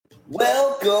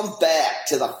Welcome back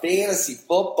to the Fantasy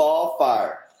Football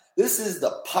Fire. This is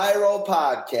the Pyro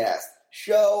Podcast,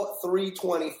 show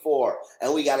 324,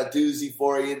 and we got a doozy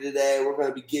for you today. We're going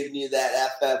to be giving you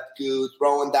that FF goo,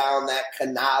 throwing down that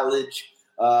knowledge,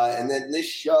 and then this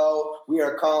show we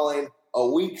are calling a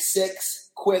Week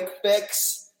 6 quick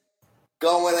fix,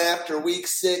 going after Week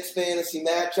 6 fantasy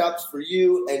matchups for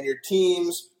you and your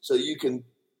teams so you can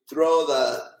throw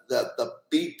the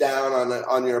beat down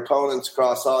on your opponents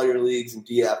across all your leagues in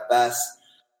DFS.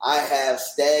 I have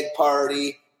Stagg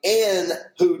Party and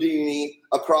Houdini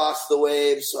across the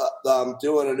waves.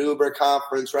 Doing an Uber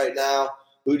conference right now.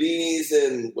 Houdini's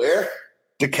in where?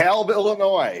 DeKalb,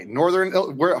 Illinois.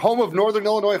 We're home of Northern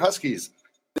Illinois Huskies.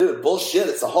 Dude, bullshit.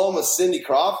 It's the home of Cindy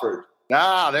Crawford.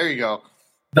 Ah, there you go.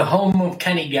 The home of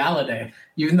Kenny Galladay,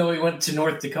 even though he went to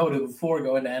North Dakota before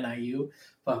going to NIU.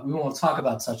 But we won't talk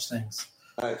about such things.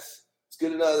 Nice. It's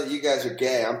good to know that you guys are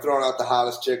gay. I'm throwing out the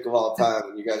hottest chick of all time,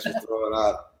 and you guys are throwing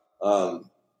out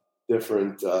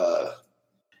different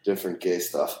gay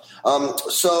stuff.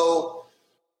 So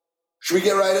should we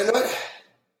get right into it?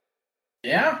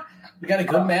 Yeah. We got a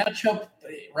good matchup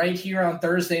right here on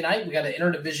Thursday night. We got an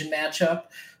interdivision matchup,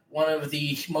 one of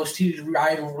the most heated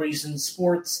rivalries in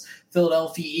sports.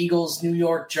 Philadelphia Eagles, New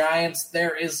York Giants.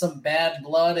 There is some bad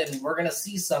blood, and we're going to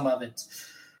see some of it.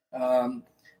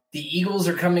 The Eagles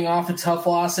are coming off a tough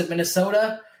loss at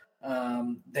Minnesota.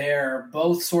 They're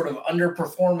both sort of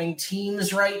underperforming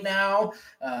teams right now.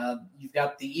 You've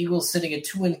got the Eagles sitting at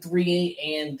 2-3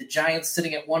 and the Giants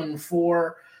sitting at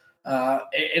 1-4.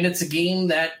 And it's a game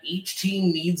that each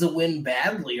team needs a win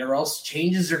badly, or else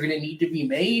changes are going to need to be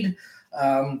made.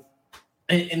 And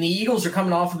the Eagles are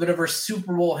coming off a bit of a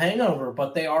Super Bowl hangover,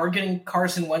 but they are getting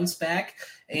Carson Wentz back,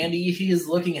 and he is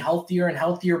looking healthier and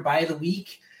healthier by the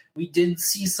week. We did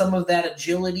see some of that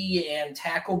agility and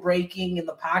tackle breaking in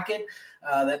the pocket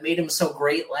that made him so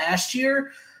great last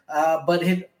year, but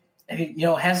it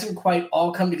hasn't quite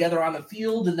all come together on the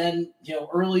field. And then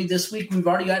early this week we've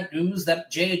already got news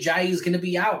that Jay Ajayi is going to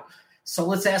be out. So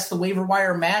let's ask the waiver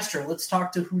wire master. Let's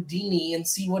talk to Houdini and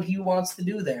see what he wants to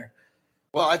do there.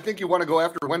 Well, I think you want to go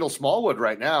after Wendell Smallwood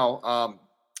right now.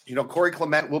 Corey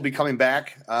Clement will be coming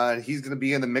back. He's going to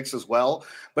be in the mix as well.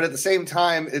 But at the same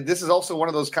time, this is also one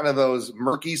of those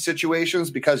murky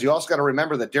situations because you also got to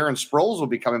remember that Darren Sproles will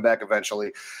be coming back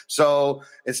eventually. So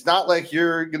it's not like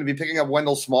you're going to be picking up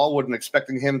Wendell Smallwood and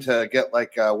expecting him to get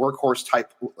like workhorse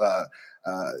type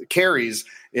carries.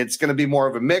 It's going to be more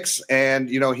of a mix. And,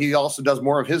 he also does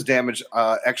more of his damage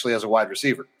actually as a wide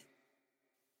receiver.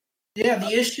 Yeah,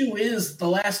 the issue is the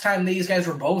last time these guys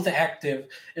were both active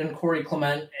in Corey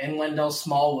Clement and Wendell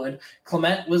Smallwood,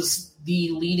 Clement was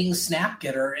the leading snap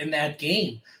getter in that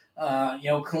game.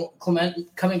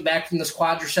 Clement coming back from this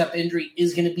quadricep injury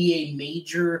is going to be a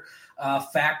major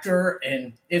factor,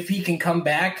 and if he can come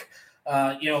back,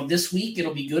 this week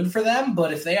it'll be good for them.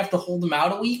 But if they have to hold him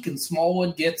out a week and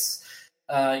Smallwood gets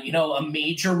a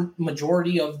major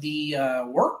majority of the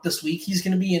work this week, he's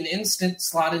going to be an instant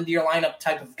slot into your lineup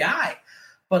type of guy.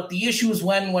 But the issue is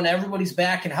when everybody's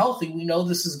back and healthy, we know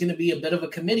this is going to be a bit of a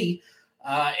committee,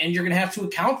 and you're going to have to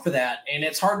account for that. And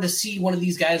it's hard to see one of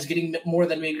these guys getting more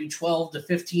than maybe 12 to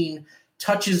 15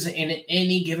 touches in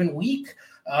any given week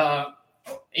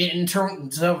in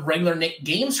terms of regular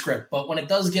game script. But when it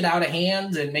does get out of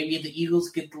hand and maybe the Eagles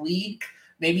get the lead,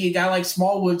 maybe a guy like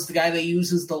Smallwood's the guy that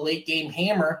uses the late game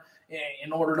hammer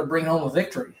in order to bring home a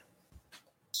victory.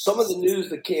 Some of the news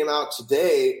that came out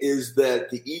today is that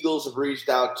the Eagles have reached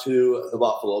out to the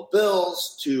Buffalo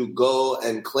Bills to go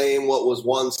and claim what was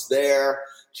once there.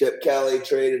 Chip Kelly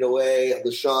traded away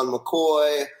LaShawn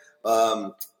McCoy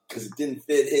because it didn't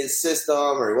fit his system,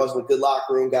 or he wasn't a good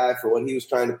locker room guy for what he was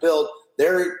trying to build.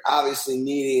 They're obviously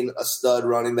needing a stud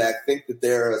running back. Think that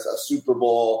they're a Super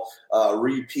Bowl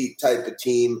repeat type of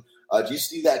team. Do you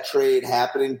see that trade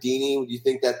happening, Deanie? Do you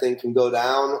think that thing can go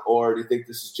down, or do you think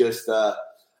this is just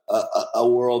a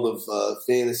world of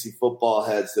fantasy football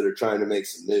heads that are trying to make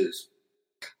some news?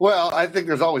 Well, I think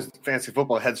there's always fantasy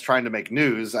football heads trying to make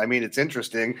news. I mean, it's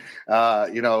interesting. I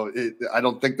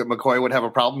don't think that McCoy would have a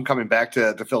problem coming back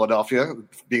to Philadelphia,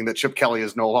 being that Chip Kelly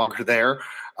is no longer there.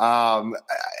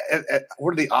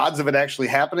 What are the odds of it actually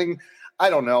happening? I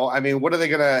don't know. I mean, what are they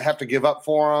going to have to give up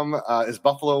for him? Is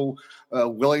Buffalo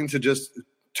willing to just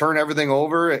turn everything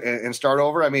over and start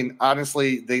over? I mean,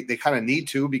 honestly, they kind of need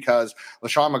to, because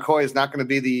LaShawn McCoy is not going to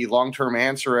be the long-term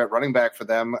answer at running back for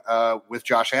them with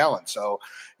Josh Allen. So,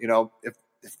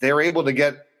 if they're able to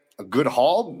get a good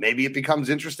haul, maybe it becomes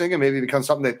interesting and maybe it becomes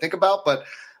something they think about. But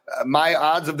my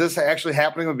odds of this actually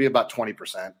happening would be about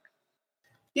 20%.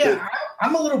 Yeah,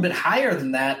 I'm a little bit higher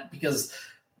than that, because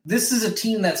this is a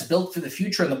team that's built for the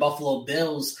future in the Buffalo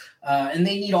Bills, and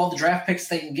they need all the draft picks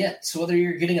they can get. So whether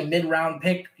you're getting a mid-round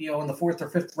pick, in the 4th or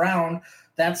 5th round,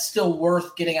 that's still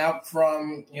worth getting out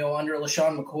from, under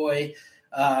LaShawn McCoy,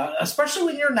 especially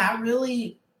when you're not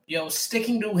really,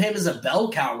 sticking to him as a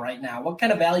bell cow right now. What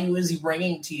kind of value is he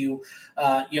bringing to you,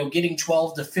 getting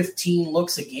 12 to 15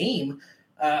 looks a game,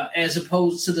 as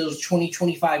opposed to those 20,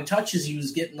 25 touches he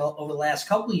was getting over the last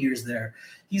couple of years there.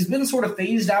 He's been sort of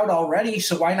phased out already,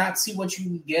 so why not see what you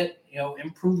can get,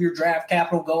 improve your draft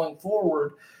capital going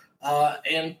forward,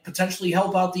 and potentially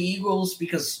help out the Eagles,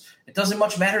 because it doesn't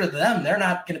much matter to them. They're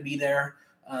not going to be there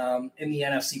in the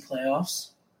NFC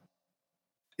playoffs.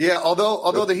 Yeah,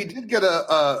 although he did get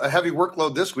a heavy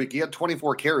workload this week. He had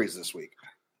 24 carries this week.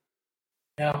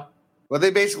 Yeah. Well,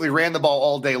 they basically ran the ball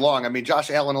all day long. I mean,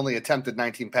 Josh Allen only attempted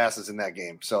 19 passes in that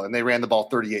game, and they ran the ball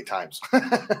 38 times.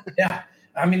 Yeah.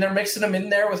 I mean, they're mixing them in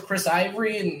there with Chris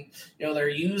Ivory, and, they're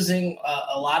using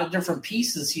a lot of different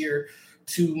pieces here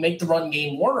to make the run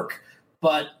game work.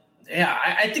 But, yeah,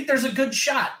 I think there's a good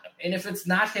shot. And if it's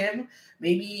not him,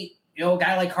 maybe, a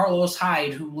guy like Carlos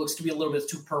Hyde, who looks to be a little bit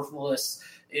superfluous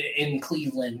in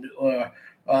Cleveland.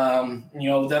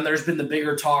 Then there's been the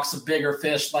bigger talks of bigger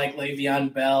fish like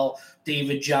Le'Veon Bell,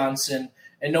 David Johnson,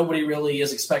 and nobody really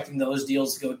is expecting those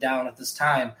deals to go down at this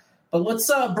time. But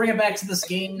let's bring it back to this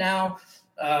game now.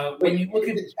 When you look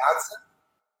at Johnson,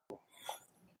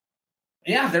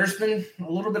 yeah, there's been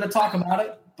a little bit of talk about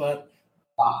it, but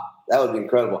that would be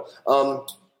incredible.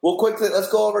 Well, quickly, let's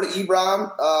go over to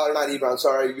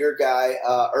your guy,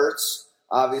 Ertz.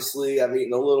 Obviously, I'm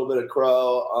eating a little bit of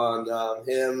crow on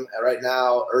him. Right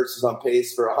now, Ertz is on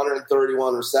pace for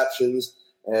 131 receptions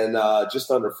and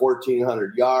just under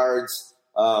 1,400 yards.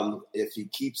 If he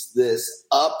keeps this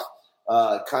up,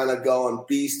 kind of going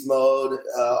beast mode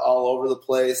all over the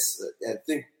place, I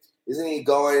think, isn't he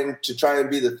going to try and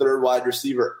be the 3rd wide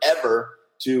receiver ever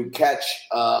to catch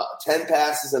 10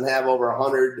 passes and have over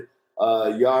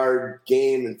 100-yard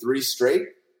game in 3 straight?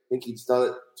 I think he's done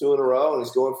it 2 in a row, and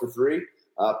he's going for 3.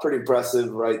 Pretty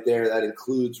impressive right there. That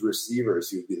includes receivers.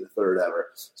 He would be the 3rd ever.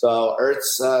 So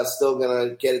Ertz still going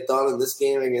to get it done in this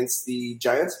game against the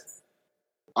Giants?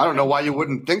 I don't know why you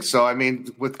wouldn't think so. I mean,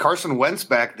 with Carson Wentz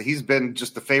back, he's been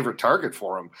just the favorite target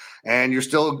for him. And you're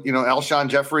still, Alshon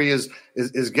Jeffrey is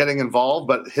getting involved,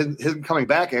 but him coming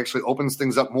back actually opens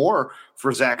things up more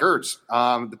for Zach Ertz.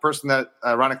 The person that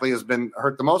ironically has been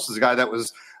hurt the most is the guy that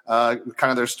was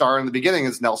kind of their star in the beginning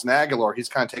is Nelson Aguilar. He's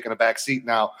kind of taken a back seat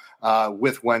now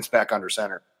with Wentz back under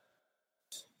center.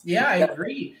 Yeah, I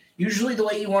agree. Usually the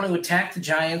way you want to attack the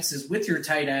Giants is with your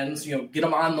tight ends, get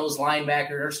them on those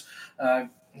linebackers, and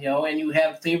you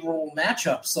have favorable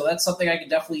matchups. So that's something I could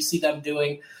definitely see them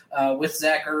doing with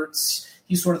Zach Ertz.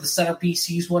 He's sort of the centerpiece.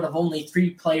 He's one of only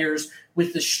 3 players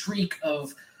with the streak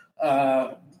of,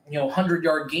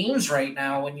 100-yard games right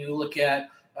now when you look at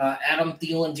Adam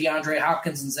Thielen, DeAndre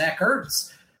Hopkins, and Zach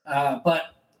Ertz. But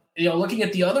looking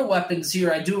at the other weapons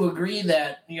here, I do agree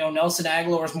that, Nelson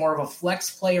Aguilar is more of a flex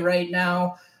play right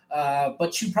now.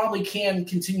 But you probably can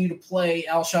continue to play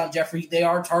Alshon Jeffrey. They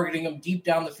are targeting him deep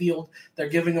down the field. They're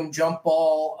giving him jump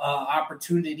ball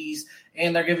opportunities,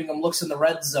 and they're giving him looks in the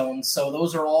red zone. So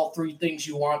those are all 3 things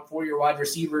you want for your wide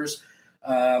receivers.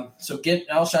 So get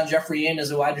Alshon Jeffrey in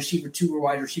as a wide receiver 2 or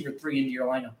wide receiver 3 into your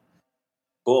lineup.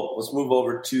 Cool. Let's move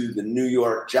over to the New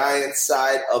York Giants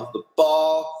side of the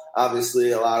ball.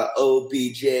 Obviously, a lot of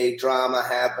OBJ drama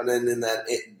happening in that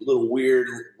little weird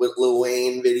with Lil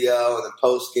Wayne video and the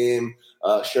post-game.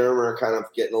 Shermer kind of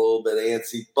getting a little bit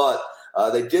antsy. But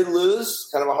they did lose,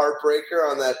 kind of a heartbreaker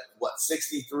on that,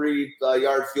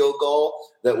 63-yard field goal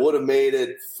that would have made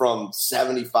it from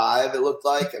 75, it looked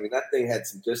like. I mean, that thing had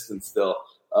some distance still.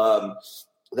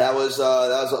 That was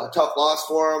a tough loss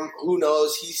for him. Who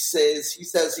knows? He says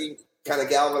he kind of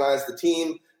galvanized the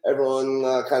team. Everyone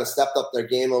kind of stepped up their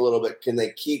game a little bit. Can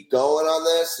they keep going on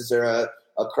this? Is there a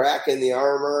crack in the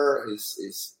armor?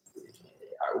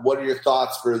 What are your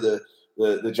thoughts for the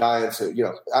Giants?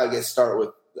 I guess start with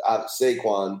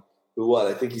Saquon, who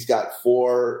I think he's got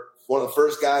 4, one of the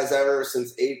first guys ever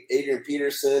since Adrian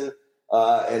Peterson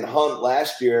and Hunt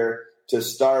last year to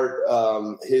start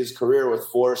his career with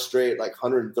 4 straight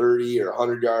 130 or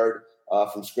 100-yard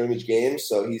from scrimmage games.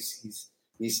 So he's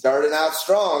starting out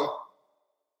strong.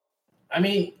 I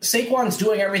mean, Saquon's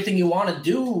doing everything you want to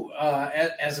do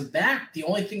as a back. The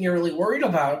only thing you're really worried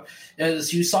about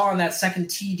is you saw in that second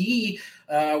TD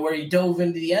where he dove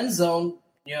into the end zone,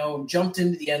 jumped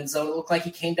into the end zone. It looked like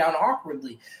he came down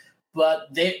awkwardly.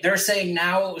 But they're saying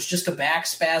now it was just a back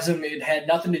spasm. It had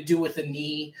nothing to do with the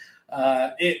knee.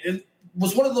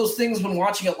 was one of those things when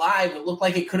watching it live, it looked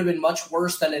like it could have been much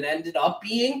worse than it ended up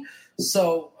being.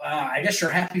 So I guess you're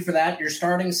happy for that. You're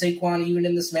starting Saquon even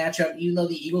in this matchup, even though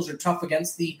the Eagles are tough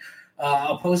against the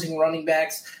opposing running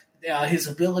backs. His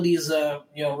ability as a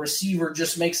receiver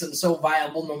just makes him so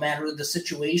viable no matter the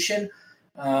situation.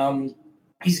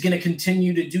 He's going to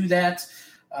continue to do that.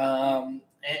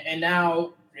 And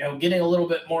now, getting a little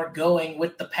bit more going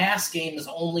with the pass game is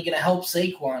only going to help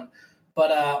Saquon.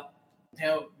 But,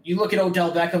 you look at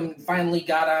Odell Beckham, finally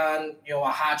got on, a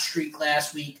hot streak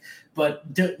last week. But,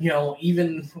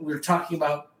 even we were talking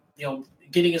about,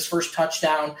 getting his first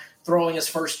touchdown, throwing his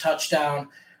first touchdown.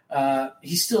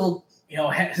 He's still,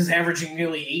 is averaging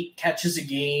nearly 8 catches a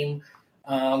game,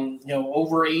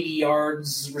 over 80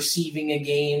 yards receiving a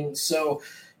game. So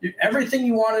everything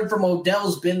you wanted from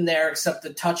Odell's been there except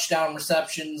the touchdown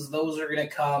receptions. Those are going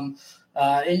to come.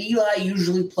 And Eli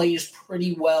usually plays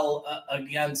pretty well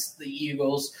against the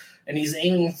Eagles, and he's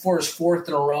aiming for his 4th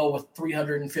in a row with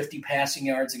 350 passing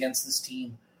yards against this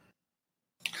team.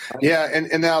 Yeah,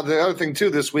 and now the other thing, too,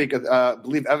 this week, I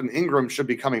believe Evan Ingram should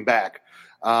be coming back,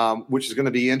 which is going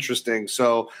to be interesting.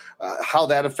 So how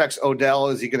that affects Odell,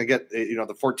 is he going to get,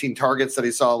 the 14 targets that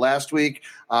he saw last week?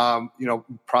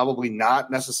 Probably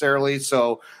not necessarily.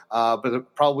 So,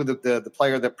 but probably the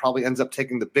player that probably ends up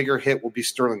taking the bigger hit will be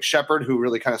Sterling Shepard, who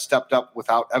really kind of stepped up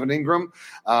without Evan Ingram.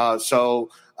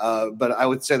 But I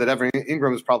would say that Evan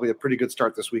Ingram is probably a pretty good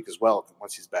start this week as well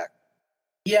once he's back.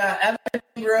 Yeah, Evan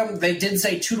Ingram, they did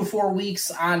say 2 to 4 weeks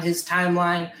on his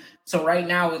timeline. So right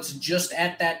now it's just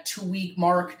at that 2-week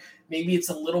mark. Maybe it's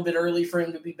a little bit early for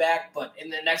him to be back, but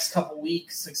in the next couple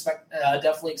weeks,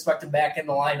 definitely expect him back in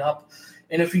the lineup.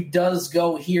 And if he does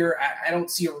go here, I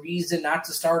don't see a reason not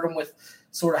to start him with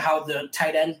sort of how the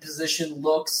tight end position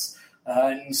looks,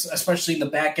 and especially in the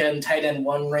back end tight end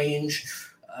 1 range.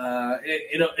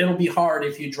 It'll be hard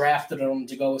if you drafted him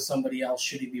to go with somebody else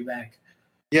should he be back.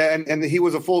 Yeah, and he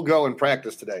was a full go in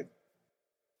practice today.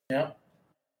 Yeah.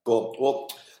 Cool. Well,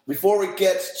 before we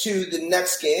get to the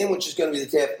next game, which is going to be the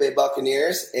Tampa Bay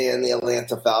Buccaneers and the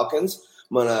Atlanta Falcons,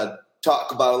 I'm going to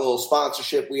talk about a little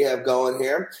sponsorship we have going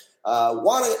here.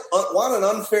 Want an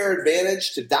unfair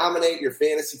advantage to dominate your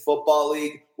fantasy football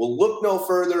league? Well, look no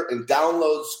further and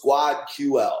download Squad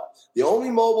QL, the only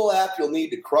mobile app you'll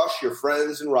need to crush your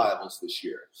friends and rivals this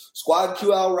year. Squad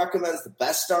QL recommends the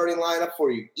best starting lineup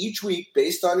for you each week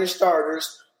based on your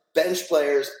starters, bench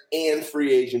players, and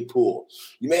free agent pool.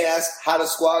 You may ask, how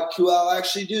does Squad QL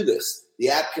actually do this? The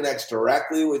app connects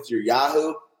directly with your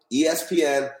Yahoo,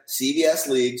 ESPN, CBS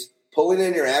leagues, pulling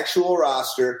in your actual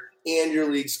roster and your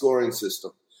league scoring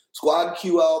system. Squad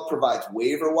QL provides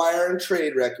waiver wire and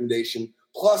trade recommendation,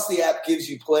 plus the app gives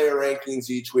you player rankings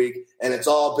each week, and it's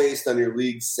all based on your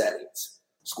league settings.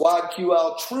 Squad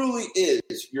QL truly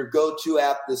is your go-to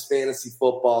app this fantasy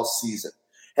football season.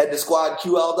 Head to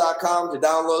squadql.com to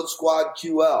download Squad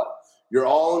QL, your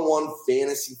all-in-one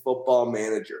fantasy football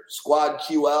manager. Squad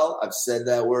QL, I've said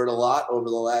that word a lot over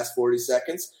the last 40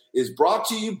 seconds, is brought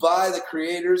to you by the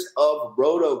creators of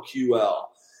RotoQL,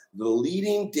 the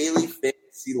leading daily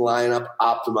fantasy lineup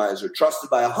optimizer, trusted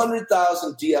by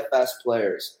 100,000 DFS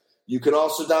players. You can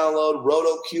also download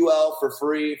RotoQL for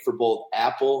free for both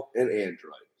Apple and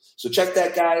Android. So check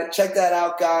that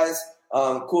out, guys.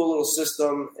 Cool little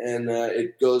system, and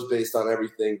it goes based on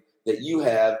everything that you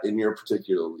have in your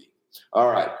particular league. All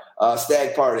right,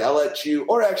 Stagg Party. I'll let you,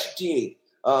 or actually, Jeannie,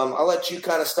 I'll let you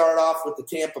kind of start off with the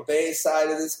Tampa Bay side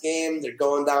of this game. They're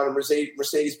going down to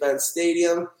Mercedes-Benz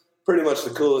Stadium, pretty much the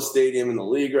coolest stadium in the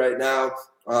league right now.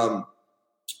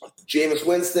 Jameis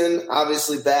Winston,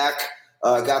 obviously back,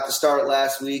 got the start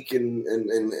last week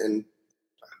and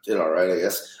did all right, I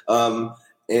guess.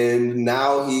 And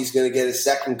now he's going to get his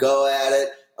second go at it.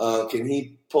 Can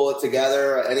he pull it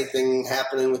together? Anything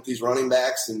happening with these running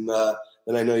backs? And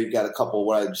then I know you've got a couple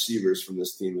wide receivers from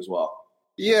this team as well.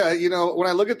 Yeah, when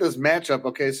I look at this matchup,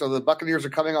 okay, so the Buccaneers are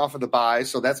coming off of the bye,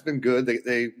 so that's been good.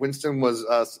 Winston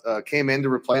came in to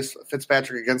replace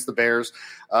Fitzpatrick against the Bears,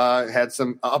 had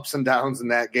some ups and downs in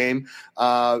that game,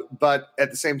 but at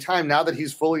the same time, now that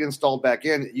he's fully installed back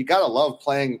in, you got to love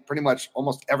playing pretty much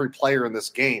almost every player in this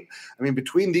game. I mean,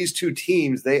 between these two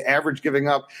teams, they average giving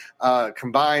up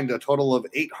combined a total of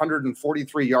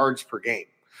 843 yards per game.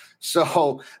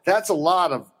 So that's a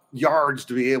lot of yards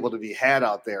to be able to be had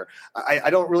out there. I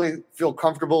don't really feel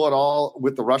comfortable at all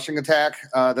with the rushing attack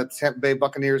that the Tampa Bay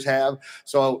Buccaneers have.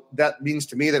 So that means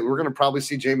to me that we're going to probably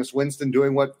see Jameis Winston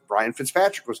doing what Ryan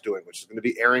Fitzpatrick was doing, which is going to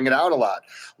be airing it out a lot.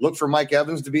 Look for Mike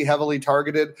Evans to be heavily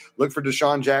targeted. Look for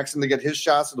Deshaun Jackson to get his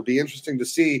shots. It'll be interesting to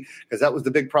see, because that was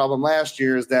the big problem last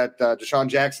year, is that Deshaun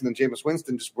Jackson and Jameis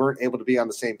Winston just weren't able to be on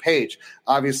the same page.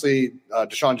 Obviously,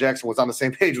 Deshaun Jackson was on the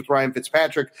same page with Ryan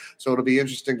Fitzpatrick, so it'll be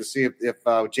interesting to see if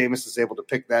Jameis is able to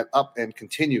pick that up and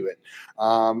continue it.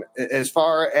 As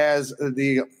far as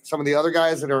some of the other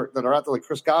guys that are out there, like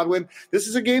Chris Godwin, this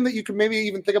is a game that you can maybe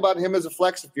even think about him as a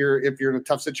flex if you're in a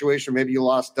tough situation. Maybe you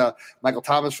lost Michael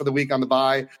Thomas for the week on the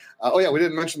bye. We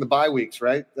didn't mention the bye weeks,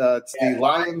 right? It's the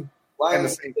Lions and the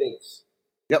Saints.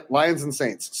 Yep, Lions and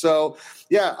Saints. So,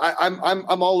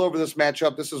 I'm all over this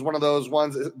matchup. This is one of those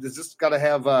ones. This has got to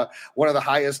have one of the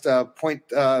highest point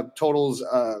totals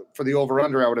for the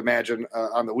over/under, I would imagine,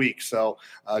 on the week. So,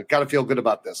 got to feel good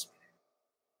about this.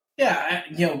 Yeah,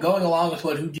 going along with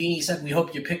what Houdini said, we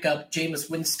hope you pick up Jameis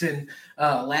Winston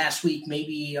last week,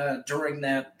 maybe during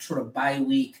that sort of bye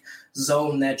week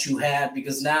zone that you had,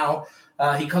 because now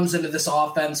he comes into this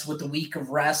offense with a week of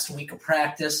rest, a week of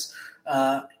practice.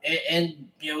 And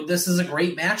this is a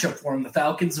great matchup for him. The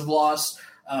Falcons have lost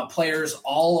players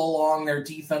all along their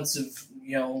defensive,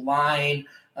 line,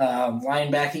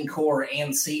 linebacking core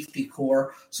and safety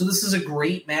core. So this is a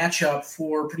great matchup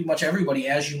for pretty much everybody,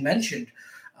 as you mentioned.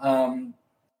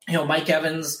 Mike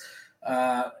Evans,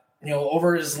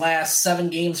 over his last 7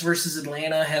 games versus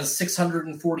Atlanta has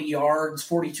 640 yards,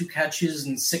 42 catches,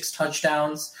 and 6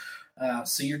 touchdowns.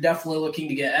 So you're definitely looking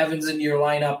to get Evans into your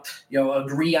lineup,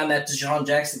 agree on that Deshaun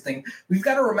Jackson thing. We've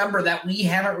got to remember that we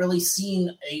haven't really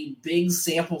seen a big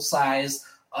sample size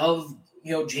of,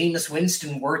 Jameis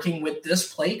Winston working with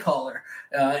this play caller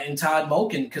in Todd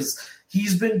Monken, because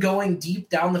he's been going deep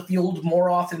down the field more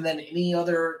often than any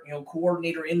other,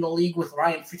 coordinator in the league with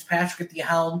Ryan Fitzpatrick at the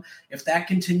helm. If that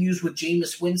continues with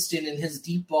Jameis Winston and his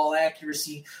deep ball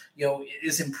accuracy,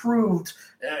 is improved,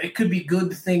 it could be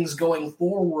good things going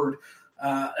forward,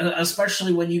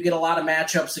 especially when you get a lot of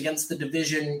matchups against the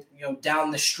division, down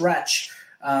the stretch.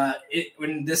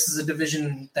 When this is a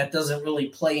division that doesn't really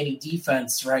play any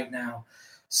defense right now.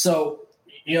 So,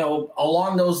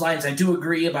 along those lines, I do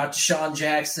agree about Deshaun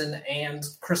Jackson and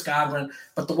Chris Godwin,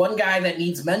 but the one guy that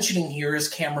needs mentioning here is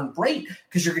Cameron Brate,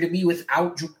 because you're going to be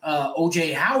without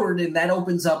O.J. Howard, and that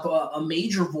opens up a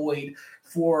major void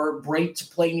for Brate to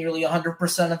play nearly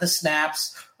 100% of the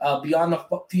snaps, be on the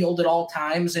field at all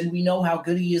times, and we know how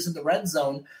good he is in the red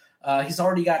zone. He's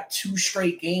already got 2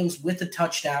 straight games with a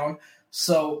touchdown,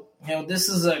 so this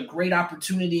is a great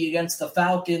opportunity against the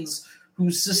Falcons,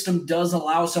 whose system does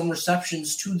allow some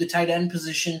receptions to the tight end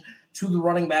position, to the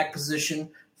running back position,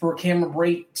 for Cameron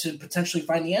Brate to potentially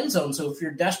find the end zone. So if you're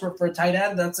desperate for a tight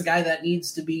end, that's a guy that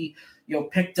needs to be,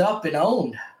 picked up and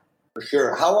owned. For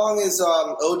sure. How long is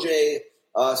OJ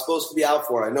supposed to be out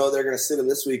for? I know they're going to sit him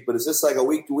this week, but is this like a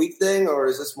week-to-week thing, or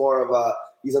is this more of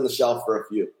he's on the shelf for a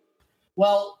few?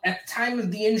 Well, at the time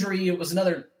of the injury, it was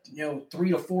another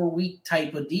 3 to 4 week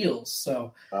type of deal.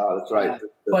 So that's right.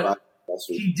 But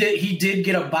he did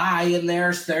get a bye in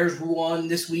there. So there's one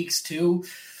this week's too.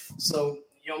 So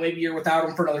maybe you're without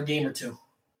him for another game or two.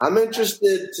 I'm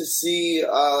interested to see,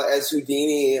 as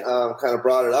Houdini kind of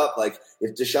brought it up, like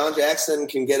if Deshaun Jackson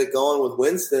can get it going with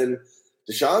Winston.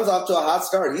 Deshaun's off to a hot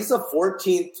start. He's the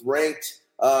 14th ranked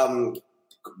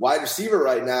wide receiver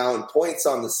right now in points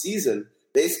on the season.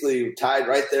 Basically tied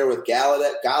right there with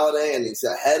Galladay, and he's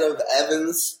ahead of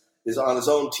Evans. Is on his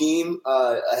own team,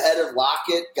 ahead of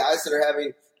Lockett, guys that are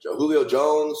having Julio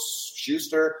Jones,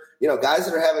 Schuster, guys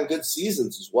that are having good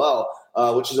seasons as well,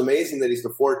 which is amazing that he's the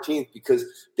 14th, because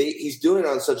he's doing it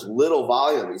on such little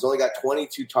volume. He's only got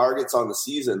 22 targets on the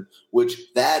season, which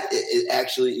it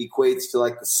actually equates to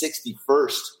like the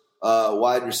 61st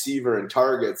wide receiver in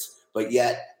targets. But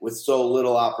yet, with so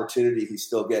little opportunity, he's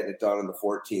still getting it done on the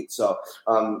 14th. So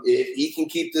if he can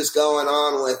keep this going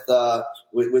on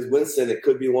with Winston, it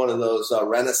could be one of those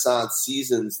renaissance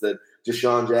seasons that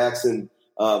Deshaun Jackson,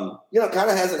 kind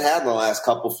of hasn't had in the last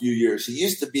few years. He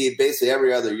used to be basically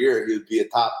every other year he would be a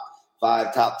top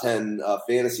 5, top 10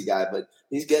 fantasy guy, but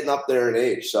he's getting up there in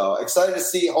age. So excited to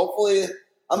see. Hopefully,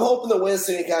 I'm hoping that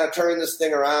Winston can kind of turn this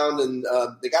thing around, and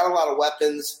they got a lot of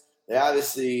weapons. They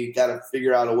obviously got to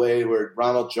figure out a way where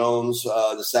Ronald Jones,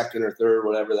 the second or third,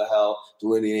 whatever the hell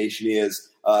delineation is,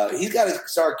 he's got to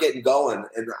start getting going.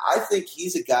 And I think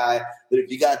he's a guy that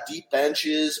if you got deep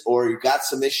benches or you got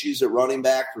some issues at running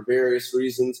back for various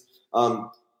reasons,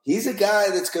 he's a guy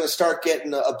that's going to start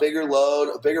getting a bigger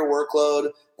load, a bigger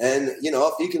workload. And,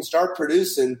 if he can start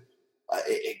producing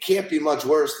it can't be much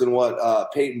worse than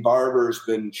what Peyton Barber's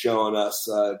been showing us.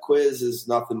 Quiz is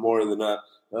nothing more than a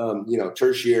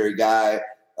tertiary guy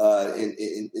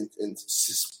in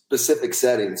specific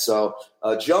settings. So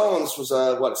Jones was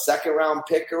a second round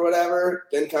pick or whatever.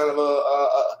 Been kind of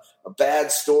a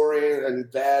bad story and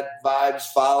bad vibes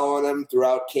following him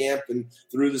throughout camp and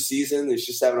through the season. He's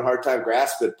just having a hard time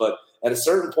grasping it. But at a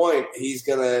certain point,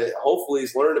 hopefully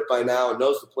he's learned it by now and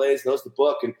knows the plays, knows the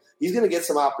book, and he's going to get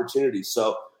some opportunities.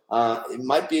 So it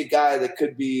might be a guy that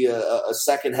could be a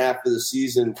second half of the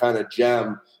season kind of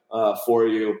gem for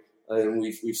you. And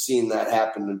we've seen that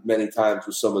happen many times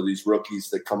with some of these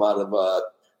rookies that come out of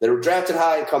that are drafted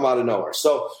high and come out of nowhere.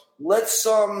 So let's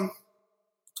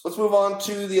move on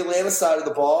to the Atlanta side of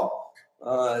the ball.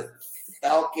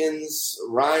 Falcons,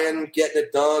 Ryan getting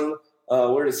it done.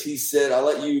 Where does he sit? I'll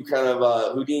let you kind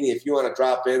of Houdini, if you want to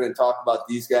drop in and talk about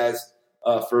these guys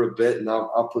for a bit, and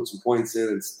I'll put some points in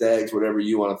and Staggs, whatever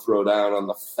you want to throw down on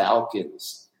the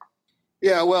Falcons.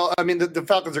 Yeah, well, I mean, the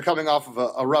Falcons are coming off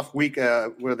of a rough week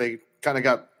where they kind of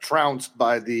got trounced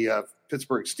by the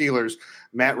Pittsburgh Steelers.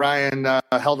 Matt Ryan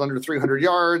held under 300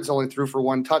 yards, only threw for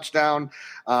one touchdown.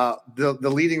 The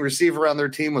leading receiver on their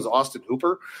team was Austin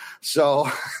Hooper. So,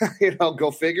 go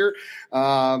figure.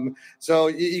 So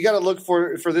you got to look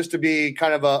for this to be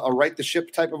kind of a right the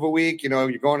ship type of a week.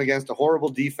 You're going against a horrible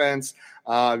defense.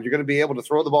 You're going to be able to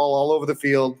throw the ball all over the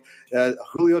field.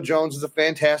 Julio Jones is a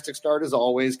fantastic start as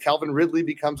always. Calvin Ridley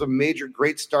becomes a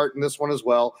great start in this one as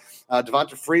well.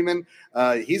 Devonta Freeman,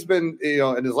 he's been,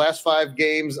 in his last 5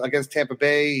 games against Tampa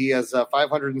Bay, he has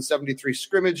 573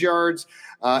 scrimmage yards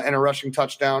and a rushing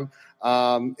touchdown,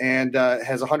 and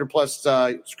has 100-plus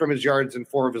scrimmage yards in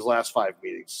 4 of his last 5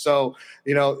 meetings. So,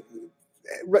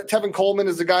 Tevin Coleman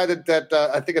is the guy that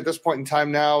I think at this point in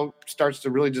time now starts to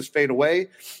really just fade away.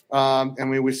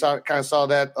 We saw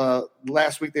that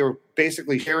last week. They were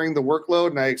basically sharing the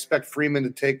workload, and I expect Freeman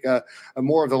to take a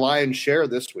more of the lion's share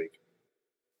this week.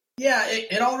 Yeah,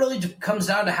 it all really comes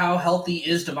down to how healthy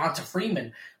is Devonta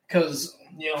Freeman, because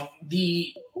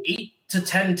the 8 to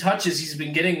 10 touches he's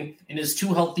been getting in his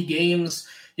 2 healthy games,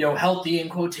 healthy in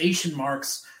quotation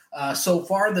marks, so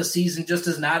far this season just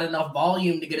is not enough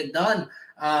volume to get it done,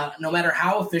 no matter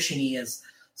how efficient he is.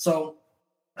 So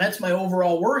that's my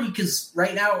overall worry, because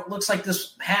right now it looks like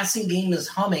this passing game is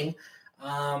humming.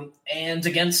 And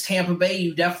against Tampa Bay,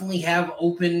 you definitely have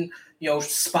open,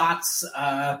 spots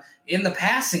in the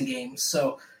passing game.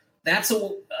 So that's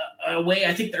a way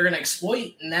I think they're going to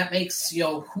exploit, and that makes,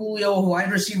 Julio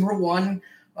wide receiver 1,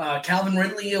 Calvin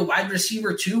Ridley a wide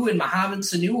receiver 2, and Mohamed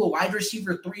Sanu a wide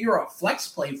receiver 3 or a flex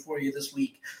play for you this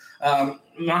week.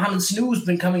 Mohamed Sanu has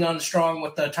been coming on strong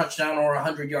with a touchdown or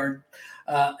 100-yard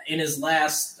in his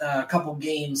last couple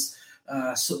games.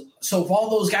 So if all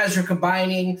those guys are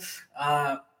combining,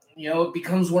 it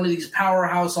becomes one of these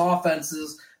powerhouse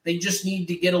offenses. They just need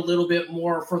to get a little bit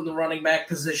more from the running back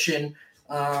position.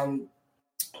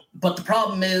 But the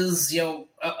problem is,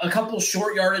 a couple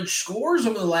short yardage scores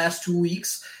over the last 2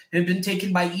 weeks have been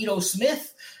taken by Ito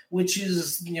Smith, which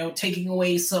is, taking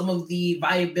away some of the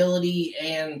viability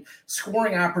and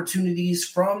scoring opportunities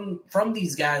from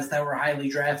these guys that were highly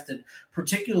drafted,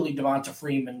 particularly Devonta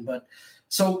Freeman. But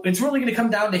so it's really going to come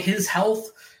down to his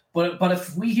health. But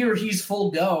if we hear he's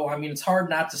full go, I mean, it's hard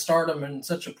not to start him in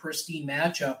such a pristine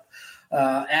matchup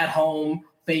at home,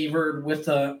 favored with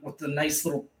a nice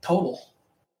little total.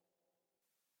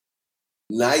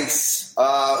 Nice.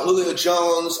 Julio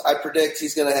Jones, I predict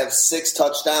he's going to have 6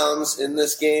 touchdowns in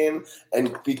this game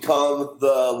and become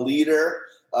the leader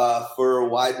for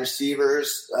wide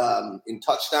receivers in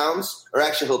touchdowns. Or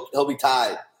actually, he'll be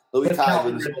tied. He'll be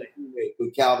tied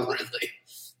with Calvin Ridley.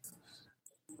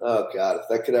 Oh, God, if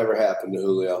that could ever happen to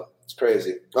Julio. It's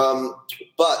crazy.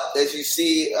 But as you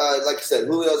see, like I said,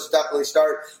 Julio's definitely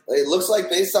start. It looks like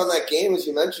based on that game, as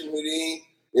you mentioned, Houdini,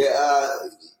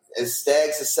 as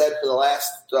Staggs has said for the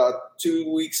last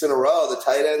 2 weeks in a row, the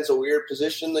tight end's a weird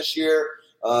position this year.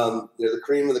 They're the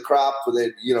cream of the crop.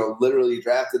 They, literally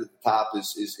drafted at the top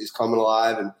is coming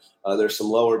alive, and there's some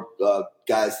lower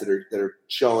guys that are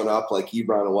showing up like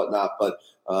Ebron and whatnot. But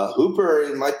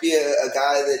Hooper might be a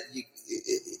guy that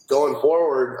going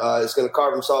forward is going to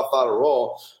carve himself out a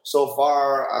role. So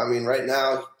far, I mean, right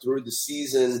now through the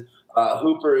season,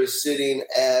 Hooper is sitting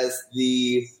as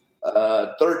the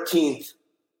 13th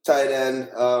tight end,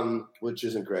 which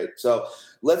isn't great. So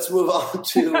let's move on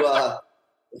to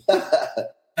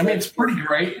I mean, it's pretty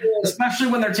great, especially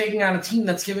when they're taking on a team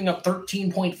that's giving up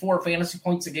 13.4 fantasy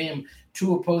points a game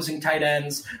to opposing tight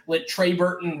ends. Let Trey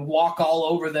Burton walk all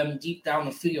over them deep down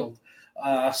the field.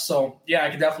 So, yeah, I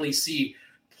could definitely see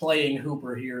playing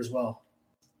Hooper here as well.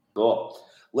 Cool.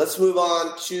 Let's move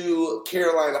on to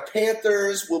Carolina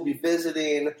Panthers. We'll be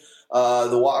visiting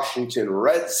the Washington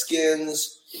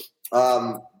Redskins.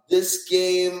 This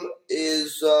game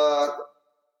is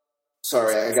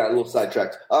sorry, I got a little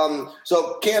sidetracked.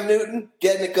 So Cam Newton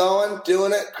getting it going,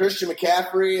 doing it. Christian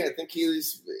McCaffrey, I think he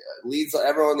leads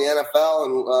everyone in the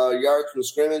NFL in yards from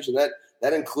scrimmage, and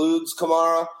that includes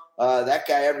Kamara. That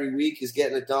guy every week is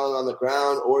getting it done on the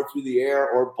ground or through the air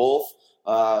or both.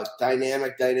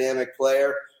 Dynamic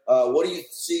player. What do you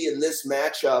see in this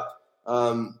matchup?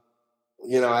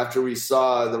 After we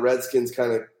saw the Redskins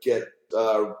kind of get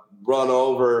run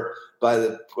over by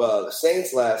the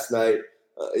Saints last night,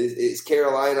 is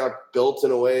Carolina built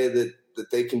in a way that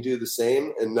they can do the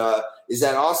same? And is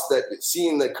that also that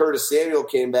seeing that Curtis Samuel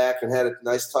came back and had a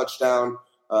nice touchdown?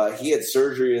 He had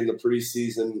surgery in the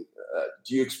preseason.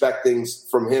 Do you expect things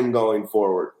from him going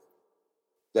forward?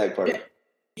 Stagg Party.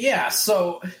 Yeah,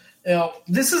 so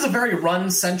this is a very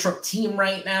run-centric team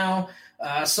right now.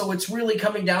 So it's really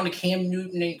coming down to Cam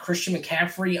Newton and Christian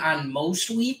McCaffrey on most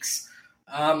weeks.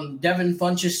 Devin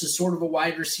Funchess is sort of a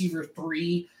wide receiver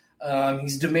 3.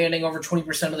 He's demanding over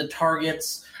 20% of the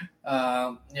targets,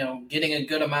 getting a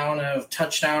good amount of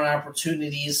touchdown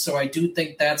opportunities. So I do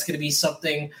think that's going to be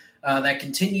something that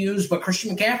continues. But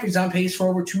Christian McCaffrey's on pace for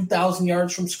over 2,000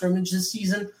 yards from scrimmage this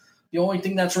season. The only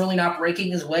thing that's really not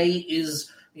breaking his way is,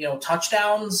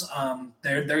 touchdowns.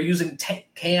 They're using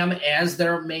Cam as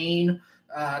their main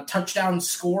touchdown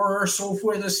scorer so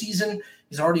far this season.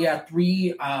 He's already at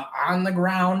 3 on the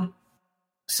ground.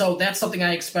 So that's something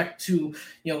I expect to,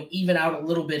 even out a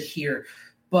little bit here.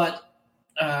 But,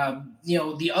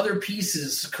 the other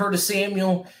pieces, Curtis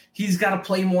Samuel, he's got to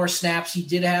play more snaps. He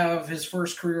did have his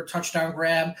first career touchdown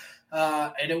grab,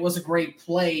 and it was a great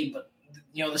play. But,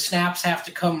 the snaps have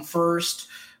to come first.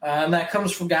 And that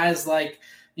comes from guys like,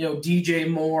 DJ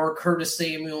Moore, Curtis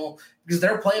Samuel, because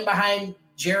they're playing behind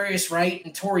Jarius Wright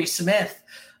and Torrey Smith.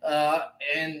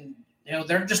 And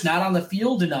they're just not on the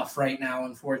field enough right now,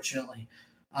 unfortunately.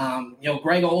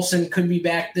 Greg Olsen could be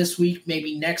back this week,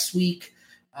 maybe next week.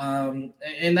 And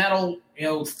that'll,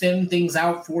 thin things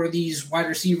out for these wide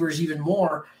receivers even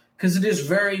more, because it is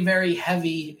very, very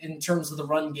heavy in terms of the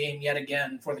run game yet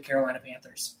again for the Carolina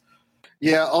Panthers.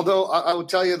 Yeah, although I would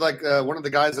tell you, one of the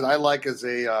guys that I like is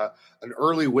an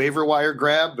early waiver wire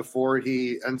grab before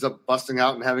he ends up busting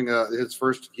out and having his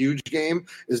first huge game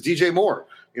is DJ Moore.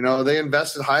 They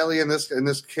invested highly in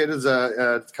this kid as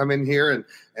come in here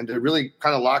and to really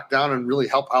kind of lock down and really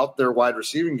help out their wide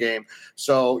receiving game.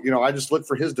 So, I just look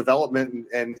for his development.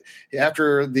 And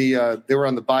after they were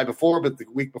on the bye before, but the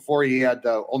week before he had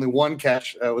only one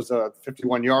catch. It was a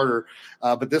 51-yarder.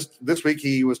 But this week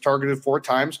he was targeted 4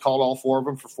 times, called all 4 of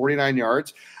them for 49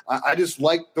 yards. I just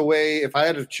like the way, if I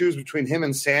had to choose between him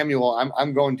and Samuel,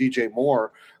 I'm going DJ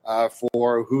Moore.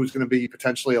 For who's going to be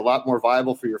potentially a lot more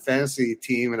viable for your fantasy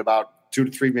team in about 2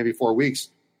 to 3, maybe 4 weeks.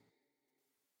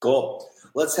 Cool.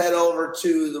 Let's head over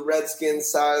to the Redskins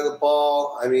side of the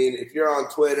ball. I mean, if you're on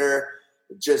Twitter,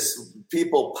 just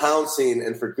people pouncing,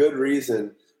 and for good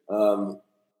reason.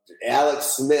 Alex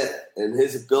Smith and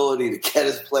his ability to get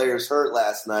his players hurt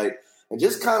last night, and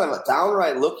just kind of a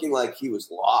downright looking like he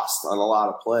was lost on a lot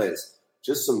of plays.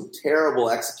 Just some terrible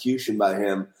execution by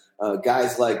him.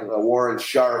 Guys like Warren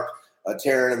Sharp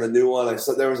tearing him a new one.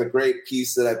 There was a great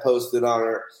piece that I posted on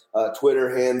our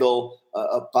Twitter handle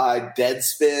by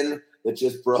Deadspin that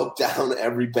just broke down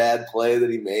every bad play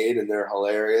that he made, and they're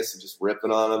hilarious and just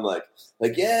ripping on him like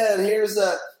yeah. And here's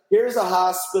a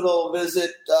hospital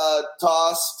visit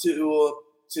toss to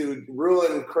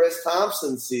ruin Chris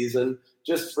Thompson's season.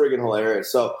 Just friggin'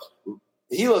 hilarious. So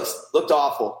he looked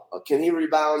awful. Can he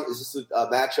rebound? Is this a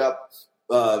matchup?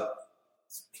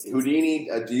 Houdini,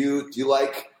 do you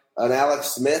like an Alex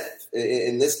Smith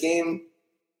in this game?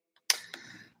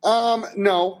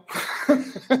 No,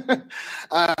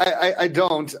 I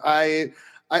don't. I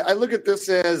look at this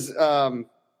as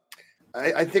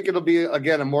I think it'll be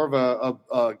again a more of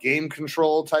a game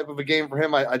control type of a game for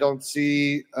him. I don't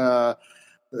see the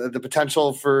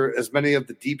potential for as many of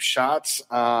the deep shots.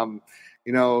 Alex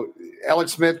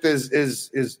Smith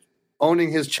is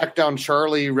owning his check down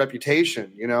Charlie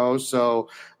reputation, so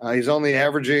he's only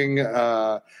averaging, he's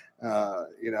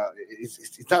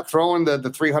not throwing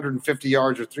the 350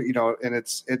 yards or and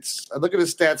it's, I look at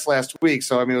his stats last week.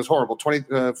 So, it was horrible.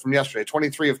 20 from yesterday,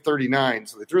 23 of 39.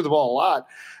 So they threw the ball a lot,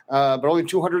 but only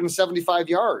 275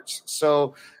 yards.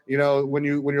 So, when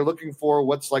you're looking for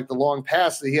what's like the long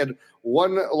pass, he had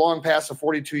one long pass of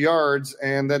 42 yards,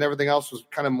 and then everything else was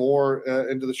kind of more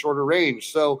into the shorter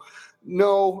range. So,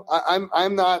 no,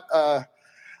 I'm not.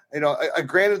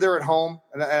 Granted, they're at home,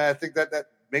 and I think that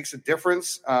makes a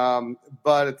difference.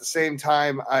 But at the same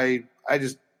time, I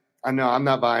know I'm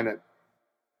not buying it.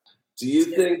 Do you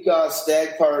think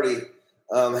Stagg Party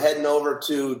heading over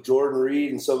to Jordan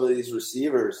Reed and some of these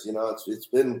receivers? It's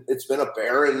been a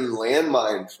barren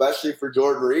landmine, especially for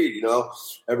Jordan Reed.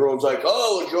 Everyone's like,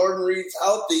 "Oh, Jordan Reed's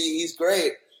healthy, he's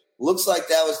great." Looks like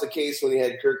that was the case when he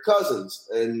had Kirk Cousins,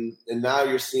 and now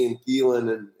you're seeing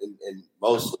Thielen and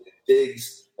mostly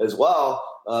Diggs as well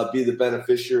be the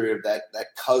beneficiary of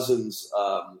that Cousins,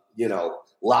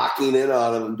 locking in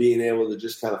on him and being able to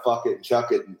just kind of fuck it and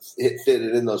chuck it and fit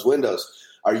it in those windows.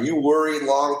 Are you worried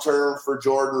long term for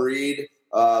Jordan Reed?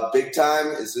 Big time?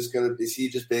 Is he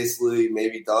just basically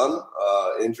maybe done?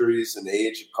 Injuries and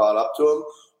age have caught up to him,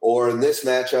 or in this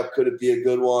matchup, could it be a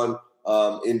good one?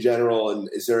 In general, and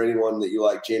is there anyone that you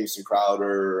like, Jamison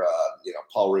Crowder,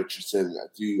 Paul Richardson?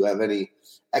 Do you have any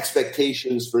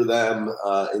expectations for them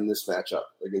in this matchup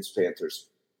against Panthers?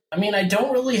 I mean, I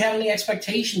don't really have any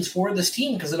expectations for this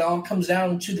team because it all comes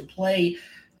down to the play,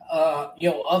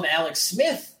 of Alex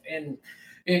Smith, and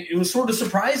it was sort of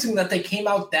surprising that they came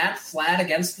out that flat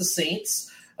against the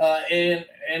Saints in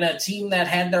a team that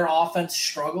had their offense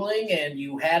struggling, and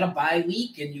you had a bye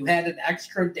week and you had an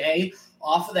extra day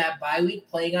off of that bye week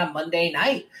playing on Monday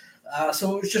night.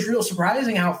 So it was just real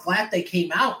surprising how flat they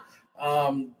came out.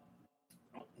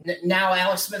 Now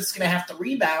Alex Smith's going to have to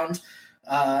rebound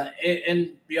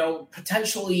and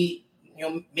potentially,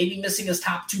 maybe missing his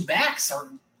top two backs. Are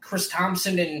Chris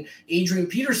Thompson and Adrian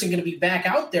Peterson going to be back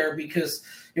out there because,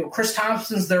 Chris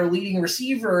Thompson's their leading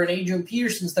receiver and Adrian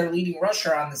Peterson's their leading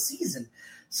rusher on the season.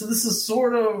 So this is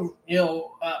sort of,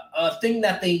 a thing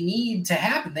that they need to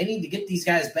happen. They need to get these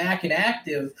guys back and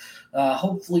active,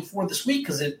 hopefully for this week,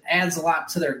 because it adds a lot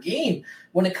to their game.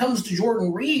 When it comes to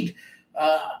Jordan Reed,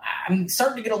 I'm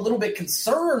starting to get a little bit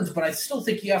concerned, but I still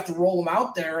think you have to roll them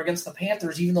out there against the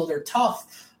Panthers, even though they're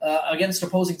tough against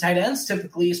opposing tight ends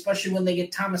typically, especially when they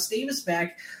get Thomas Davis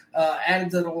back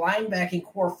added to the linebacking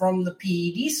core from the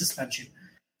PED suspension.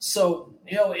 So,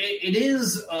 it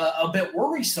is a bit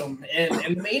worrisome.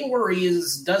 And the main worry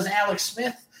is, does Alex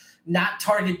Smith not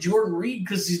target Jordan Reed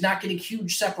because he's not getting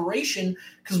huge separation?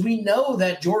 Because we know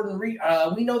that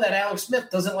Alex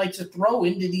Smith doesn't like to throw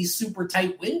into these super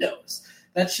tight windows.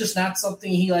 That's just not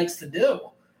something he likes to do.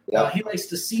 Yeah. He likes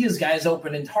to see his guys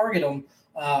open and target them,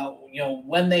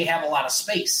 when they have a lot of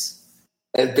space.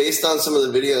 And based on some of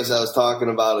the videos I was talking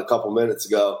about a couple minutes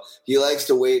ago, he likes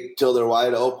to wait till they're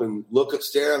wide open,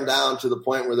 stare them down to the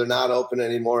point where they're not open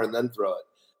anymore, and then throw it.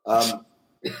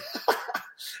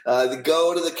 They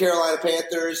go to the Carolina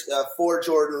Panthers for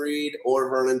Jordan Reed or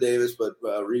Vernon Davis, but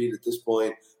Reed at this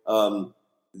point.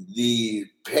 The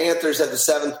Panthers have the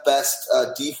seventh best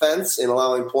defense in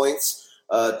allowing points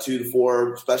to the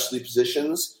four specialty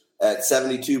positions at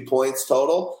 72 points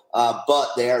total, but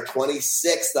they are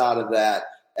 26th out of that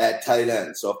at tight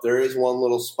end. So if there is one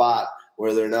little spot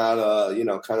where they're not,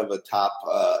 kind of a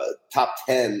top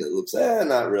 10, it looks,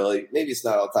 not really. Maybe it's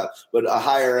not all time, but a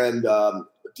higher end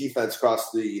defense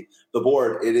across the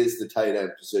board, it is the tight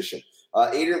end position.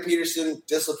 Adrian Peterson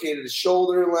dislocated his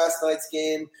shoulder in last night's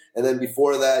game, and then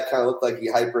before that, kind of looked like he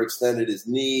hyperextended his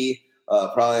knee.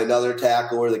 Probably another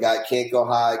tackle where the guy can't go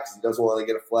high because he doesn't want to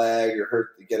get a flag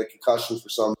or get a concussion for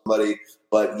somebody.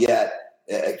 But yet,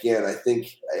 again, I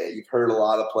think you've heard a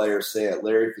lot of players say it.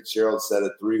 Larry Fitzgerald said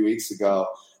it 3 weeks ago.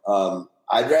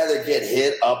 I'd rather get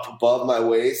hit up above my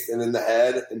waist and in the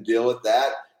head and deal with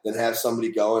that than have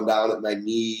somebody going down at my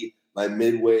knee, my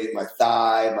midway, my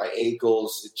thigh, my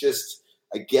ankles.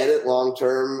 I get it long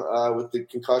term with the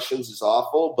concussions is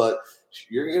awful, but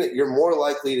you're more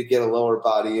likely to get a lower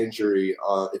body injury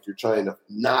if you're trying to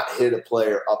not hit a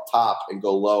player up top and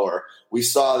go lower. We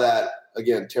saw that,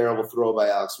 again, terrible throw by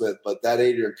Alex Smith, but that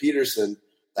Adrian Peterson,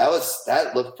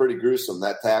 that looked pretty gruesome.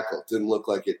 That tackle didn't look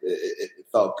like it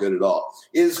felt good at all.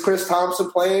 Is Chris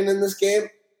Thompson playing in this game?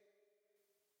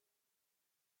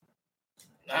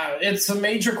 It's a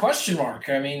major question mark.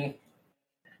 I mean,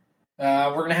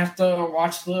 we're going to have to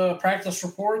watch the practice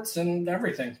reports and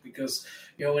everything because,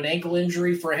 an ankle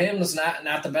injury for him is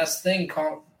not the best thing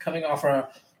coming off a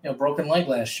broken leg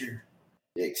last year.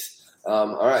 Yikes.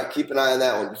 All right, keep an eye on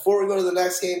that one. Before we go to the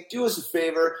next game, do us a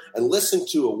favor and listen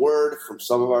to a word from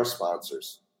some of our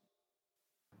sponsors.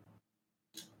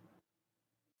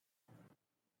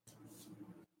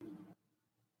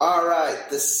 All right,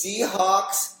 the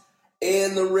Seahawks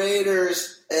and the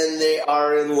Raiders, and they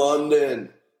are in London.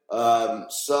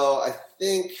 So I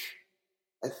think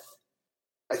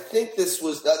this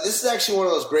is actually one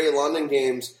of those great London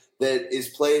games that is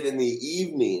played in the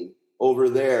evening over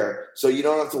there, so you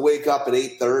don't have to wake up at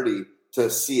 8:30 to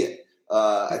see it.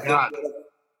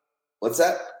 What's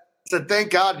that? I said,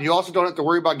 thank God. You also don't have to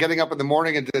worry about getting up in the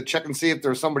morning and to check and see if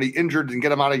there's somebody injured and get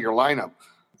them out of your lineup.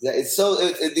 Yeah,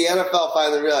 the NFL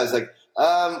finally realized, like,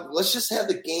 let's just have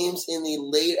the games in the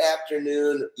late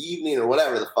afternoon, evening, or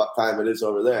whatever the fuck time it is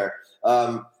over there,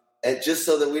 and just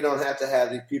so that we don't have to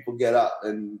have these people get up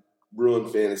and ruin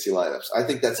fantasy lineups. I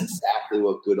think that's exactly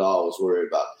what Goodall was worried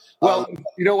about. Well,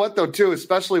 you know what, though, too,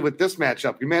 especially with this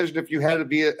matchup. Imagine if you had to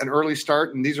be an early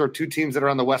start, and these are two teams that are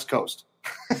on the West Coast.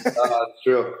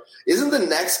 True. Isn't the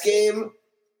next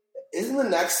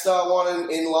one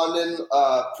in London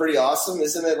pretty awesome?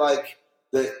 Isn't it like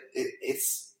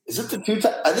is it the two?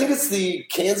 I think it's the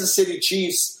Kansas City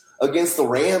Chiefs against the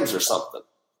Rams or something.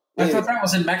 I thought that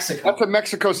was in Mexico. That's in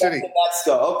Mexico City. That's in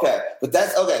Mexico. Okay, but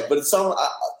that's okay. But it's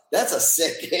that's a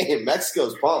sick game.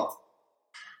 Mexico's pumped.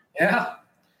 Yeah,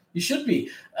 you should be.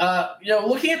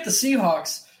 Looking at the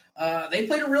Seahawks, they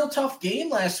played a real tough game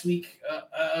last week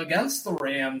against the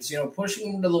Rams.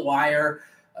 Pushing them to the wire.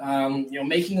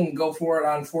 Making them go for it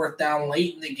on fourth down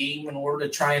late in the game in order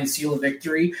to try and seal a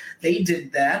victory. They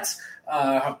did that.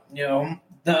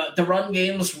 The run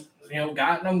games,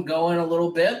 gotten them going a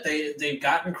little bit. They've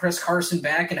gotten Chris Carson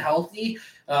back and healthy,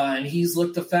 and he's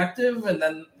looked effective. And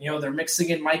then, they're mixing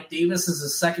in Mike Davis as a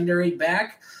secondary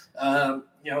back.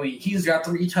 He's got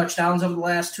 3 touchdowns over the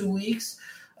last 2 weeks.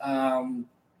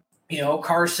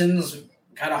 Carson's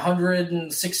got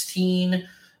 116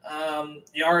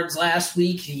 yards last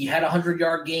week. He had a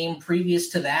 100-yard game previous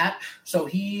to that. So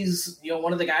he's,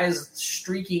 one of the guys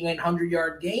streaking in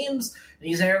 100-yard games, and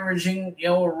he's averaging, a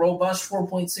robust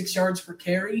 4.6 yards per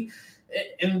carry.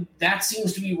 And that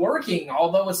seems to be working,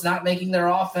 although it's not making their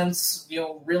offense,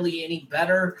 really any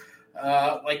better,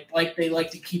 like they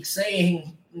like to keep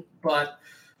saying. But,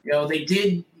 they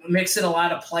did mix in a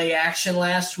lot of play action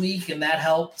last week, and that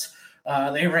helped.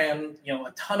 They ran,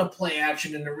 a ton of play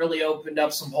action, and it really opened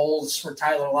up some holes for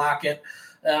Tyler Lockett.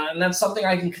 And that's something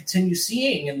I can continue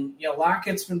seeing. And,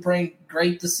 Lockett's been playing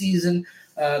great this season.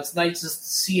 It's nice to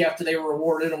see after they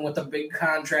rewarded him with a big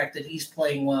contract that he's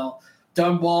playing well.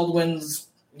 Doug Baldwin's,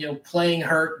 playing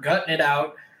hurt, gutting it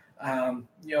out.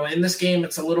 In this game,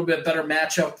 it's a little bit better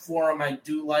matchup for him. I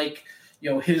do like,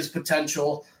 his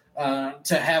potential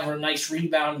to have a nice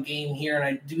rebound game here, and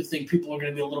I do think people are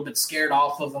going to be a little bit scared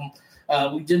off of him.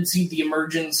 We did see the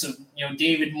emergence of,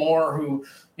 David Moore, who,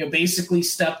 basically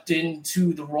stepped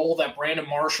into the role that Brandon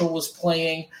Marshall was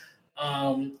playing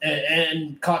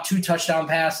and caught 2 touchdown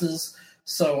passes.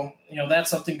 So,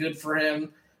 that's something good for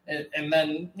him. And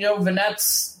then,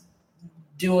 Vanette's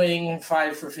doing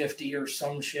 5 for 50 or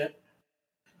some shit.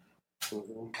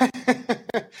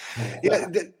 Yeah,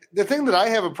 the thing that I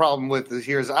have a problem with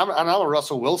is I'm a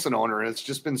Russell Wilson owner, and it's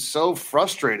just been so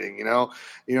frustrating.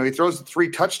 He throws 3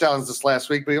 touchdowns this last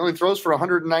week, but he only throws for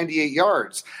 198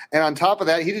 yards, and on top of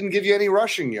that, he didn't give you any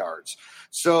rushing yards.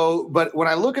 So, but when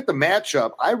I look at the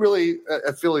matchup, I really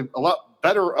feel a lot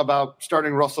better about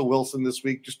starting Russell Wilson this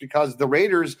week, just because the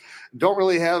Raiders don't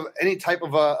really have any type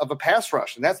of a pass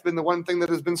rush, and that's been the one thing that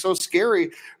has been so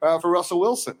scary for Russell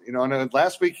Wilson. And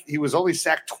last week he was only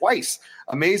sacked twice,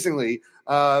 amazingly,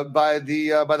 by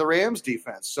the Rams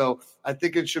defense. So I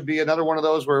think it should be another one of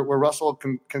those where Russell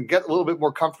can get a little bit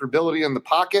more comfortability in the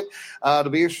pocket.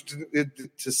 It'll be interesting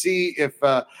to see if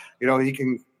he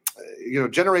can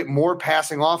generate more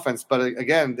passing offense. But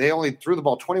again, they only threw the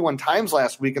ball 21 times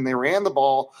last week, and they ran the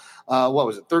ball,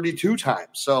 32 times.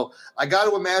 So I got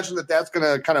to imagine that that's going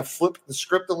to kind of flip the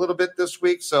script a little bit this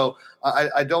week. So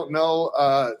I don't know.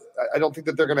 I don't think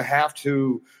that they're going to have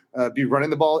to be running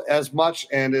the ball as much,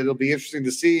 and it'll be interesting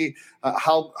to see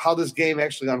how this game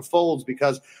actually unfolds,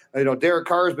 because Derek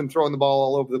Carr has been throwing the ball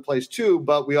all over the place too,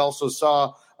 but we also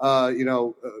saw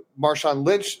Marshawn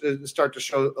Lynch start to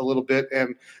show a little bit,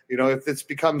 and if this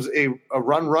becomes a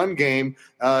run game,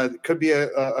 it could be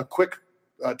a quick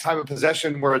time of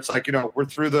possession where it's like we're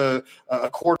through the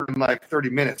quarter in like 30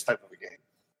 minutes type of a game.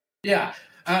 Yeah,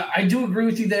 I do agree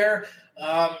with you there.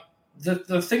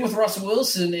 The thing with Russell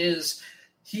Wilson is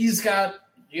he's got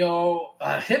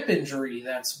a hip injury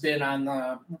that's been on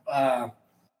the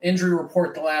injury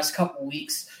report the last couple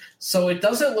weeks. So it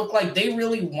doesn't look like they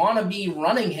really want to be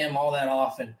running him all that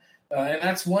often. And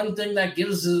that's one thing that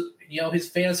gives, his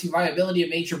fantasy viability a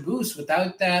major boost.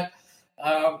 Without that,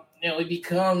 he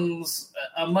becomes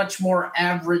a much more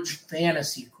average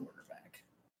fantasy quarterback.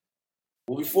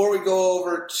 Well, before we go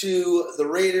over to the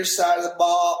Raiders side of the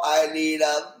ball, I need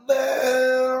a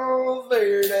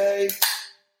Valverde.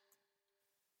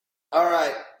 All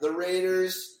right, the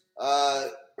Raiders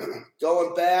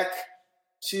going back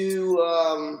to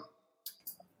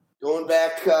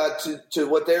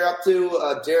what they're up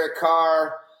to. Derek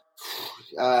Carr,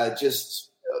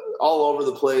 just all over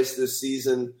the place this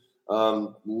season.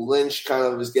 Lynch kind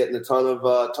of is getting a ton of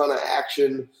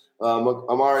action.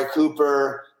 Amari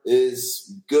Cooper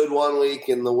is good one week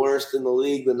and the worst in the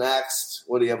league the next.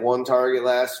 What do you have? One target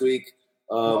last week.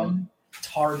 One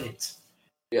target.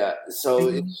 Yeah, so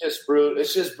it's just brutal.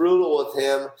 It's just brutal with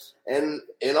him, and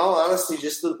in all honesty,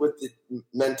 just with the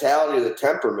mentality, the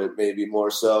temperament, maybe more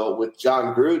so with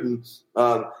John Gruden.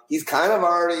 He's kind of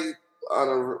already on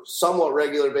a somewhat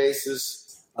regular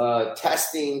basis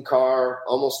testing Carr,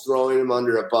 almost throwing him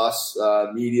under a bus,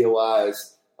 media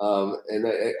wise. And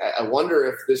I wonder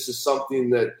if this is something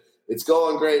that it's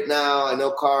going great now. I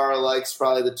know Carr likes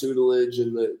probably the tutelage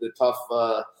and the tough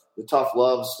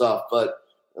love stuff, but.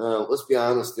 Let's be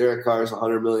honest, Derek Carr is a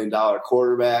 $100 million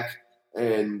quarterback,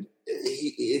 and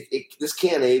this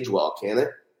can't age well, can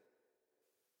it?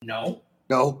 No.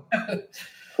 I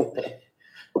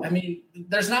mean,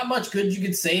 there's not much good you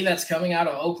could say that's coming out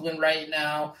of Oakland right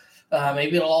now.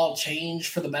 Maybe it'll all change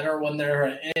for the better when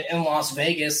they're in Las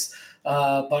Vegas.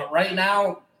 But right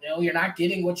now, you're not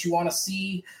getting what you want to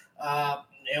see.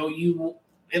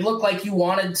 It looked like you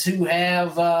wanted to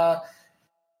have a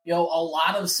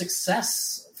lot of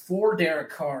success for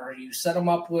Derek Carr. You set him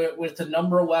up with a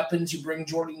number of weapons. You bring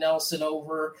Jordy Nelson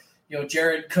over.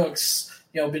 Jared Cook's,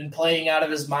 been playing out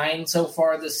of his mind so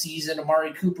far this season.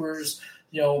 Amari Cooper's,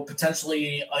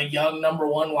 potentially a young number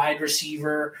one wide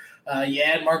receiver. You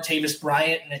add Martavis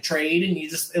Bryant in a trade, and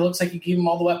it looks like you give him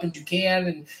all the weapons you can,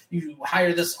 and you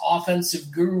hire this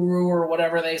offensive guru or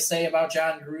whatever they say about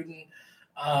John Gruden.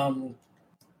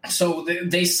 So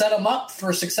they set him up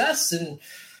for success, and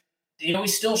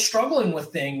he's still struggling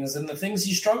with things, and the things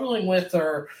he's struggling with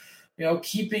are,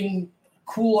 keeping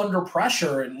cool under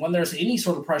pressure. And when there's any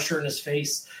sort of pressure in his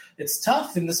face, it's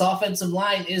tough. And this offensive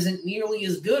line isn't nearly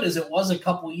as good as it was a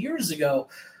couple years ago,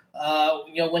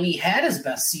 when he had his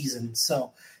best season.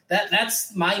 So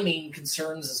that's my main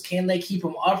concerns is can they keep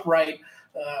him upright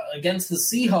against the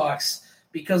Seahawks?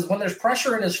 Because when there's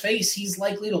pressure in his face, he's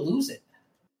likely to lose it.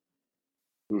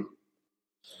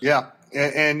 Yeah.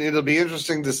 And it'll be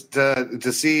interesting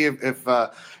to see if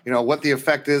what the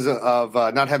effect is of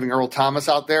not having Earl Thomas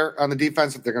out there on the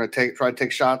defense. If they're going to try to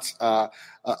take shots down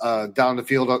the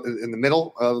field in the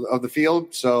middle of the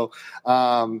field. So,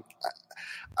 I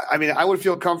would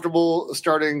feel comfortable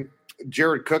starting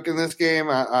Jared Cook in this game.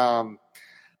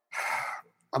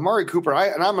 Amari Cooper,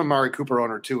 I'm an Amari Cooper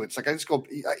owner too. It's like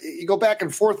you go back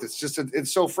and forth. It's just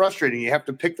it's so frustrating. You have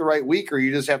to pick the right week, or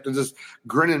you just have to just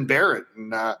grin and bear it.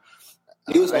 And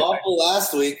he was awful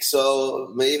last week,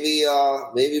 so maybe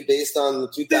based on the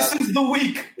 2000. This is the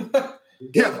week.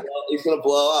 Yeah, he's going to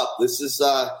blow up. This is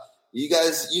you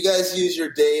guys use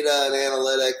your data and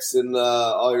analytics and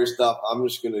all your stuff. I'm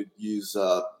just going to use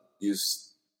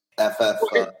FF.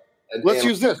 Okay. Let's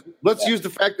use this. Let's use the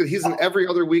fact that he's an every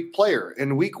other week player.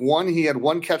 In week 1, he had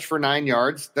 1 catch for 9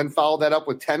 yards, then followed that up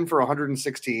with 10 for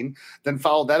 116, then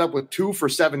followed that up with 2 for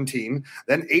 17,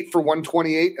 then 8 for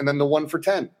 128, and then the 1 for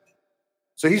 10.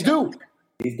 So he's due.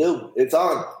 He's due. It's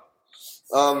on.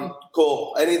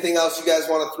 Cool. Anything else you guys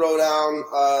want to throw down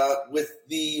with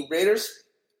the Raiders?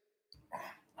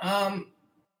 No,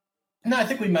 I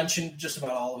think we mentioned just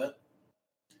about all of it.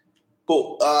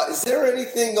 Cool. Is there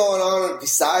anything going on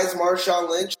besides Marshawn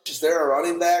Lynch? Is there a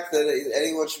running back that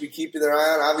anyone should be keeping their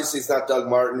eye on? Obviously, it's not Doug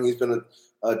Martin. He's been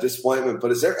a disappointment. But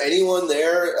is there anyone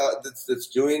there that's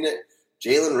doing it?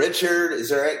 Jalen Richard? Is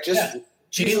there just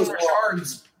Jalen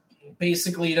Richard's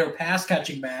basically their pass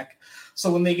catching back.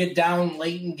 So when they get down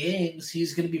late in games,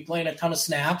 he's going to be playing a ton of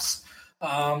snaps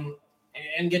and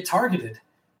get targeted.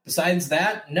 Besides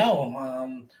that,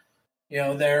 no.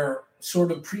 They're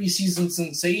sort of preseason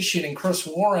sensation and Chris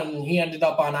Warren, he ended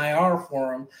up on IR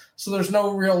for him. So there's no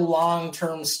real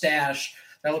long-term stash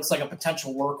that looks like a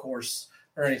potential workhorse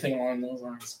or anything along those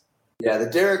lines. Yeah, the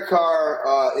Derek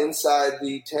Carr inside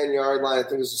the 10-yard line, I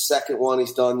think it was the second one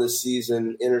he's done this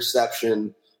season,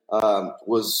 interception,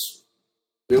 was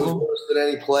worse than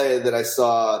any play that I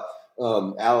saw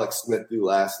Alex Smith do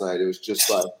last night. It was just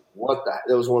like,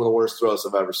 that was one of the worst throws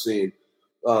I've ever seen.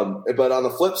 But on the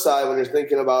flip side, when you're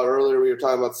thinking about earlier, we were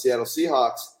talking about the Seattle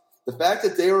Seahawks, the fact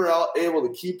that they were able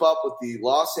to keep up with the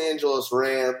Los Angeles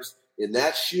Rams in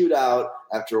that shootout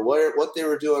after what they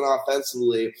were doing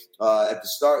offensively at the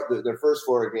start, their first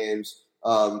 4 games,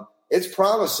 it's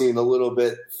promising a little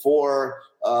bit for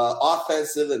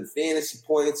offensive and fantasy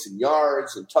points and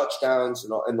yards and touchdowns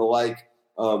and the like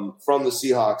from the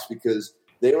Seahawks, because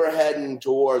they were heading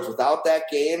towards, without that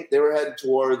game, they were heading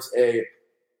towards a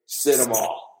sit them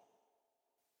all.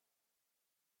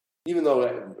 Even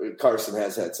though Carson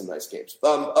has had some nice games.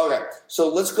 Okay, so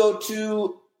let's go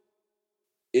to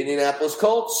Indianapolis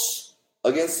Colts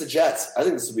against the Jets. I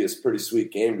think this will be a pretty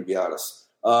sweet game, to be honest.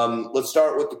 Let's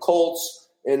start with the Colts.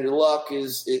 Andrew Luck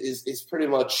is pretty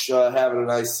much having a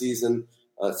nice season.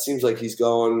 It seems like he's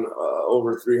going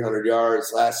over 300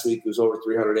 yards. Last week, he was over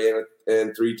 300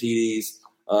 and 3 TDs,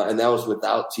 and that was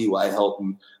without T.Y.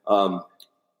 Hilton.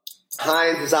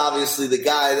 Hines is obviously the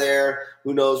guy there.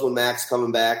 Who knows when Mac's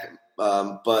coming back?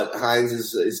 But Hines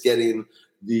is getting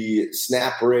the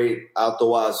snap rate out the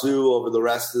wazoo over the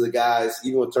rest of the guys.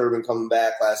 Even with Turbin coming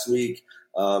back last week,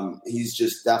 he's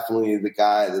just definitely the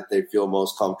guy that they feel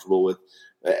most comfortable with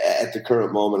at the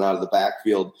current moment out of the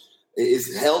backfield.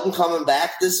 Is Hilton coming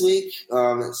back this week?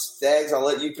 Staggs, I'll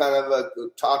let you kind of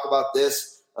talk about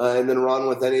this and then run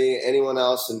with anyone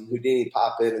else, and Houdini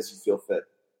pop in as you feel fit.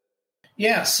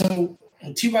 Yeah, so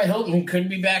T.Y. Hilton could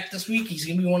be back this week. He's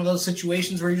going to be one of those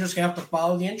situations where you're just going to have to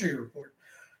follow the injury report.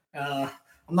 I'm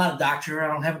not a doctor. I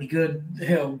don't have any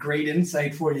good, great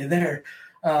insight for you there.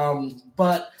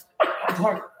 But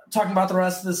talking about the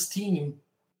rest of this team,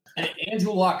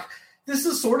 Andrew Luck, this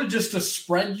is sort of just to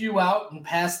spread you out and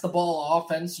pass the ball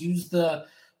offense, use the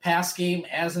pass game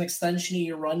as an extension of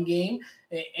your run game.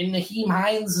 And Nyheim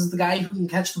Hines is the guy who can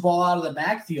catch the ball out of the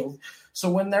backfield. So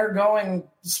when they're going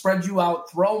spread you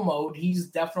out throw mode, he's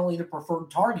definitely the preferred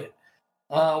target.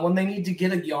 When they need to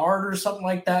get a yard or something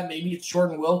like that, maybe it's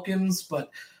Jordan Wilkins,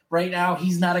 but right now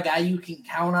he's not a guy you can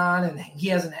count on, and he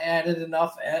hasn't added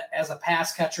enough as a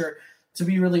pass catcher to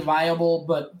be really viable.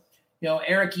 But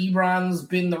Eric Ebron's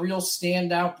been the real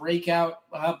standout breakout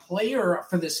player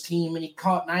for this team, and he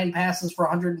caught 9 passes for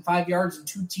 105 yards and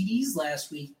 2 TDs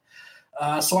last week.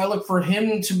 So I look for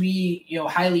him to be,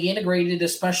 highly integrated,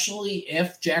 especially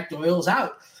if Jack Doyle's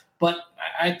out. But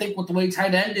I think with the way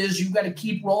tight end is, you've got to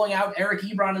keep rolling out Eric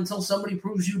Ebron until somebody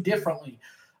proves you differently.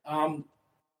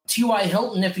 T.Y.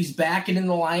 Hilton, if he's back and in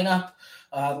the lineup,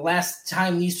 the last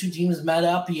time these two teams met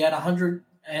up, he had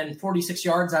 146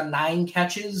 yards on 9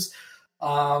 catches.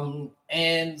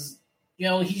 He's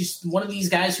one of these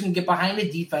guys who can get behind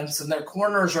the defense, and their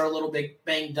corners are a little bit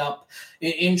banged up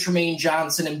in Tremaine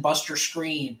Johnson and Buster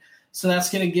Screen. So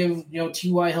that's going to give,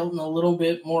 T.Y. Hilton a little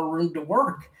bit more room to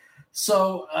work.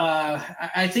 So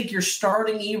I think you're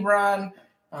starting Ebron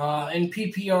in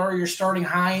PPR. You're starting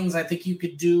Hines. I think you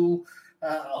could do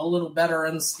a little better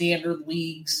in standard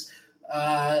leagues.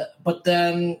 But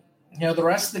then, the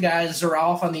rest of the guys are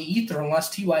off on the ether unless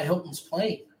T.Y. Hilton's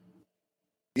playing.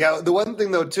 Yeah, the one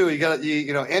thing though too,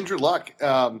 Andrew Luck.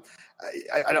 I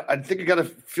think you got to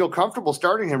feel comfortable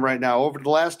starting him right now. Over the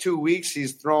last 2 weeks,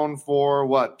 he's thrown for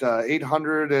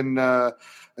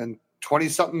 820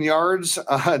 something yards,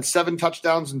 and 7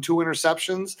 touchdowns and 2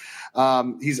 interceptions.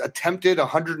 He's attempted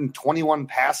 121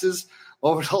 passes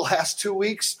over the last 2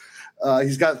 weeks.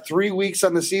 He's got 3 weeks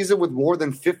on the season with more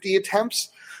than 50 attempts.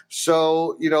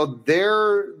 So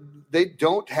they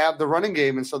don't have the running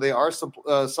game, and so they are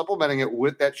supplementing it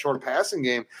with that short passing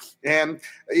game. And,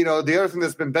 the other thing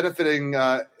that's been benefiting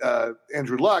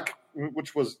Andrew Luck,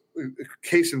 which was a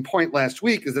case in point last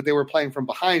week, is that they were playing from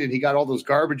behind, and he got all those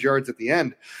garbage yards at the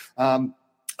end. I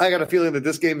got a feeling that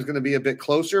this game is going to be a bit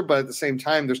closer, but at the same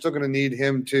time, they're still going to need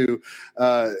him to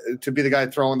be the guy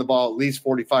throwing the ball at least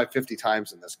 45, 50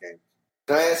 times in this game.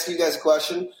 Can I ask you guys a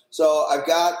question? So I've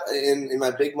got in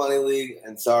my big money league,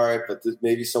 and sorry, but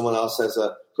maybe someone else has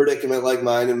a predicament like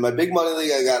mine. In my big money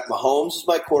league, I got Mahomes as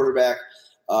my quarterback.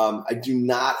 I do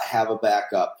not have a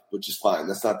backup, which is fine.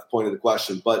 That's not the point of the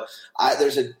question. But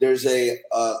there's a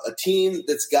team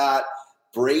that's got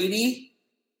Brady,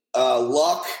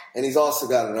 Luck, and he's also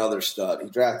got another stud. He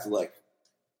drafted like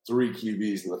 3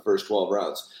 QBs in the first 12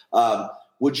 rounds.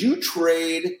 Would you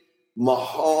trade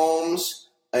Mahomes?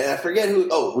 And I forget who.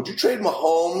 Oh, would you trade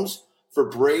Mahomes for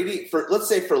Brady? Let's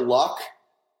say for Luck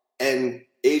and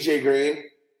AJ Green,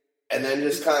 and then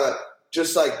just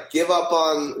give up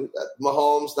on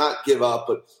Mahomes? Not give up,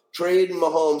 but trade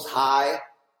Mahomes high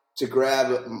to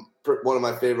grab one of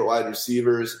my favorite wide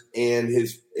receivers and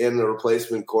the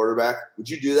replacement quarterback. Would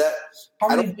you do that?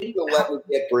 I don't think he'll let me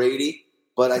get Brady,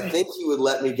 but I think he would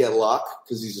let me get Luck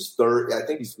because he's his third. I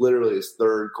think he's literally his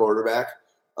third quarterback.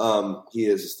 He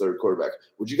is his third quarterback.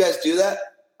 Would you guys do that?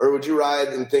 Or would you ride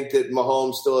and think that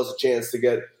Mahomes still has a chance to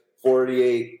get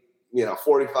 48,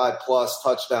 45 plus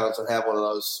touchdowns and have one of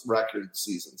those record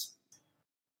seasons?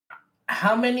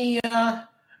 How many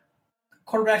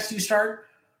quarterbacks do you start?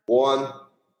 1.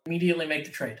 Immediately make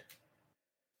the trade.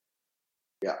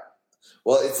 Yeah.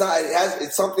 Well, it's not.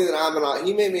 It's something that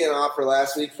he made me an offer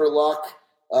last week for Luck,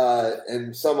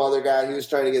 and some other guy. He was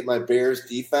trying to get my Bears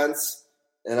defense.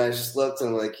 And I just looked and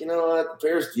I'm like, you know what? The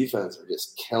Bears defense are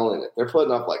just killing it. They're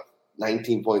putting up like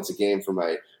 19 points a game for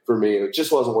for me. It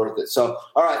just wasn't worth it. So,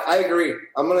 all right, I agree.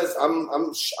 I'm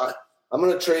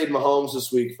gonna trade Mahomes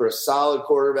this week for a solid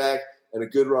quarterback and a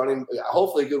good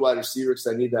hopefully a good wide receiver because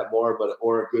I need that more,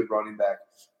 or a good running back.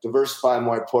 Diversify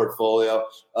my portfolio.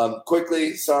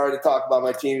 Quickly, sorry to talk about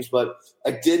my teams, but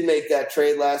I did make that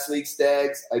trade last week,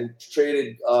 Stags. I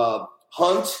traded Kareem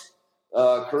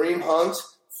Hunt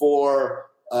for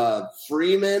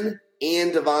Freeman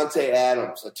and Devontae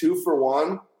Adams, a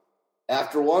 2-for-1.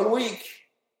 After 1 week,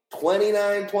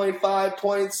 29.5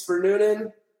 points for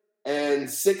Noonan and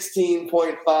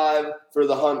 16.5 for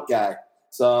the Hunt guy.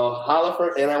 So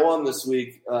Hollifer, and I won this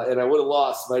week, and I would have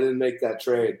lost if I didn't make that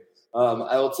trade.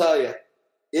 I will tell you,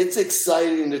 it's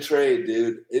exciting to trade,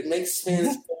 dude. It makes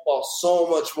fantasy football so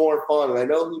much more fun. And I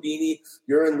know, Houdini,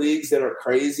 you're in leagues that are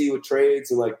crazy with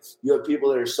trades, and like you have people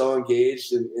that are so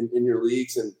engaged in your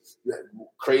leagues and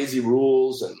crazy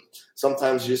rules, and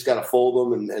sometimes you just got to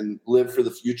fold them and live for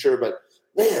the future. But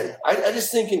man, I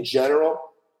just think in general,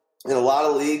 in a lot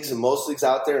of leagues and most leagues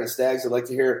out there, and Stags, I'd like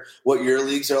to hear what your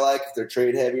leagues are like, if they're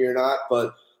trade heavy or not.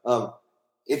 But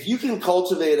if you can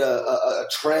cultivate a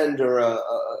trend or a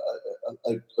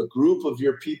group of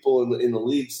your people in the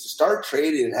leagues to start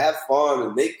trading and have fun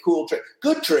and make cool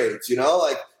good trades,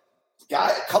 like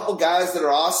a couple guys that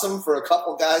are awesome for a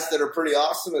couple guys that are pretty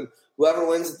awesome, and whoever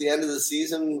wins at the end of the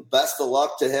season, best of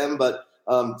luck to him. But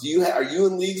are you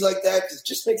in leagues like that? Because it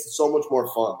just makes it so much more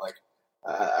fun. Like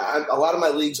a lot of my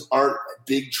leagues aren't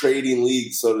big trading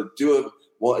leagues, so to do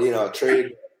a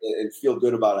trade and feel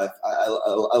good about it, I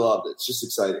loved it. It's just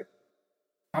exciting.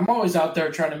 I'm always out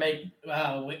there trying to make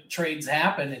trades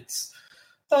happen.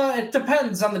 It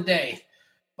depends on the day.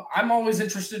 I'm always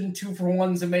interested in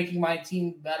 2-for-1s and making my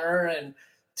team better, and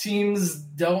teams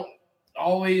don't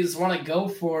always want to go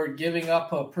for giving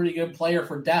up a pretty good player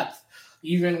for depth,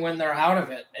 even when they're out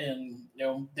of it. And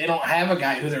they don't have a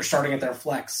guy who they're starting at their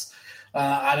flex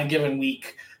on a given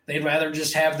week. They'd rather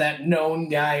just have that known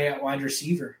guy at wide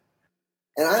receiver.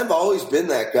 And I've always been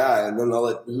that guy, and then I'll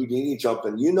let Houdini jump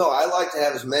in. I like to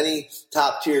have as many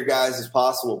top-tier guys as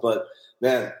possible, but,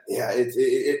 man, yeah,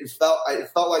 it felt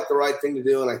like the right thing to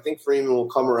do, and I think Freeman will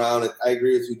come around. I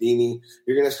agree with Houdini.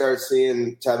 You're going to start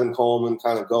seeing Tevin Coleman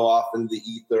kind of go off into the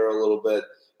ether a little bit.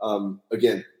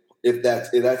 Again,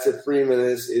 if Freeman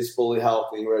is fully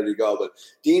healthy and ready to go. But,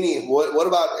 Dini, what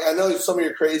about – I know some of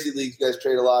your crazy leagues you guys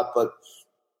trade a lot, but –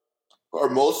 are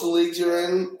most of the leagues you're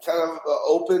in kind of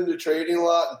open to trading a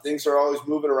lot and things are always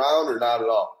moving around, or not at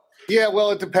all? Yeah,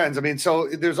 well, it depends. I mean, so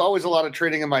there's always a lot of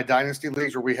trading in my dynasty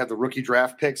leagues where we have the rookie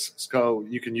draft picks. So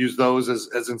you can use those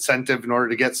as incentive in order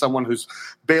to get someone who's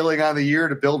bailing on the year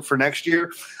to build for next year.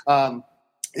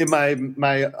 In my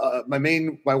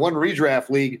one redraft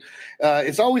league,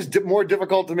 it's always more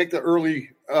difficult to make the early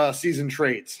season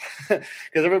trades because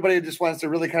everybody just wants to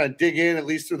really kind of dig in at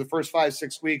least through the first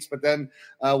 5-6 weeks. But then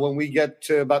when we get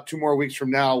to about 2 more weeks from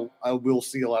now, we'll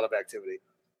see a lot of activity.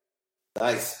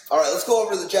 Nice. All right, let's go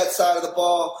over to the Jets side of the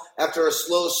ball. After a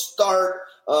slow start,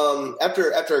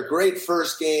 after a great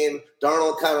first game,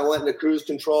 Darnold kind of went into cruise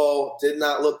control. Did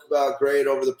not look great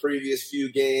over the previous few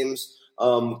games.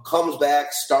 Comes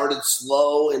back, started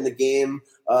slow in the game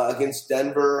against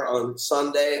Denver on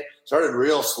Sunday. Started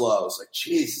real slow. It's like,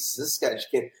 Jesus, this guy just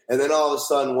can't. And then all of a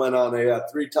sudden went on a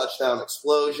 3-touchdown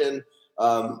explosion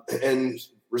and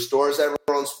restores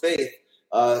everyone's faith.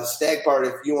 Stagg Party,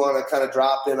 if you want to kind of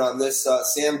drop in on this.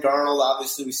 Sam Darnold,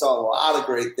 obviously we saw a lot of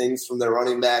great things from their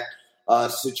running back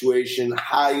situation.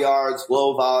 High yards,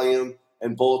 low volume,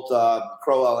 and both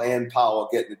Crowell and Powell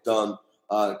getting it done.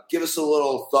 Give us a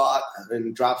little thought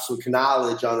and drop some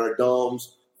knowledge on our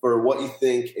domes for what you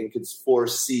think and could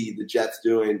foresee the Jets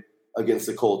doing against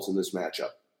the Colts in this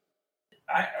matchup.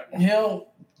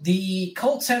 The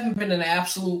Colts haven't been an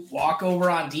absolute walkover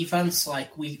on defense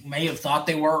like we may have thought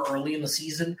they were early in the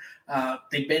season.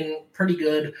 They've been pretty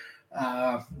good,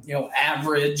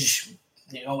 average,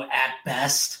 at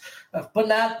best, but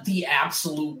not the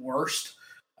absolute worst.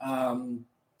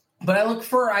 But I look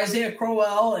for Isaiah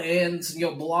Crowell and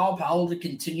Bilal Powell to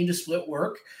continue to split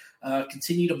work,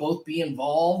 continue to both be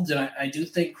involved, and I do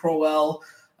think Crowell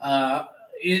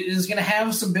is going to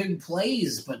have some big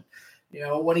plays. But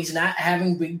when he's not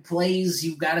having big plays,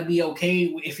 you've got to be okay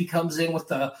if he comes in with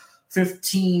the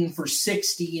 15 for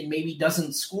 60 and maybe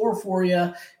doesn't score for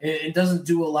you. It doesn't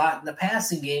do a lot in the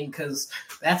passing game because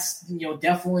that's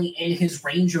definitely in his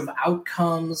range of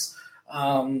outcomes.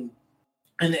 And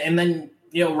then.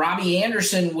 Robbie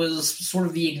Anderson was sort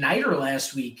of the igniter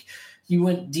last week. He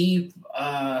went deep,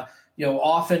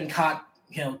 often caught,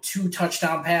 2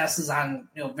 touchdown passes on,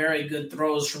 very good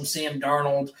throws from Sam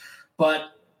Darnold. But,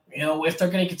 if they're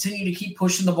going to continue to keep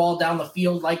pushing the ball down the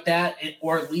field like that,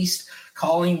 or at least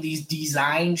calling these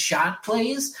design shot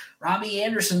plays, Robbie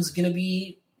Anderson's going to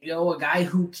be, a guy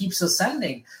who keeps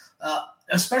ascending,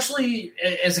 especially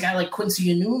as a guy like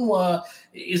Quincy Enunwa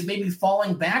is maybe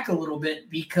falling back a little bit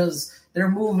because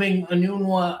they're moving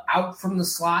Enunwa out from the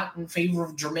slot in favor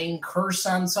of Jermaine Kearse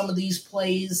on some of these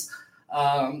plays.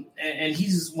 And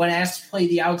he's, when asked to play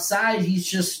the outside, he's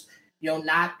just,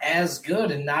 not as good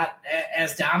and not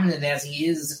as dominant as he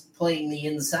is playing the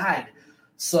inside.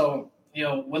 So,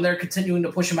 when they're continuing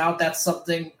to push him out, that's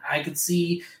something I could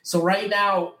see. So right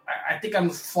now, I think I'm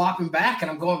flopping back and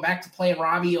I'm going back to playing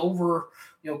Robbie over,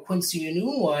 Quincy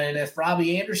Enunwa. And if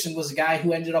Robbie Anderson was a guy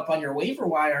who ended up on your waiver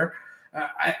wire,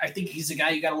 I think he's a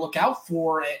guy you got to look out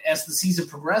for as the season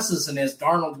progresses and as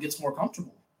Darnold gets more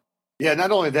comfortable. Yeah,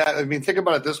 not only that, I mean, think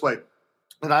about it this way.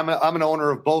 And I'm an owner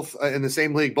of both in the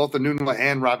same league, both Enunwa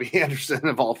and Robbie Anderson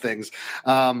of all things.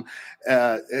 But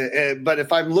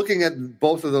if I'm looking at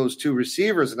both of those two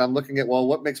receivers and I'm looking at, well,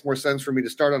 what makes more sense for me to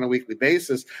start on a weekly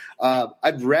basis,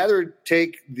 I'd rather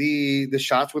take the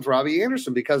shots with Robbie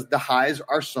Anderson because the highs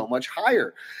are so much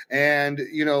higher. And,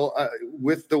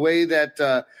 with the way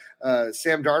that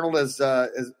Sam Darnold has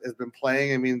been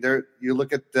playing. I mean, you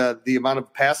look at the amount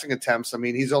of passing attempts. I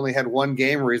mean, he's only had one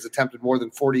game where he's attempted more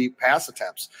than 40 pass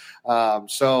attempts.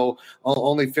 So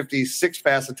only 56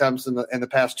 pass attempts in the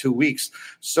past 2 weeks.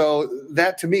 So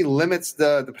that to me limits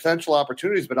the potential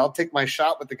opportunities. But I'll take my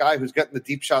shot with the guy who's getting the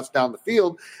deep shots down the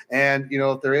field. And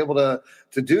if they're able to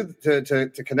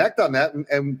connect on that,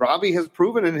 and Robbie has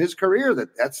proven in his career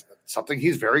that that's something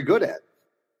he's very good at.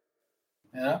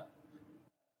 Yeah.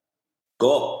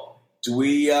 Cool. Do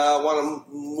we want to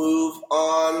move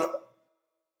on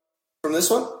from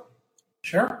this one?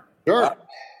 Sure.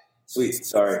 Sweet.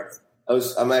 Sorry. I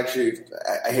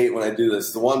hate when I do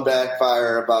this. The one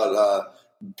backfire about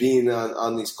being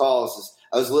on these calls is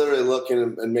I was literally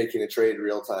looking and making a trade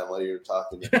real time while you were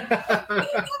talking. That's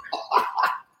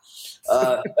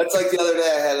like the other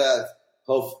day I had a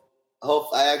hope.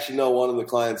 I actually know one of the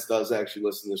clients does actually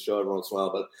listen to the show every once in a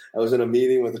while, but I was in a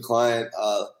meeting with a client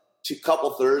a couple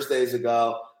Thursdays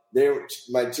ago.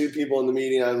 My two people in the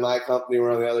meeting on my company were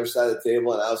on the other side of the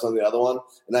table, and I was on the other one.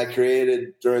 And I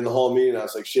created during the whole meeting, I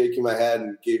was like shaking my head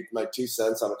and gave my 2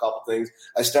 cents on a couple things.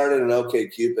 I started an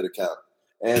OkCupid account,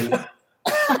 and,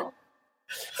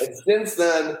 and since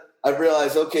then I've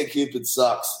realized OkCupid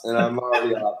sucks, and I'm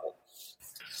already off it.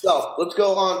 So let's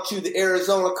go on to the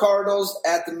Arizona Cardinals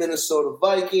at the Minnesota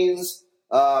Vikings.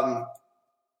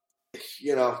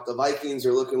 The Vikings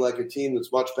are looking like a team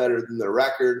that's much better than their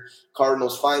record.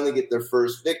 Cardinals finally get their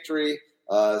first victory.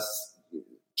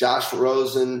 Josh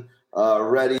Rosen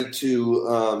ready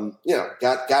to,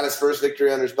 got his first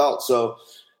victory under his belt. So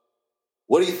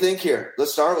what do you think here?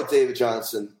 Let's start with David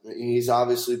Johnson. He's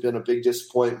obviously been a big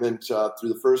disappointment through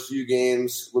the first few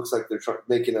games. Looks like they're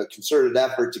making a concerted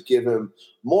effort to give him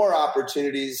more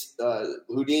opportunities.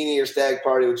 Houdini or Stagg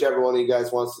Party, whichever one of you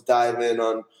guys wants to dive in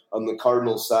on the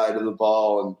Cardinals side of the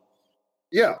ball. And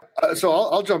yeah, so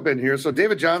I'll jump in here. So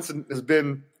David Johnson has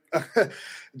been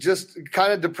just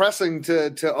kind of depressing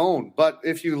to own. But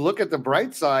if you look at the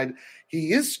bright side,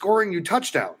 he is scoring you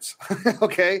touchdowns.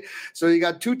 Okay, so he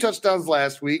got 2 touchdowns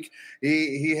last week.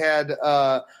 He had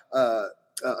a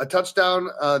touchdown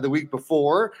the week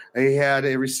before. He had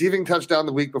a receiving touchdown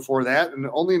the week before that, and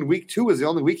only in week 2 is the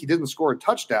only week he didn't score a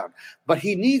touchdown. But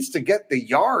he needs to get the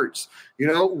yards.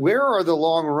 Where are the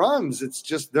long runs? It's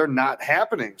just they're not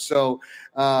happening. So,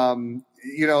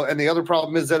 and the other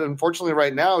problem is that unfortunately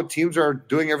right now teams are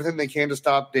doing everything they can to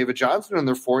stop David Johnson, and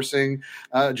they're forcing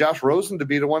Josh Rosen to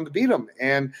be the one to beat him.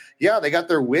 And yeah, they got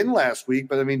their win last week,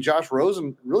 but I mean, Josh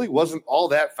Rosen really wasn't all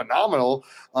that phenomenal,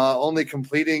 only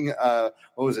completing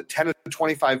 10 of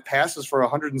 25 passes for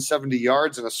 170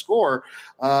 yards and a score.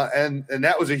 And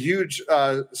that was a huge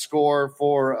score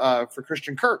for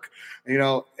Christian Kirk,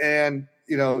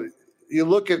 you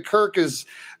look at Kirk as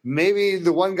maybe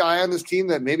the one guy on this team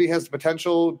that maybe has the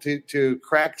potential to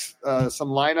crack some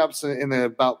lineups in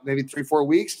about maybe 3-4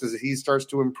 weeks as he starts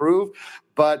to improve.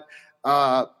 But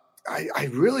I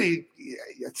really,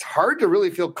 it's hard to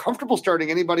really feel comfortable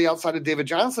starting anybody outside of David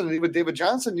Johnson. And with David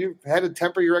Johnson, you've had to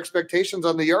temper your expectations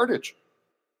on the yardage.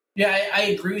 Yeah, I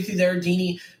agree with you there,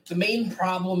 Deanie. The main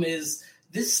problem is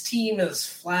this team is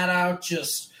flat out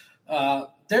just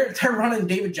they're running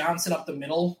David Johnson up the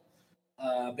middle.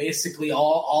 Basically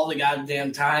all the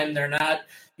goddamn time. They're not,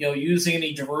 using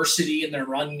any diversity in their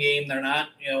run game. They're not,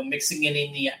 mixing it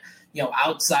in the,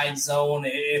 outside zone.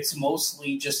 It's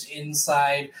mostly just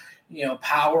inside,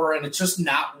 power, and it's just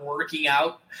not working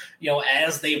out,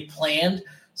 as they've planned.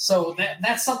 So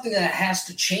that's something that has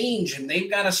to change, and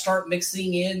they've got to start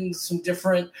mixing in some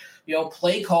different,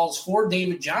 play calls for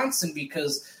David Johnson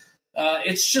because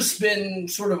it's just been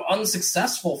sort of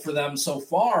unsuccessful for them so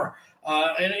far.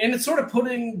 And it's sort of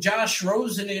putting Josh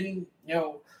Rosen in,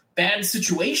 bad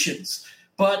situations.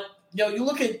 But, you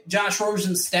look at Josh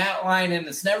Rosen's stat line, and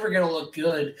it's never going to look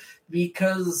good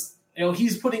because,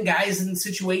 he's putting guys in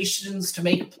situations to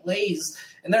make plays,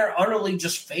 and they're utterly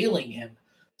just failing him.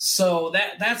 So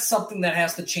that's something that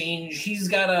has to change. He's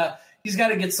got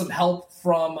to get some help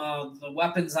from the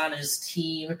weapons on his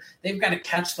team. They've got to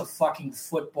catch the fucking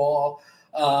football,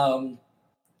 and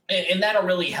that'll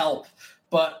really help.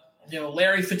 But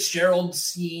Larry Fitzgerald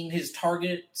seeing his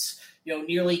targets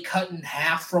nearly cut in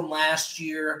half from last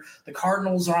year. The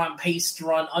Cardinals are on pace to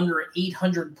run under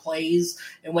 800 plays,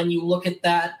 and when you look at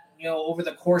that, over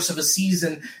the course of a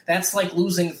season, that's like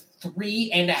losing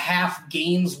 3.5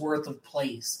 games worth of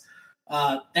plays.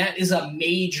 That is a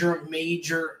major,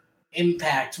 major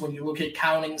impact when you look at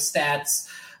counting stats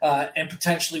and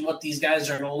potentially what these guys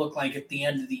are going to look like at the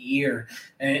end of the year.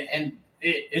 And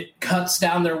it cuts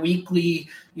down their weekly,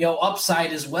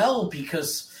 upside as well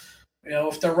because,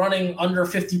 if they're running under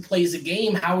 50 plays a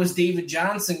game, how is David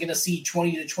Johnson going to see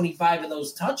 20 to 25 of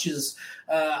those touches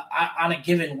on a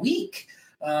given week?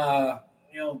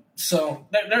 So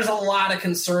there's a lot of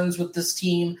concerns with this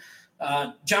team.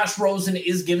 Josh Rosen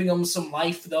is giving them some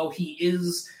life, though. He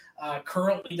is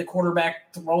currently the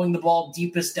quarterback throwing the ball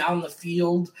deepest down the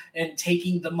field and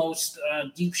taking the most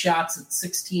deep shots at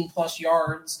 16-plus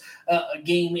yards a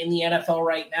game in the NFL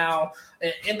right now,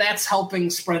 and that's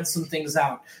helping spread some things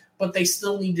out. But they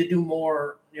still need to do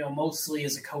more, mostly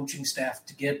as a coaching staff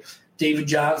to get David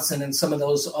Johnson and some of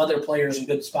those other players in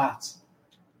good spots.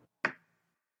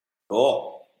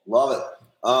 Cool. Love it.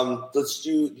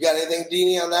 You got anything,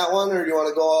 Deanie, on that one, or do you want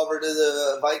to go over to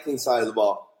the Viking side of the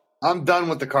ball? I'm done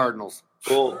with the Cardinals.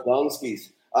 Cool. Dunskies.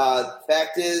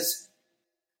 Fact is,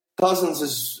 Cousins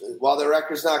is, while their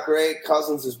record's not great,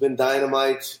 Cousins has been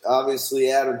dynamite.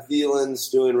 Obviously, Adam Thielen's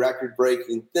doing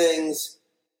record-breaking things.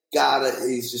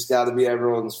 He's just got to be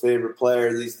everyone's favorite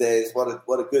player these days. What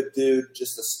a good dude.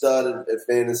 Just a stud at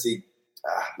fantasy.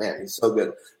 Man, he's so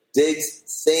good. Diggs,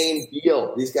 same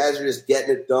deal. These guys are just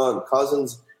getting it done.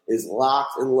 Cousins is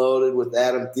locked and loaded with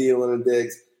Adam Thielen and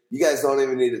Diggs. You guys don't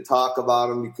even need to talk about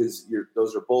them because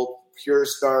those are both pure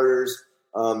starters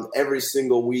every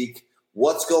single week.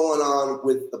 What's going on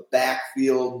with the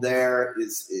backfield there?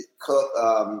 Is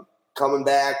Cook coming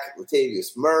back?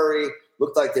 Latavius Murray.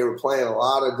 Looked like they were playing a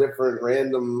lot of different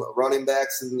random running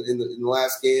backs in the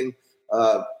last game.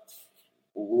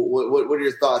 What are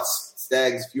your thoughts,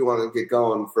 Staggs, if you want to get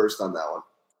going first on that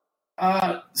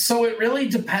one? So it really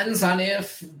depends on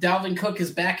if Dalvin Cook is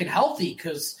back and healthy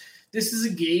because this is a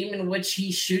game in which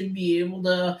he should be able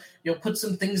to put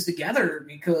some things together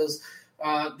because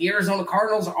the Arizona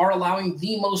Cardinals are allowing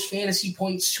the most fantasy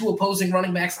points to opposing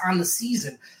running backs on the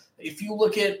season. If you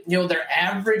look at their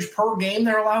average per game,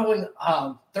 they're allowing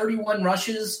 31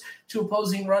 rushes to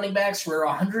opposing running backs for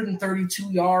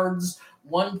 132 yards,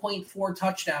 1.4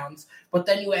 touchdowns. But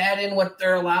then you add in what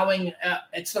they're allowing,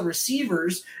 it's the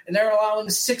receivers, and they're allowing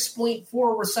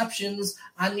 6.4 receptions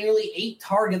on nearly 8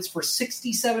 targets for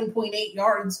 67.8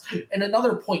 yards and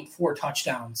another 0.4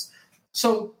 touchdowns.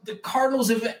 So the Cardinals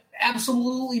have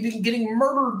absolutely been getting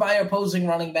murdered by opposing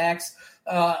running backs,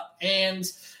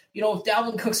 and if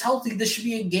Dalvin Cook's healthy, this should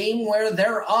be a game where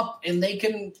they're up and they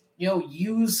can,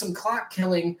 use some clock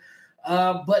killing.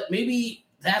 But maybe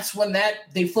that's when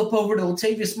they flip over to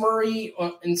Latavius Murray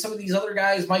and some of these other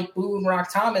guys, Mike Boone,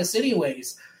 Rock Thomas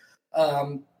anyways.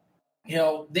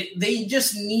 They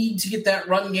just need to get that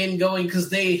run game going because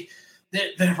they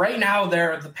right now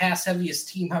they're the pass heaviest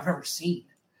team I've ever seen.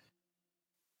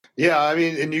 Yeah, I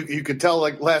mean, and you could tell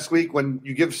like last week when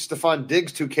you give Stephon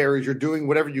Diggs 2 carries, you're doing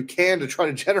whatever you can to try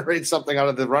to generate something out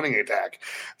of the running attack.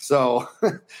 So,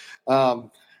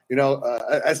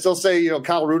 I still say,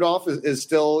 Kyle Rudolph is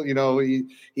still,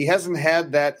 he hasn't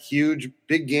had that huge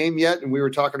big game yet. And we were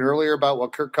talking earlier about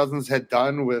what Kirk Cousins had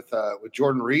done with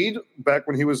Jordan Reed back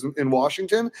when he was in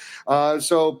Washington.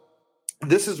 So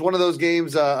this is one of those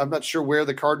games. I'm not sure where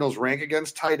the Cardinals rank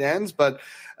against tight ends, but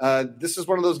this is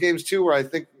one of those games too where I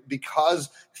think because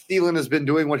Thielen has been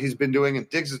doing what he's been doing and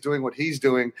Diggs is doing what he's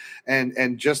doing,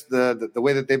 and just the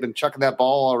way that they've been chucking that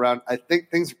ball all around, I think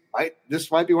this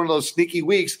might be one of those sneaky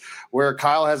weeks where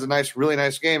Kyle has a really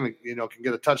nice game and can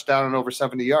get a touchdown and over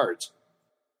 70 yards.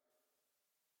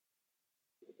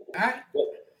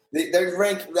 They're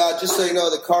ranked, just so you know,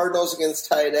 the Cardinals against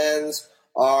tight ends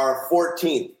are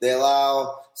 14th. They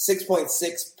allow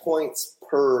 6.6 points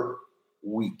per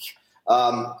week.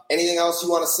 Anything else you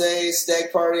want to say,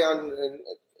 Stagg Party, on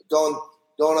going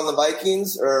on the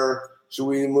Vikings, or should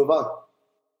we move on?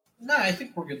 No, I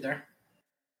think we're good there.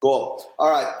 Cool. All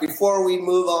right. Before we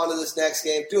move on to this next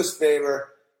game, do us a favor.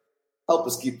 Help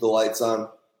us keep the lights on.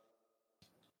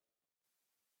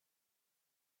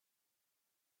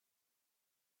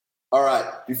 All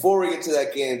right. Before we get to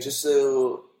that game, just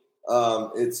so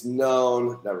it's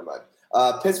known, never mind.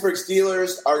 Pittsburgh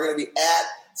Steelers are going to be at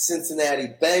Cincinnati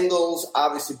Bengals.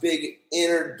 Obviously, big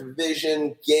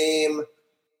interdivision game.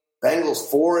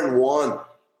 Bengals 4-1.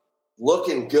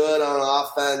 Looking good on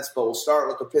offense, but we'll start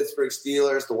with the Pittsburgh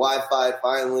Steelers. The Wi-Fi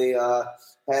finally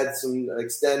had some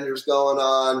extenders going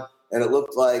on, and it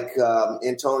looked like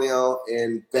Antonio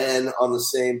and Ben on the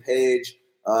same page.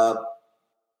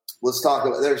 Let's talk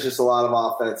about – there's just a lot of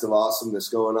offensive awesomeness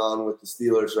going on with the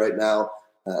Steelers right now.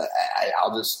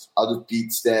 I'll just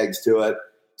beat Stags to it.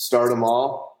 Start them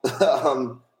all.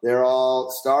 They're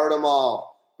all – start them all.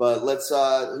 But let's,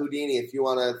 Houdini, if you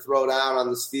want to throw down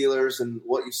on the Steelers and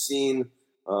what you've seen,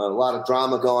 a lot of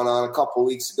drama going on a couple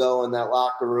weeks ago in that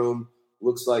locker room.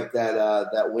 Looks like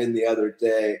that win the other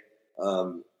day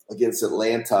against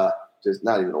Atlanta, just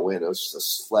not even a win, it was just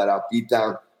a flat-out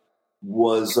beatdown,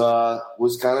 was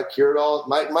kind of cured all,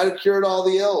 might have cured all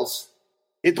the ills.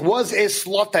 It was a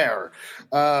slaughter.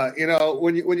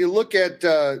 When you look at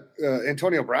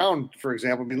Antonio Brown, for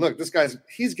example, I mean, look, this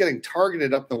he's getting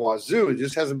targeted up the wazoo. He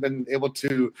just hasn't been able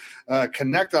to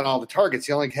connect on all the targets.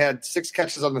 He only had 6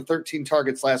 catches on the 13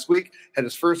 targets last week, had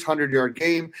his first 100-yard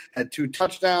game, had 2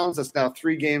 touchdowns. That's now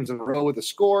 3 games in a row with a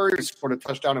score. He scored a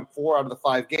touchdown in 4 out of the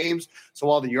 5 games. So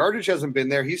while the yardage hasn't been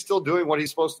there, he's still doing what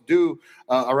he's supposed to do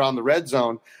around the red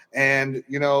zone. And,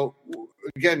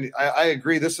 again, I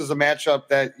agree. This is a matchup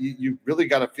that you really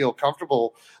got to feel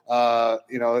comfortable.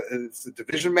 It's a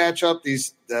division matchup.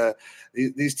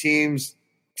 These teams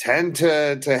tend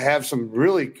to have some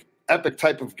really epic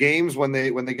type of games when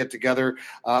they get together.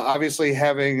 Obviously,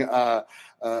 having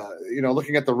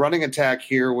looking at the running attack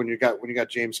here, when you got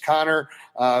James Conner,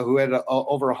 who had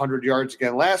over 100 yards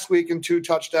again last week and 2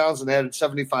 touchdowns and added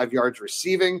 75 yards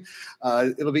receiving.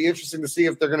 It'll be interesting to see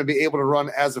if they're going to be able to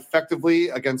run as effectively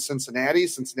against Cincinnati.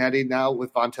 Cincinnati now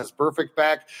with Vontaze Burfict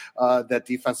back, that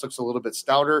defense looks a little bit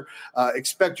stouter.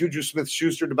 Expect Juju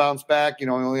Smith-Schuster to bounce back. He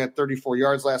only had 34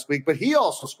 yards last week, but he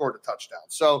also scored a touchdown.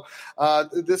 So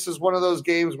this is one of those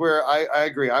games where I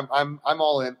agree. I'm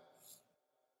all in.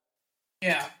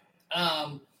 Yeah.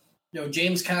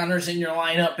 James Conner's in your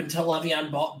lineup until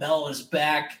Le'Veon Bell is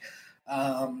back.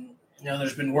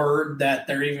 There's been word that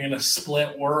they're even going to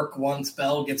split work once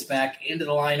Bell gets back into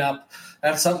the lineup.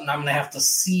 That's something I'm going to have to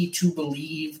see to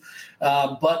believe.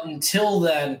 But until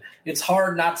then, it's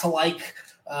hard not to like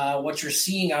what you're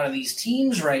seeing out of these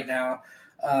teams right now,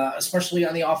 especially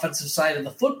on the offensive side of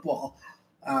the football.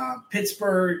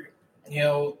 Pittsburgh,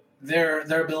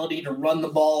 their ability to run the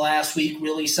ball last week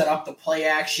really set up the play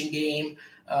action game.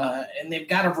 And they've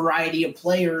got a variety of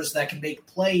players that can make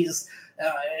plays.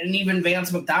 And even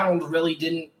Vance McDonald really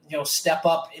didn't, step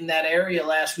up in that area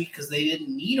last week because they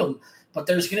didn't need him. But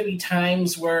there's going to be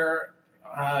times where,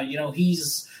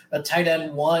 he's a tight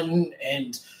end 1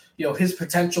 and, his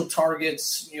potential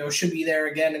targets, should be there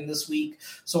again in this week.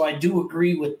 So I do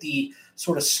agree with the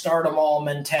sort of start 'em all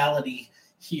mentality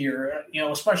here,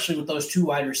 especially with those 2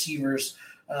 wide receivers.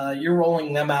 You're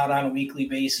rolling them out on a weekly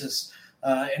basis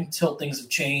until things have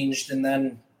changed. And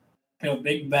then,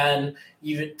 Big Ben,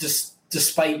 even just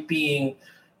despite being,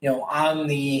 on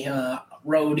the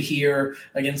road here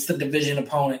against the division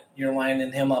opponent, you're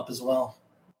lining him up as well.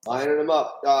 Lining him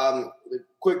up. The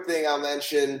quick thing I'll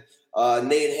mention,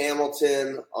 Nate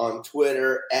Hamilton on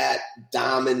Twitter at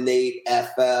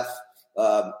DominateFF.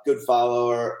 Good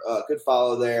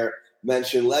follow there.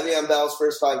 Mentioned Le'Veon Bell's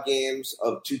first 5 games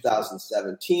of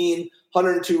 2017,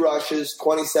 102 rushes,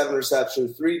 27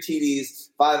 receptions, 3 TDs,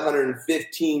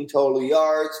 515 total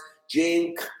yards.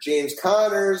 James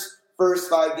Conner's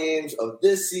first 5 games of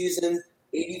this season,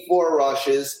 84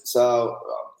 rushes, so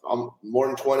more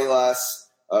than 20 less,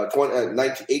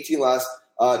 18 less,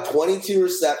 22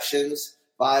 receptions,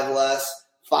 5 less,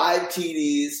 5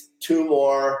 TDs, 2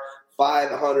 more,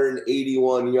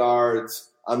 581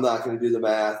 yards. I'm not going to do the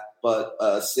math, but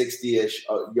 60-ish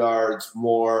yards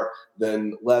more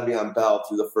than Le'Veon Bell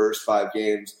through the first 5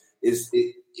 games.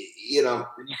 You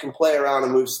can play around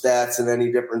and move stats in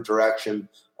any different direction.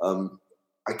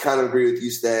 I kind of agree with you,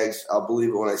 Stags. I'll believe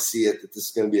it when I see it that this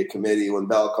is going to be a committee when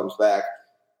Bell comes back.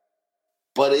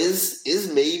 But is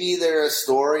maybe there a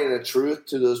story and a truth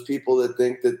to those people that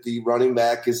think that the running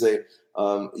back is a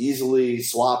easily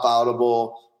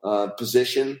swap-outable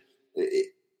position?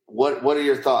 What are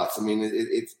your thoughts? I mean,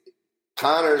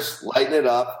 Connor's lighting it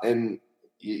up, and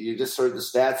you just heard the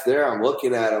stats there. I'm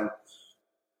looking at him.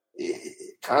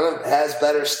 It kind of has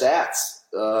better stats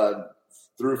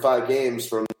through 5 games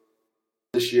from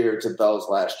this year to Bell's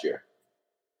last year.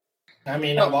 I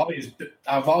mean, I've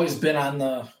always been on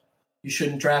the you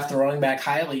shouldn't draft the running back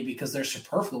highly because they're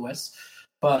superfluous,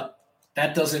 but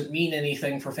that doesn't mean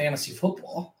anything for fantasy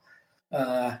football.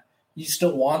 You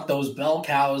still want those bell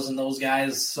cows and those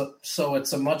guys, so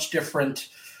it's a much different,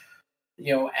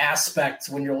 aspect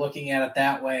when you're looking at it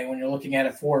that way, when you're looking at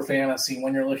it for fantasy,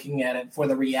 when you're looking at it for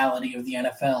the reality of the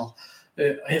NFL,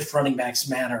 if running backs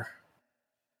matter.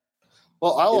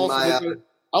 Well, I'll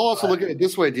also look at it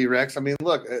this way, D-Rex. I mean,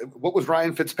 look, what was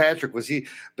Ryan Fitzpatrick? Was he,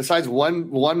 besides one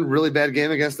really bad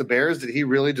game against the Bears, did he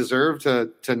really deserve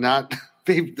to not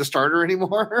be the starter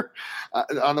anymore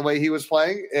on the way he was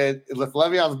playing? And if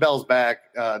Le'Veon Bell's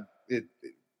back,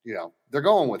 they're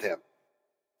going with him.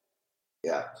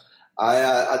 Yeah.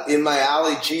 I in my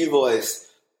Ali G voice,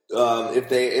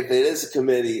 if it is a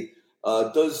committee,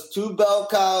 does 2 bell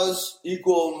cows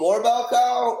equal more bell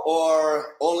cow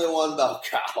or only 1 bell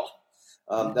cow?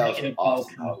 That was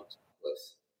awesome.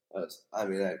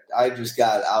 I just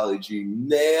got Ali G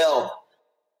nailed.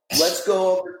 Let's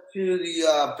go over to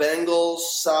the Bengals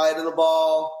side of the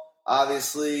ball.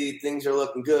 Obviously, things are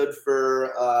looking good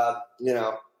for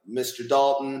Mr.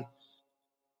 Dalton.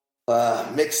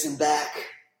 Mixon back.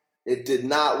 It did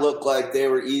not look like they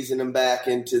were easing him back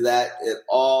into that at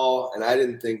all, and I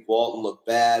didn't think Walton looked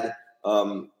bad.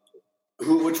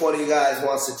 Which one of you guys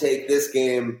wants to take this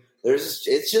game? Their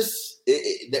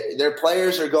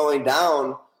players are going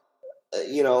down,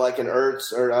 like an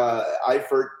Ertz or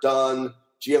Eifert done.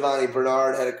 Giovanni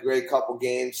Bernard had a great couple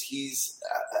games. He's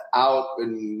out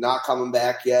and not coming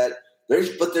back yet.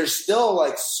 There's still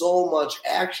like so much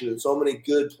action and so many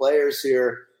good players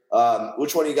here.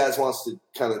 Which one of you guys wants to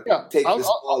kind of take this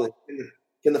ball?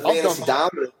 Can the fantasy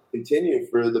dominance continue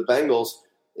for the Bengals?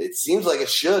 It seems like it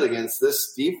should against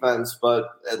this defense, but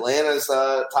Atlanta's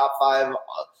top 5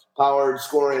 powered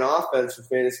scoring offense for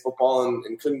fantasy football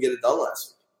and couldn't get it done last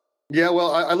week. Yeah,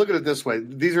 well, I look at it this way.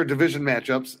 These are division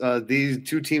matchups. These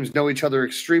 2 teams know each other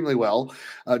extremely well.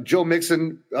 Joe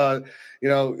Mixon,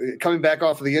 coming back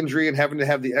off of the injury and having to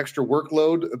have the extra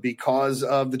workload because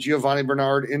of the Giovanni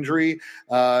Bernard injury,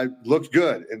 looked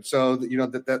good. And so,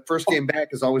 that first game back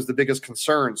is always the biggest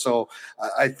concern. So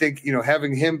I think,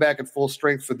 having him back at full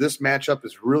strength for this matchup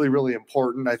is really, really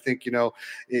important. I think,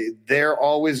 they're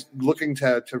always looking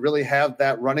to really have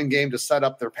that running game to set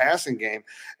up their passing game.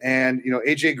 And,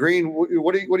 AJ Green,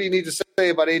 what do you need to say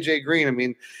about AJ Green? I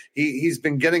mean, he's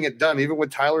been getting it done, even with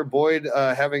Tyler Boyd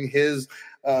having his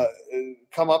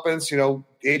comeuppance.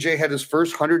 AJ had his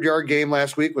first 100-yard game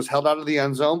last week, was held out of the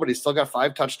end zone, but he still got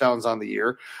 5 touchdowns on the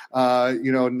year.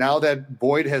 Now that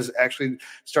Boyd has actually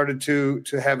started to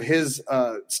have his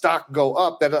stock go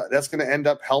up, that's going to end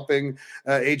up helping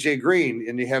AJ Green.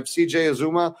 And you have CJ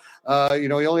Azuma.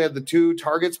 He only had the 2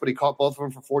 targets, but he caught both of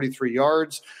them for 43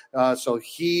 yards. So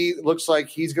he looks like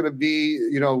he's going to be,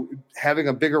 having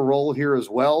a bigger role here as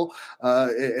well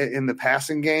in the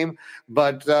passing game.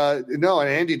 But and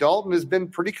Andy Dalton has been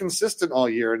pretty consistent all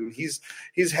year, and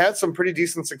he's had some pretty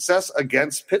decent success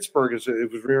against Pittsburgh. As we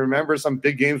remember some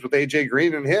big games with AJ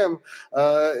Green and him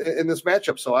in this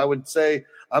matchup. So I would say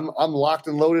I'm locked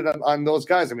and loaded on those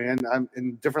guys. I mean, I'm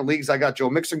in different leagues. I got Joe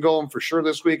Mixon going for sure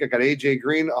this week. I got AJ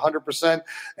Green 100%,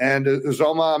 and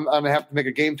Uzoma. I'm going to have to make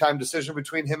a game time decision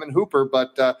between him and Hooper,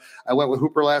 but I went with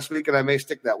Hooper last week, and I may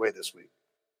stick that way this week.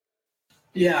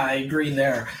 Yeah, I agree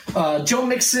there. Joe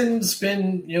Mixon's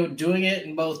been, doing it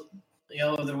in both,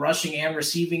 the rushing and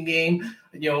receiving game.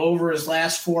 Over his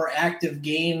last 4 active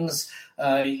games,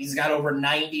 he's got over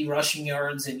 90 rushing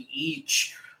yards in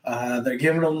each. They're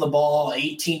giving him the ball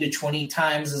 18 to 20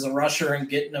 times as a rusher and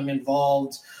getting him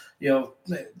involved, 3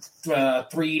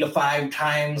 to 5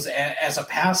 times as a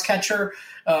pass catcher.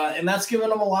 And that's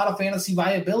given him a lot of fantasy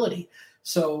viability.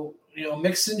 So,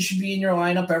 Mixon should be in your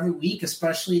lineup every week,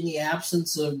 especially in the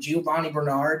absence of Giovanni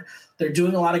Bernard. They're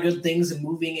doing a lot of good things and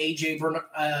moving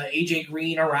AJ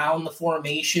Green around the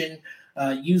formation,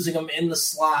 using him in the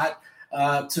slot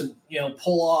to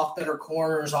pull off better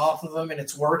corners off of him, and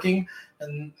it's working.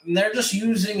 And they're just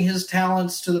using his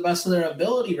talents to the best of their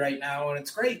ability right now, and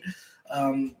it's great.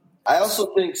 I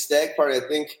also think Stagg Party, I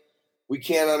think we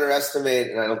can't underestimate,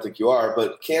 and I don't think you are,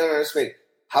 but can't underestimate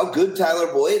how good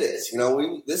Tyler Boyd is.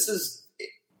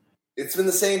 It's been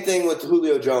the same thing with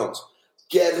Julio Jones.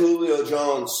 Get Julio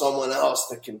Jones someone else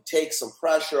that can take some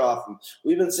pressure off him.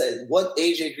 We've been saying what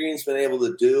AJ Green's been able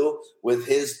to do with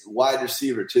his wide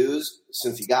receiver twos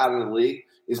since he got in the league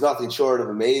is nothing short of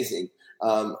amazing.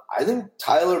 I think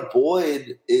Tyler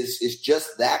Boyd is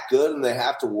just that good, and they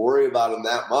have to worry about him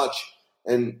that much.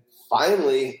 And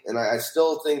finally, and I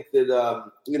still think that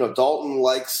Dalton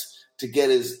likes to go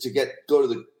to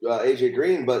the AJ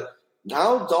Green, but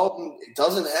now Dalton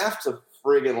doesn't have to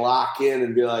friggin' lock in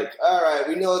and be like, all right,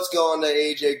 we know it's going to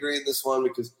AJ Green this one,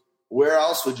 because where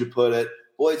else would you put it?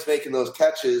 Boyd's making those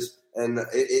catches, and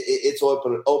it's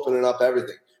opening up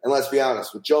everything. And let's be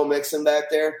honest, with Joe Mixon back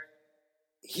there,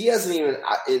 he hasn't even,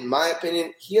 in my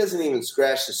opinion,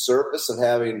 scratched the surface of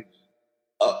having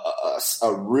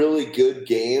a really good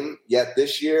game yet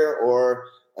this year, or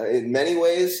in many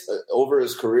ways over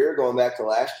his career going back to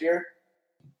last year.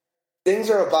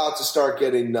 Things are about to start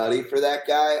getting nutty for that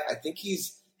guy. I think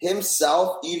he's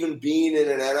himself, even being in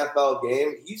an NFL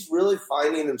game, he's really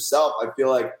finding himself, I feel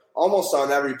like, almost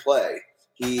on every play.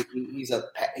 He's a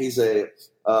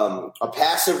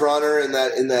passive runner in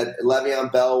that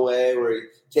Le'Veon Bell way, where he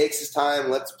takes his time,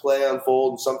 lets the play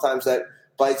unfold, and sometimes that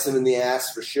bites him in the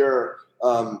ass for sure.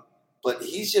 But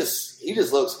he just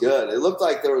looks good. It looked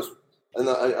like there was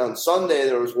on Sunday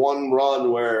there was one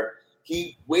run where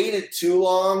he waited too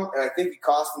long, and I think he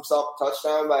cost himself a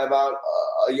touchdown by about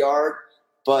a yard.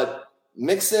 But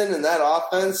Mixon and that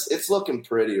offense, it's looking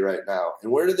pretty right now.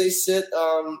 And where do they sit?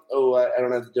 I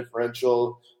don't have the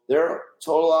differential. Their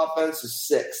total offense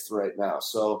is 6th right now.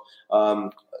 So,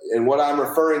 and what I'm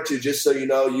referring to, just so you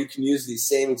know, you can use these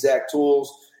same exact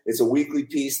tools. It's a weekly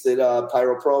piece that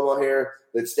Pyro promo here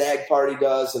that Stagg Party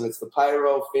does, and it's the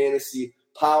Pyro Fantasy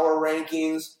Power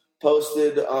Rankings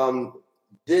posted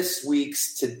this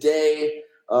week's today,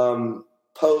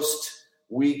 post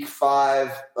week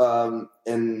 5,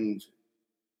 and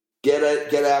get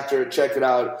after it, check it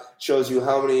out. Shows you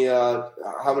how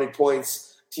many points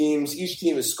each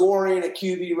team is scoring at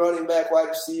QB, running back, wide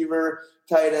receiver,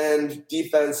 tight end,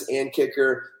 defense, and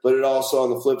kicker. But it also, on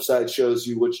the flip side, shows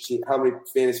you how many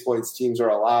fantasy points teams are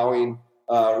allowing.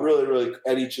 Really, really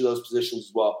at each of those positions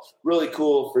as well. Really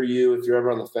cool for you if you're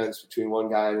ever on the fence between one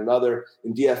guy and another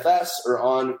in DFS or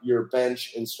on your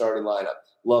bench and starting lineup.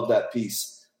 Love that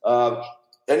piece.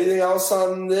 Anything else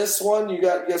on this one? You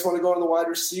guys want to go on the wide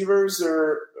receivers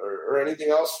or anything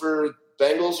else for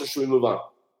Bengals, or should we move on?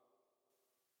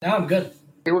 No, I'm good.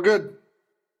 Hey, we're good.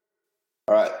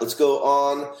 All right, let's go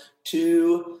on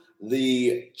to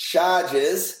the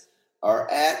Chargers are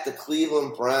at the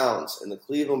Cleveland Browns. And the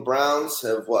Cleveland Browns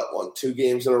have, won 2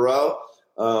 games in a row?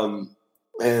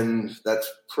 And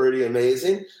that's pretty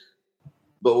amazing.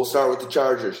 But we'll start with the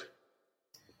Chargers.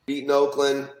 Beating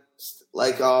Oakland,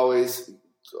 like always,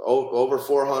 over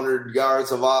 400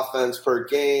 yards of offense per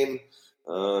game.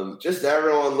 Just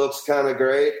everyone looks kind of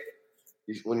great.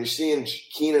 When you're seeing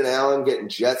Keenan Allen getting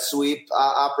jet sweep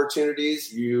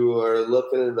opportunities, you are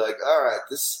looking at like, all right,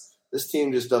 this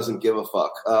team just doesn't give a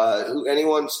fuck.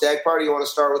 Anyone, Stagg Party, you want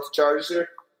to start with the Chargers here?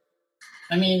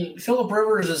 I mean, Phillip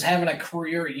Rivers is having a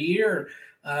career year,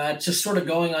 just sort of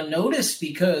going unnoticed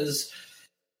because,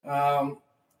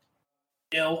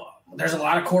 there's a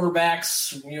lot of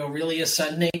quarterbacks, really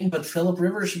ascending, but Phillip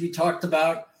Rivers should be talked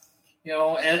about,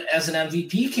 as an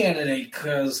MVP candidate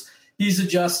because he's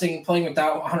adjusting, playing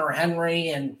without Hunter Henry,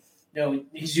 and,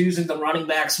 he's using the running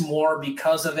backs more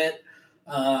because of it.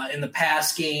 In the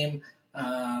pass game,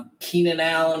 Keenan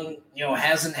Allen,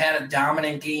 hasn't had a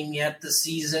dominant game yet this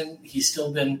season. He's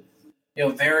still been,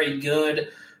 very good,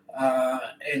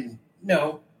 and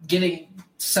getting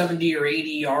 70 or 80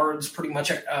 yards pretty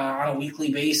much on a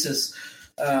weekly basis.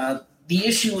 The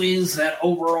issue is that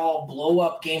overall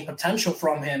blow-up game potential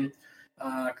from him.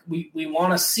 We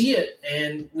want to see it,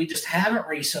 and we just haven't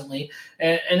recently.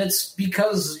 And it's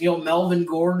because, Melvin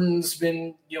Gordon's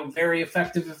been, very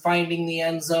effective at finding the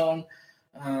end zone.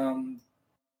 And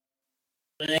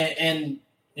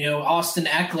Austin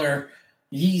Eckler,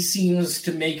 he seems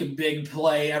to make a big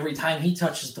play every time he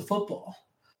touches the football.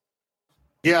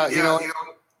 Yeah,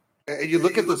 you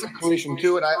look at the situation,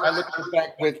 too, and I look at the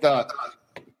fact with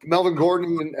Melvin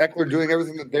Gordon and Eckler doing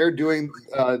everything that they're doing.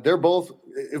 They're both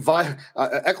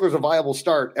Eckler's a viable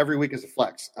start every week as a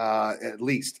flex, at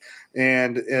least.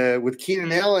 And with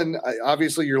Keenan Allen,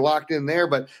 obviously you're locked in there.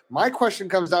 But my question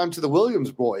comes down to the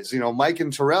Williams boys, Mike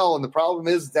and Terrell. And the problem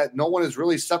is that no one has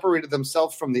really separated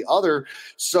themselves from the other.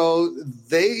 So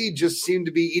they just seem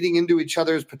to be eating into each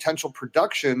other's potential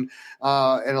production.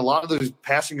 And a lot of those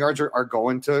passing yards are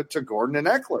going to Gordon and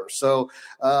Eckler. So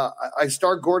I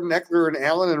start Gordon, Eckler, and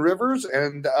Allen and Rivers.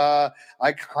 And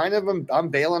I'm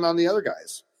bailing on the other guys.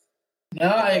 No,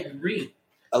 I agree.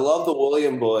 I love the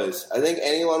William boys. I think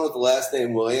anyone with the last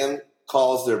name William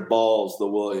calls their balls the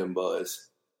William boys.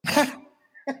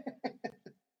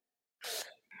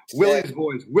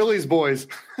 Willie's boys.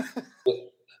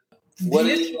 What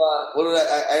did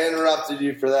I interrupted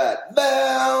you for that?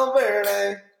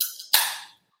 Valverde.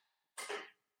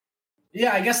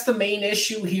 Yeah, I guess the main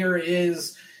issue here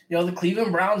is, the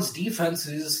Cleveland Browns defense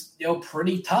is,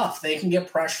 pretty tough. They can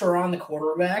get pressure on the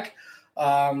quarterback.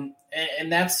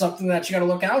 And that's something that you got to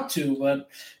look out to. But,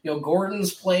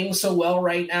 Gordon's playing so well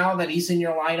right now that he's in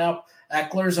your lineup.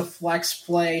 Eckler's a flex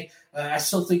play. I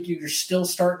still think you're still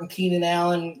starting Keenan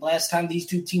Allen. Last time these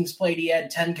two teams played, he had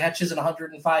 10 catches and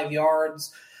 105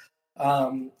 yards.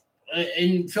 And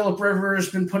Phillip Rivers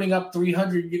has been putting up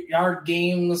 300-yard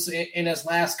games in his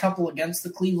last couple against the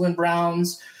Cleveland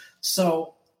Browns.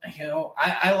 So,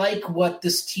 I like what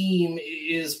this team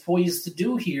is poised to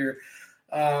do here.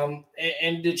 And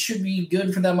it should be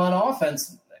good for them on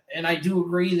offense. And I do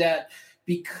agree that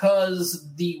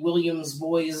because the Williams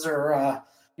boys are,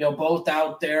 both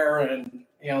out there and,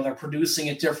 they're producing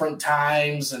at different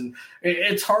times, and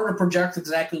it's hard to project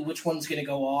exactly which one's going to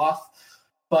go off.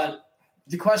 But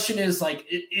the question is,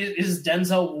 is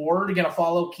Denzel Ward going to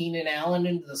follow Keenan Allen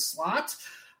into the slot?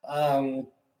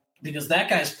 Because that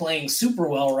guy's playing super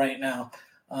well right now.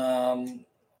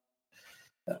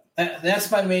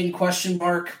 That's my main question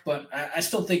mark, but I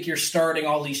still think you're starting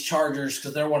all these Chargers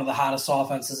because they're one of the hottest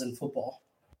offenses in football.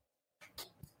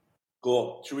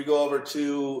 Cool. Should we go over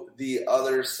to the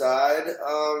other side?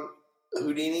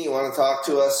 Houdini, you want to talk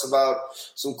to us about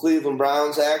some Cleveland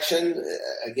Browns action?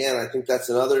 Again, I think that's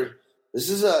another.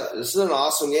 This is an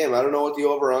awesome game. I don't know what the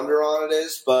over/under on it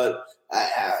is, but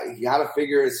you got to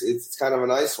figure it's kind of a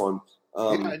nice one.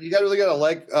 You really got to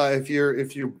like if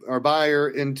you are a buyer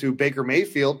into Baker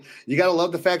Mayfield, you got to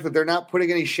love the fact that they're not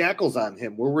putting any shackles on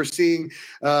him. Where we're seeing,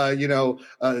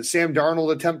 Sam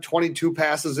Darnold attempt 22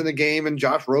 passes in a game and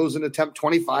Josh Rosen attempt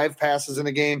 25 passes in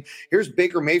a game. Here's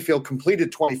Baker Mayfield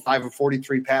completed 25 of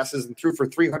 43 passes and threw for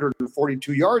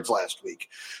 342 yards last week.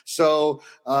 So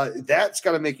that's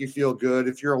got to make you feel good.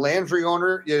 If you're a Landry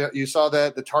owner, you saw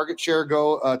that the target share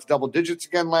go to double digits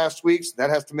again last week. So that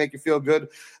has to make you feel good.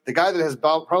 The guy that has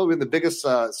probably been the biggest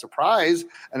surprise,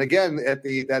 and again at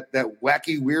that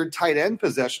wacky weird tight end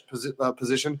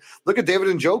position. Look at David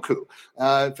Njoku,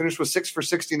 finished with 6 for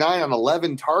 69 on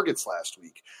 11 targets last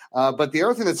week. But the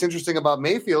other thing that's interesting about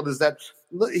Mayfield is that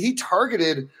he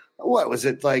targeted. What was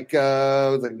it, like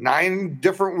 9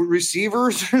 different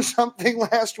receivers or something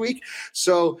last week?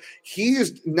 So he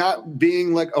is not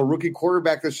being like a rookie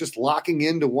quarterback that's just locking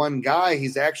into one guy.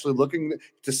 He's actually looking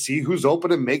to see who's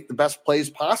open and make the best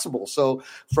plays possible. So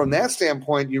from that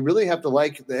standpoint, you really have to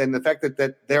like, and the fact that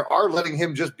they are letting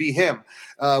him just be him,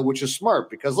 which is smart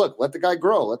because look, let the guy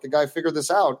grow, let the guy figure this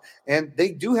out. And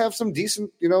they do have some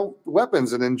decent,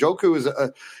 weapons. And then Njoku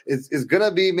is going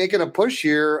to be making a push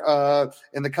here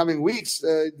in the coming weeks,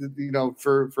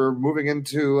 for moving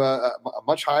into a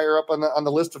much higher up on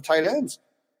the list of tight ends.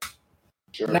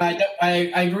 Sure. No,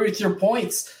 I agree with your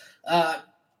points.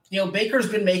 Baker's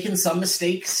been making some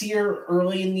mistakes here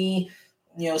early in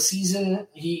the season.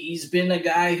 He's been a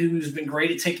guy who's been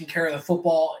great at taking care of the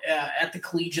football at the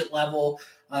collegiate level.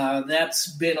 That's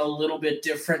been a little bit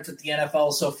different at the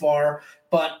NFL so far,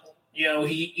 but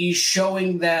he's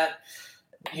showing that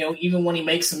even when he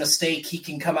makes a mistake, he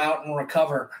can come out and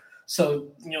recover. So,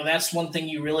 that's one thing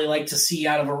you really like to see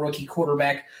out of a rookie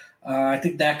quarterback. I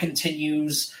think that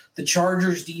continues. The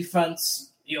Chargers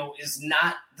defense, is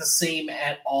not the same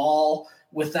at all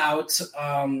without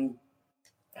Joey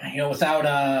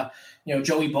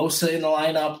Bosa in the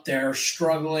lineup. They're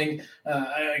struggling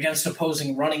against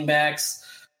opposing running backs.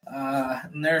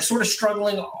 And they're sort of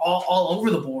struggling all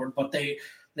over the board, but they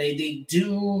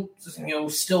do,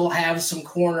 still have some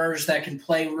corners that can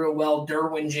play real well.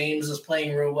 Derwin James is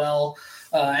playing real well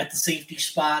at the safety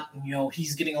spot.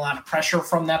 He's getting a lot of pressure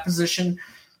from that position.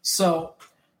 So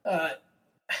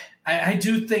I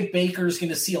do think Baker's going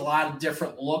to see a lot of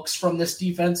different looks from this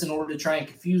defense in order to try and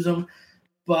confuse them.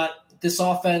 But this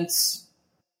offense,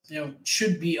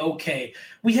 should be okay.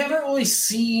 We haven't really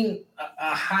seen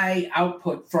a high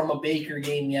output from a Baker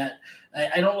game yet.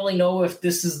 I don't really know if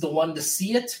this is the one to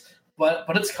see it, but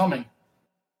it's coming.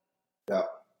 Yeah.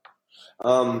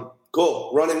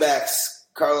 Cool. Running backs,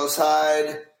 Carlos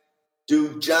Hyde,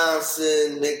 Duke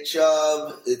Johnson, Nick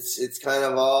Chubb. It's kind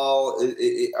of all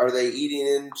are they eating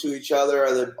into each other?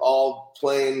 Are they all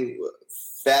playing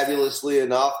fabulously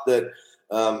enough that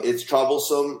it's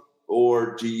troublesome?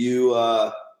 Or do you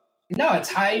No, it's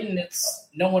Hyde and it's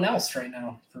no one else right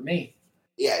now for me.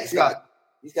 Yeah, he's got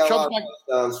a lot of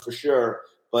touchdowns for sure,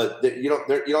 but you don't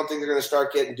think they're going to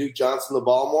start getting Duke Johnson the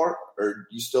ball more, or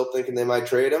you still thinking they might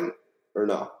trade him, or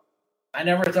no? I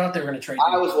never thought they were going to trade him.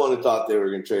 I was one who thought they were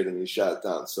going to trade him. You shot it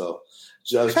down. So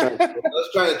I was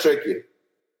trying to trick you.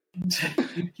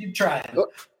 You keep trying.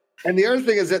 And the other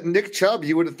thing is that Nick Chubb,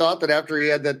 you would have thought that after he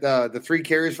had that the 3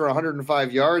 carries for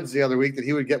 105 yards the other week that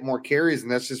he would get more carries,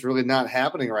 and that's just really not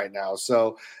happening right now.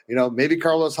 So, maybe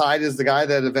Carlos Hyde is the guy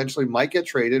that eventually might get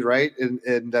traded, right?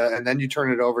 And then you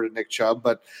turn it over to Nick Chubb.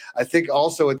 But I think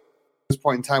also at this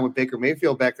point in time with Baker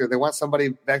Mayfield back there, they want somebody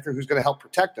back there who's going to help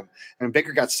protect him. And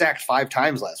Baker got sacked 5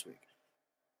 times last week.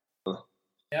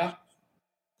 Yeah.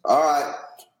 All right,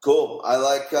 cool. I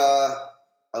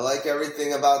like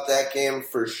everything about that game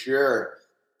for sure.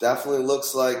 Definitely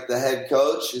looks like the head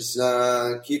coach is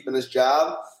keeping his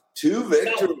job. 2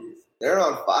 victories. They're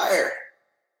on fire.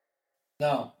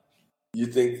 No. You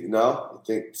think no? You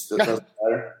think it still doesn't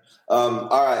matter? All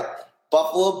right.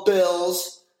 Buffalo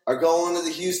Bills are going to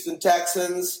the Houston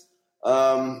Texans.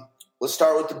 Let's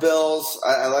start with the Bills.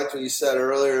 I liked what you said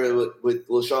earlier with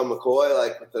LaShawn McCoy,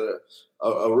 like with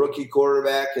a rookie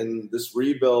quarterback and this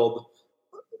rebuild.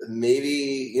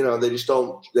 Maybe,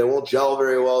 they won't gel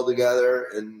very well together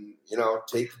and,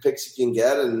 take the picks you can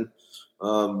get and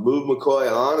move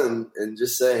McCoy on and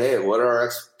just say, hey, what are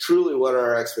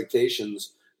our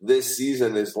expectations this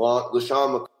season? Is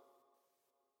LaShawn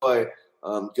McCoy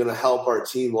going to help our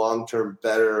team long-term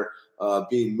better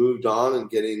being moved on and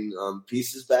getting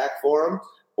pieces back for him,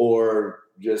 or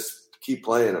just keep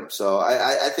playing him? So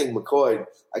I think McCoy,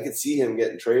 I could see him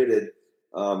getting traded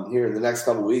here in the next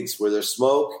couple of weeks, where there's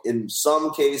smoke. In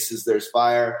some cases, there's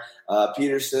fire.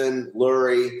 Peterson,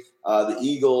 Lurie, the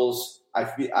Eagles, I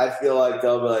feel like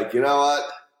they'll be like, you know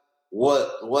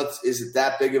what is it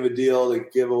that big of a deal to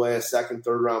give away a second,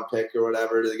 third round pick or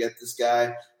whatever to get this guy?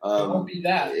 It won't be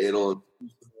that.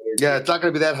 Yeah, it's not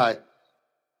going to be that high.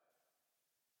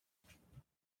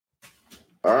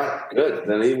 All right, good.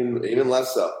 Then even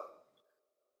less so.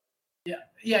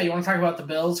 Yeah. You want to talk about the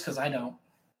Bills? Because I don't.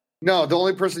 No, the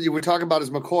only person you would talk about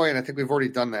is McCoy, and I think we've already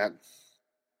done that.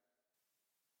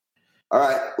 All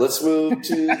right, let's move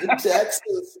to the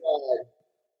Texans side.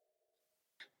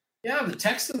 Yeah, the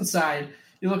Texans side.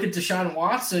 You look at Deshaun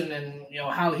Watson and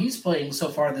how he's playing so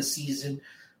far this season.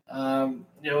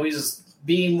 He's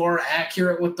being more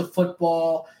accurate with the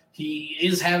football. He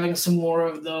is having some more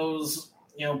of those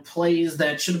plays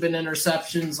that should have been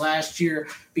interceptions last year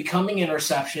becoming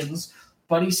interceptions,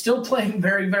 but he's still playing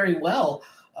very, very well.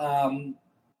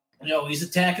 He's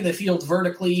attacking the field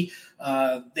vertically.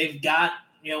 They've got,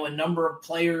 a number of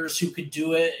players who could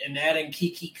do it, and adding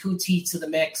Kiki Kuti to the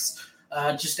mix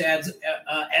just adds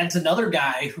another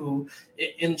guy who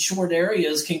in short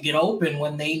areas can get open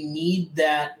when they need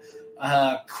that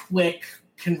quick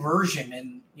conversion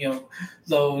and,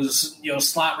 those,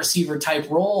 slot receiver type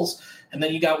roles. And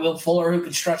then you got Will Fuller who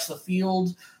can stretch the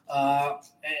field.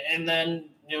 And then,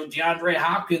 DeAndre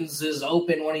Hopkins is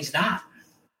open when he's not.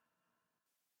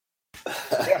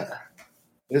 Yeah,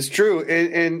 it's true,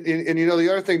 and the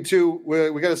other thing too,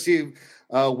 we got to see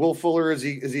Will Fuller, is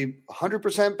he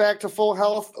 100% back to full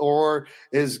health, or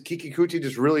is Kiki Kuti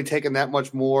just really taking that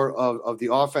much more of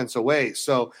the offense away?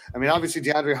 So I mean, obviously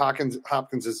DeAndre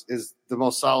Hopkins is the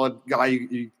most solid guy.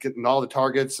 You getting all the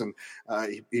targets, and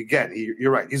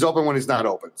you're right, he's open when he's not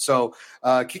open. So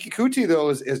Kiki Kuti though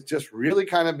is just really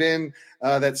kind of been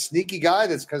that sneaky guy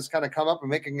that's kind of come up and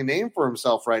making a name for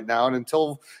himself right now. And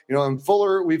until, and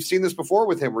Fuller, we've seen this before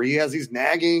with him, where he has these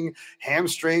nagging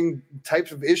hamstring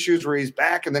types of issues where he's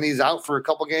back and then he's out for a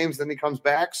couple games, then he comes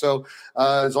back. So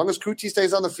as long as Kuti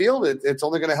stays on the field, it's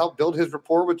only going to help build his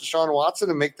rapport with Deshaun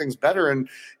Watson and make things better. And,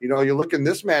 you look in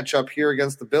this matchup here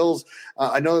against the Bills,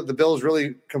 I know that the Bills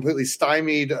really completely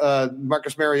stymied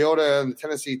Marcus Mariota and the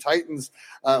Tennessee Titans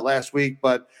last week,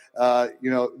 but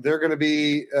they're going to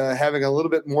be having a little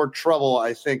bit more trouble,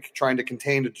 I think, trying to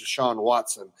contain Deshaun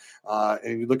Watson.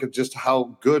 And you look at just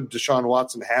how good Deshaun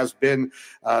Watson has been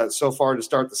so far to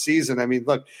start the season. I mean,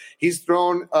 look, he's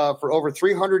thrown for over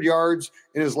 300 yards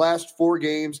in his last 4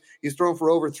 games. He's thrown for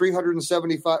over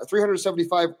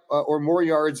 375 or more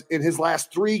yards in his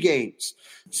last 3 games.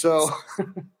 So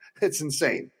it's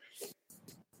insane.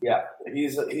 Yeah,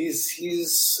 he's.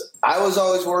 I was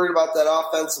always worried about that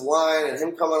offensive line and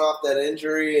him coming off that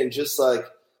injury, and just like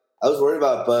I was worried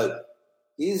about, but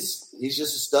he's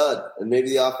just a stud. And maybe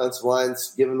the offensive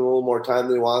line's giving him a little more time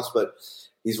than he wants, but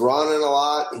he's running a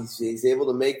lot. He's able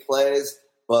to make plays.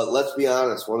 But let's be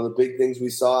honest, one of the big things we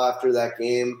saw after that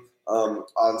game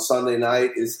on Sunday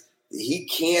night is he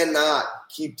cannot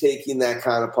keep taking that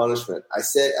kind of punishment.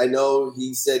 I know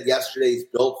he said yesterday he's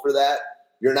built for that.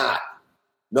 You're not.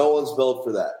 No one's built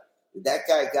for that. That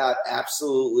guy got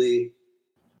absolutely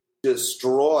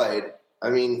destroyed I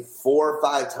mean, 4 or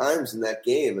 5 times in that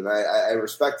game. And I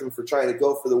respect him for trying to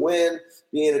go for the win,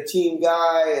 being a team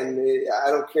guy, and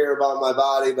I don't care about my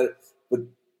body, but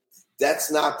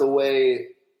that's not the way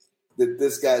that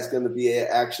this guy's going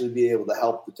to actually be able to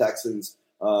help the Texans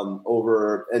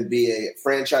over and be a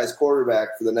franchise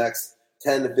quarterback for the next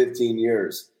 10 to 15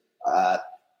 years.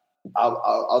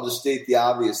 I'll just state the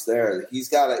obvious there. He's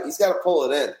got to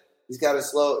pull it in. He's got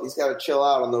to chill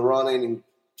out on the running and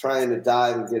trying to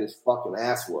dive and get his fucking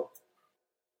ass whooped.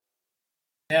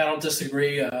 Yeah, I don't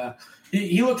disagree.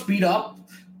 He looks beat up,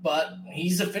 but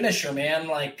he's a finisher, man.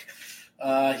 Like,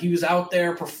 he was out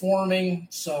there performing,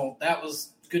 so that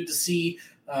was good to see.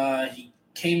 He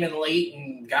came in late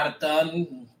and got it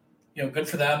done. Good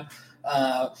for them.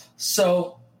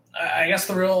 So I guess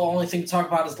the real only thing to talk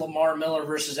about is Lamar Miller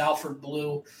versus Alfred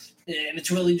Blue, and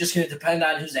it's really just going to depend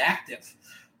on who's active.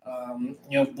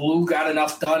 Blue got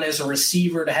enough done as a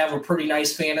receiver to have a pretty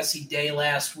nice fantasy day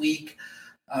last week.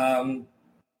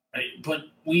 But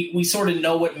we sort of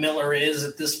know what Miller is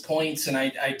at this point, and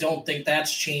I don't think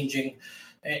that's changing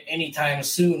anytime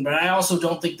soon. But I also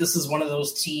don't think this is one of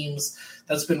those teams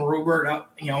that's been rumored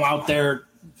out there,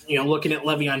 looking at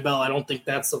Le'Veon Bell. I don't think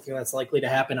that's something that's likely to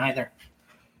happen either.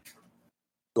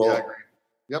 Cool. Yeah, I agree.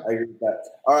 Yep. I agree with that.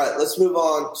 All right, let's move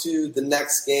on to the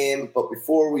next game. But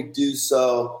before we do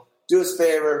so, do us a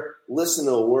favor, listen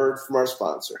to a word from our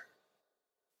sponsor.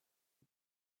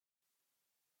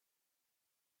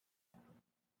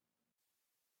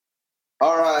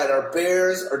 All right, our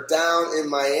Bears are down in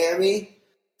Miami.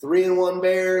 3-1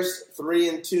 Bears,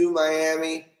 3-2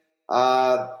 Miami.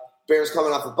 Bears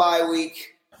coming off a bye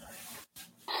week.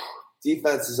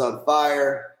 Defense is on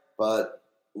fire, but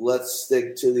let's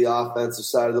stick to the offensive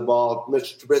side of the ball.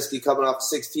 Mr. Trubisky coming off a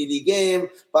 6 TD game,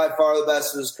 by far the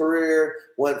best of his career.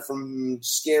 Went from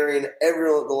scaring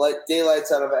everyone, the daylights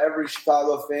out of every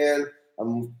Chicago fan.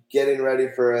 I'm getting ready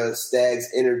for a Stagg's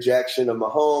interjection of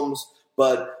Mahomes,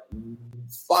 but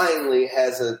finally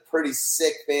has a pretty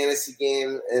sick fantasy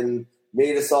game and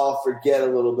made us all forget a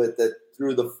little bit that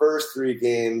through the first 3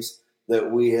 games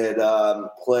that we had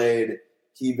played,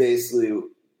 he basically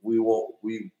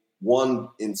we won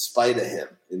in spite of him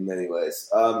in many ways.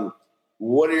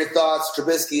 What are your thoughts,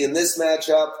 Trubisky, in this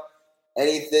matchup?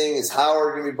 Anything? Is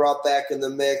Howard going to be brought back in the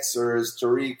mix, or is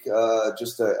Tariq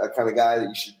just a kind of guy that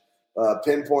you should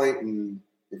pinpoint, and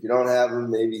if you don't have him,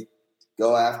 maybe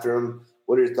go after him?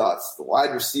 What are your thoughts? The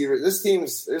wide receiver, this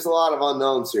team's, there's a lot of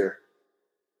unknowns here.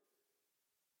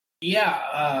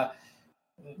 Yeah,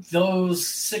 those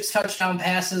 6 touchdown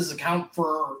passes account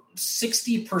for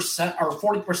 60% or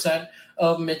 40%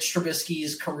 of Mitch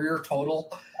Trubisky's career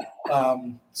total.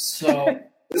 So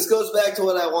this goes back to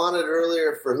what I wanted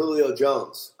earlier for Julio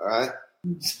Jones. All right.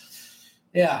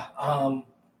 Yeah.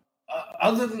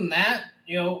 Other than that,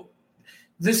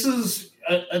 this is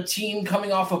a team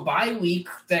coming off a bye week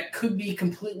that could be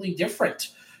completely different.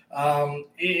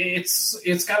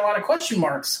 It's got a lot of question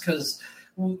marks because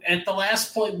at the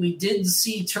last point we did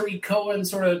see Tariq Cohen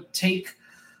sort of take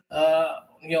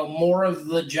more of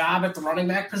the job at the running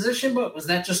back position, but was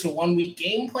that just a 1-week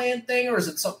game plan thing, or is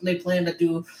it something they plan to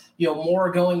do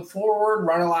more going forward,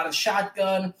 run a lot of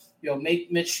shotgun,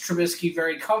 make Mitch Trubisky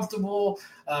very comfortable,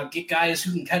 get guys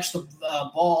who can catch the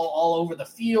ball all over the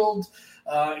field,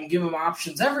 and give them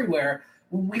options everywhere?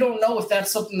 We don't know if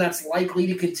that's something that's likely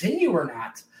to continue or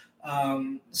not.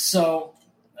 So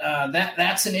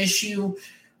that's an issue.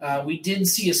 We did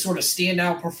see a sort of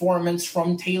standout performance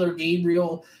from Taylor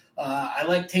Gabriel. I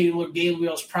like Taylor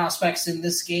Gabriel's prospects in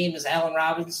this game, as Allen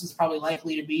Robinson is probably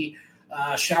likely to be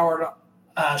shadowed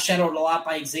a lot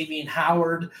by Xavier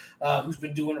Howard, who's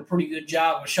been doing a pretty good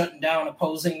job of shutting down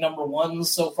opposing number ones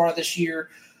so far this year.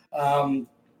 And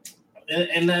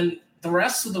then the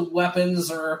rest of the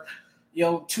weapons are,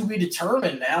 to be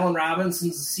determined. Allen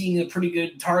Robinson's seeing a pretty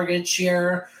good target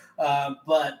share,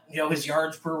 but, his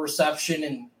yards per reception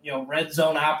and, red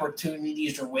zone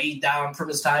opportunities are way down from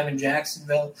his time in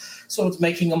Jacksonville. So it's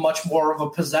making him much more of a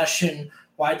possession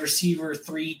wide receiver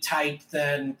 3 type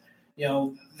than,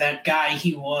 that guy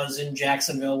he was in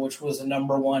Jacksonville, which was a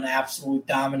number 1 absolute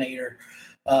dominator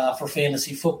for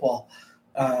fantasy football.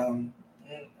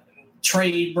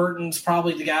 Trey Burton's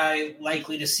probably the guy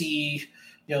likely to see,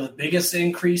 the biggest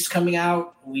increase coming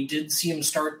out. We did see him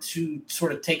start to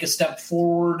sort of take a step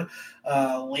forward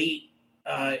late,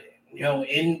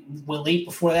 late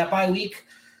before that bye week.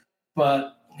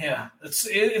 But yeah,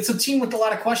 it's a team with a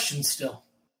lot of questions still.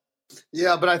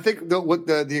 Yeah, but I think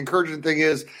the encouraging thing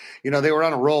is, they were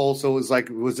on a roll, so it was like,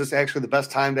 was this actually the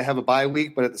best time to have a bye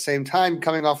week? But at the same time,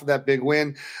 coming off of that big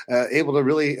win, able to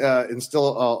really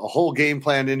instill a whole game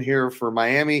plan in here for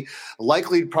Miami,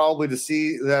 likely probably to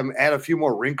see them add a few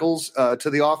more wrinkles to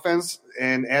the offense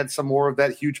and add some more of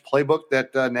that huge playbook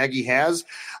that Nagy has.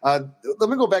 Let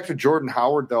me go back to Jordan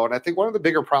Howard, though, and I think one of the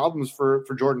bigger problems for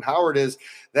Jordan Howard is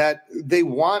that they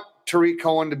want Tariq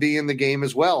Cohen to be in the game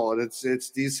as well. And it's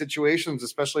these situations,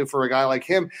 especially for a guy like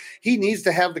him, he needs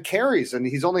to have the carries. And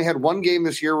he's only had one game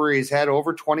this year where he's had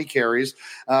over 20 carries.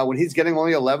 When he's getting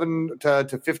only 11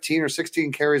 to 15 or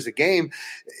 16 carries a game,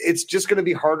 it's just going to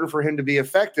be harder for him to be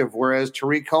effective. Whereas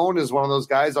Tariq Cohen is one of those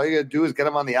guys, all you got to do is get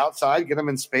him on the outside, get him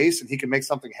in space, and he can make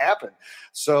something happen.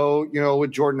 So,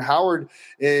 with Jordan Howard,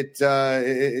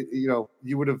 you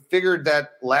would have figured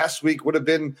that last week would have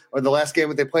been, or the last game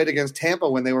that they played against Tampa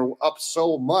when they were up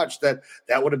so much that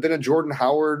would have been a Jordan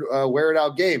Howard wear it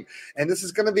out game. And this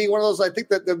is going to be one of those, I think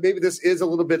that maybe this is a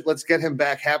little bit, let's get him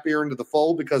back happier into the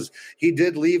fold, because he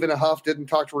did leave in a huff, didn't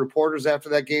talk to reporters after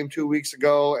that game 2 weeks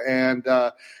ago. And,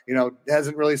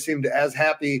 hasn't really seemed as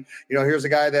happy. Here's a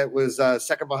guy that was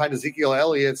second behind Ezekiel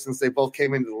Elliott since they both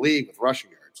came into the league with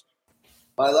rushing yards.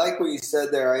 I like what you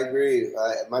said there. I agree.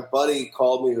 My buddy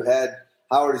called me who had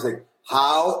Howard. He's like,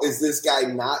 how is this guy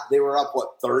not? They were up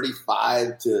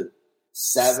 35-7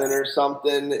 or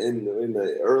something in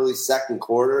the early second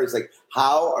quarter. It's like,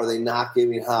 how are they not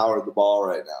giving Howard the ball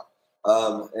right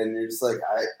now? And you're just like,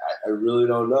 I really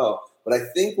don't know. But I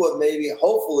think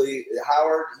hopefully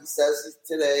Howard, he says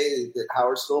today that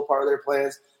Howard's still a part of their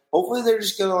plans. Hopefully they're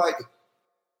just going to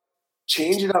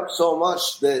change it up so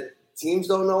much that teams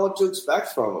don't know what to expect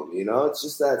from him. It's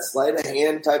just that sleight of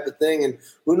hand type of thing. And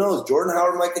who knows, Jordan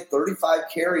Howard might get 35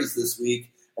 carries this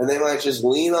week, and they might just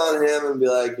lean on him and be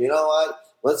like, you know what,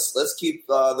 let's keep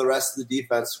the rest of the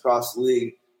defense across the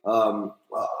league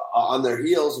on their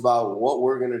heels about what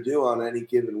we're going to do on any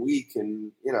given week.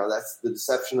 And, that's the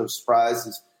deception of surprise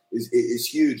is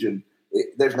huge. And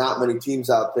there's not many teams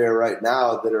out there right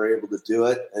now that are able to do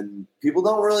it. And people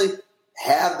don't really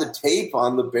have the tape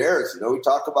on the Bears. We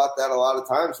talk about that a lot of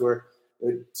times where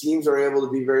teams are able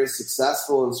to be very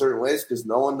successful in certain ways because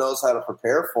no one knows how to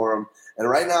prepare for them. And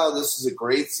right now, this is a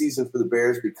great season for the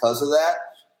Bears because of that.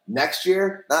 Next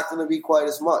year, not going to be quite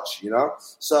as much,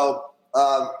 So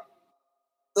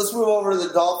let's move over to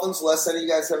the Dolphins. Unless any of you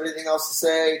guys have anything else to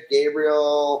say.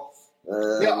 Gabriel.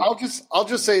 I'll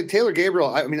just say Taylor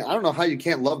Gabriel. I mean, I don't know how you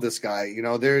can't love this guy.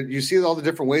 You see all the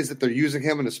different ways that they're using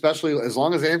him, and especially as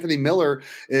long as Anthony Miller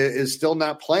is still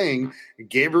not playing,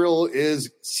 Gabriel is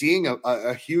seeing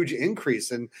a huge increase.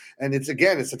 And it's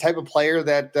the type of player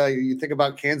that you think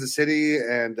about Kansas City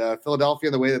and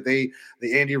Philadelphia, the way that the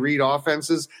Andy Reid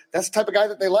offenses. That's the type of guy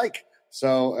that they like.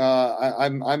 So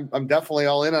I'm definitely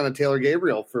all in on a Taylor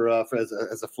Gabriel for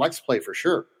as a flex play for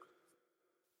sure.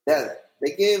 Yeah.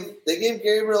 They gave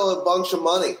Gabriel a bunch of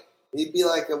money. He'd be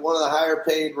like one of the higher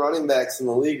paid running backs in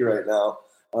the league right now.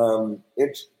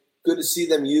 It's good to see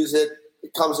them use it.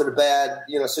 It comes at a bad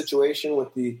situation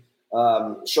with the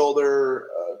shoulder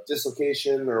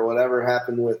dislocation or whatever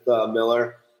happened with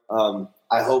Miller.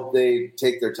 I hope they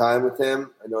take their time with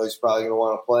him. I know he's probably going to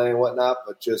want to play and whatnot,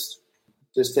 but just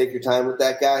take your time with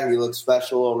that guy. He looks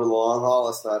special over the long haul.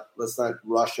 Let's not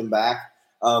rush him back.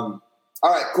 All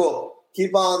right, cool.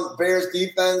 Keep on Bears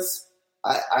defense.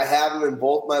 I have them in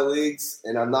both my leagues,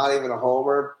 and I'm not even a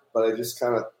homer, but I just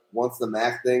kind of, once the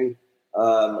Mac thing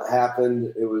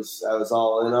happened, I was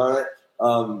all in on it.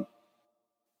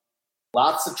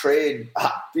 Lots of trade.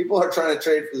 People are trying to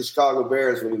trade for the Chicago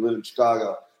Bears when you live in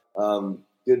Chicago.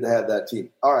 Good to have that team.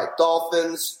 All right,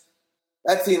 Dolphins.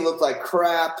 That team looked like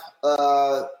crap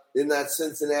in that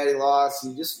Cincinnati loss.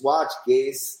 You just watch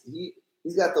Gase.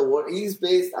 He's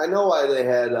based. I know why they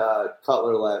had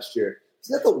Cutler last year.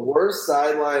 He's got the worst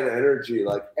sideline energy.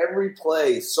 Like every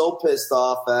play, he's so pissed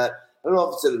off at. I don't know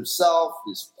if it's at himself,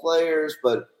 his players,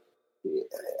 but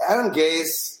Adam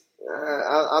Gase,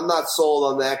 I'm not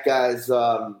sold on that guy's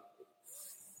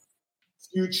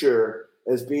future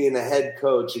as being a head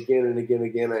coach again and again and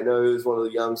again. I know he was one of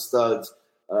the young studs,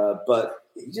 but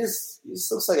he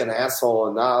looks like an asshole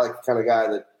and not like the kind of guy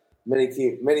that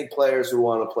many players would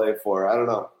want to play for. I don't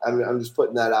know. I'm just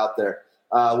putting that out there.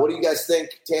 What do you guys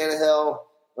think, Tannehill,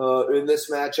 in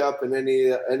this matchup and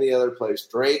any other players?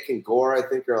 Drake and Gore, I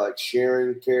think, are like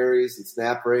sharing carries and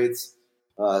snap rates.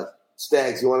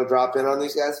 Staggs, you want to drop in on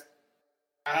these guys?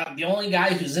 The only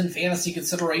guy who's in fantasy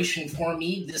consideration for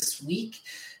me this week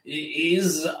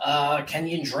is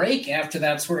Kenyon Drake after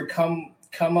that sort of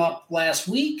come up last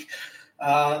week.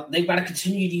 They've got to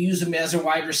continue to use him as a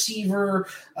wide receiver,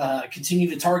 continue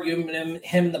to target him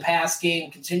in the pass game,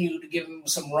 continue to give him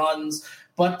some runs.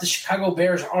 But the Chicago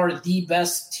Bears are the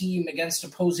best team against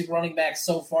opposing running backs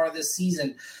so far this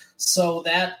season. So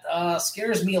that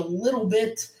scares me a little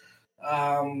bit.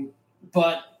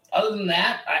 But other than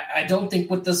that, I don't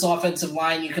think with this offensive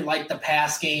line you can like the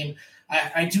pass game.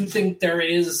 I do think there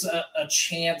is a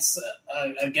chance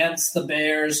against the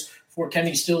Bears for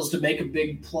Kenny Stills to make a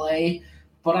big play,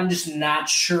 but I'm just not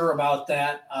sure about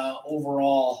that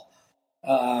overall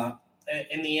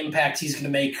and the impact he's going to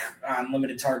make on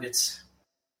limited targets.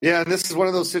 Yeah, and this is one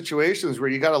of those situations where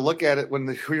you got to look at it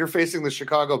when you're facing the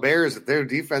Chicago Bears. If their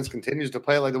defense continues to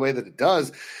play like the way that it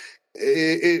does,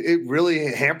 it really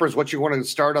hampers what you want to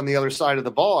start on the other side of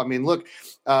the ball. I mean, look,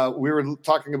 we were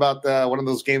talking about one of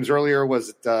those games earlier. Was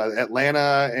it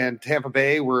Atlanta and Tampa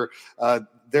Bay, where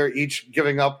they're each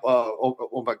giving up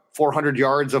about 400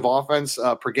 yards of offense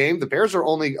per game. The Bears are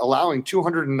only allowing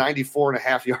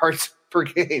 294.5 yards per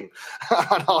game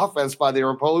on offense by their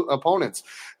opponents.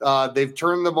 They've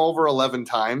turned them over 11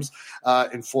 times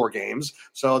in 4 games.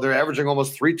 So they're averaging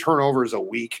almost 3 turnovers a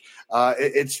week.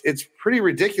 It's pretty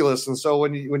ridiculous. And so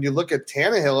when you look at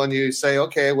Tannehill and you say,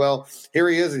 okay, well, here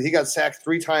he is, and he got sacked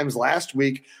 3 times last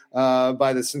week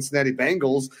by the Cincinnati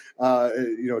Bengals.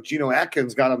 Geno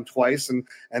Atkins got him twice, and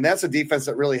that's a defense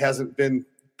that really hasn't been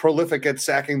prolific at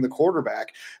sacking the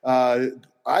quarterback.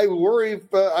 I worry,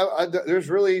 but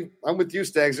I'm with you,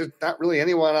 Staggs. There's not really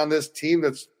anyone on this team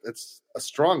that's a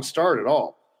strong start at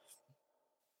all.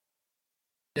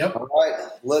 Yep. All right,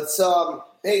 let's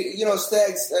hey,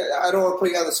 Staggs, I don't want to put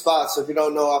you on the spot, so if you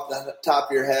don't know off the top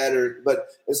of your head, but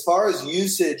as far as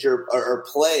usage or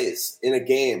plays in a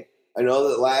game, I know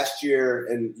that last year,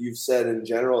 and you've said in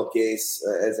general, Gase,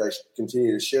 as I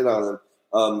continue to shit on him,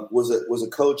 was a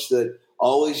coach that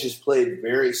always just played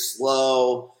very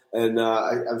slow. And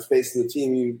I'm facing the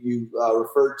team you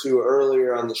referred to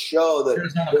earlier on the show.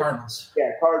 Arizona Cardinals.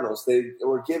 Yeah, Cardinals. They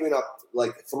were giving up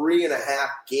like 3.5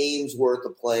 games worth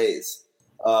of plays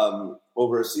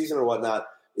over a season or whatnot.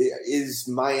 Is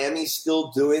Miami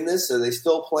still doing this? Are they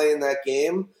still playing that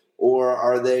game, or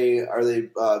are they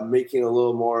making a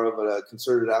little more of a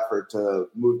concerted effort to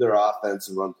move their offense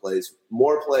and run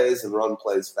more plays and run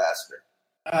plays faster?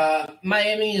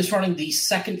 Miami is running the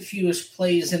second fewest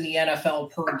plays in the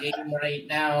NFL per game right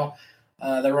now.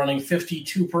 They're running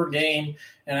 52 per game,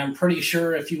 and I'm pretty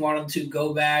sure if you wanted to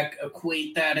go back,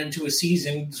 equate that into a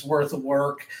season's worth of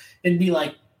work, it'd be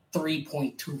like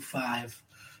 3.25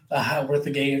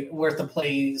 worth of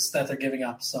plays that they're giving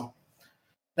up. So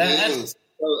that's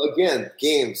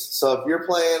games. So if you're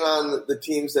playing on the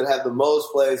teams that have the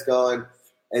most plays going,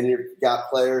 and you've got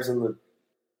players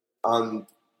on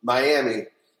Miami,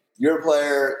 your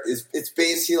player it's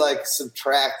basically like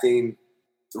subtracting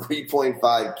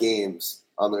 3.5 games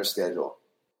on their schedule.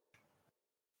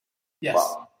 Yes.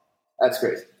 Wow. That's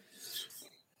crazy.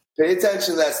 Pay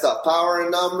attention to that stuff. Power and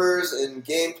numbers and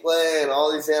gameplay and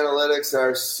all these analytics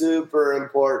are super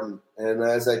important. And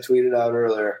as I tweeted out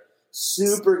earlier,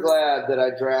 super glad that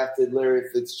I drafted Larry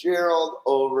Fitzgerald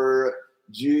over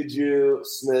Juju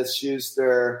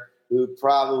Smith-Schuster, who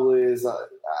probably is,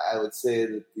 I would say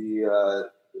that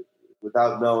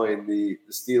without knowing, the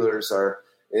Steelers are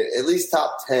at least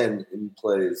top 10 in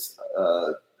plays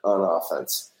on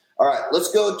offense. All right,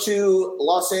 let's go to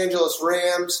Los Angeles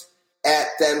Rams at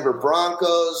Denver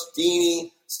Broncos.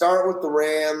 Dini, start with the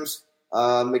Rams.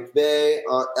 McVay,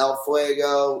 El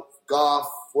Fuego, Goff,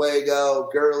 Fuego,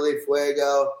 Gurley,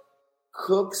 Fuego,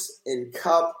 Cooks, and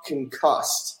Kupp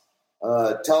concussed.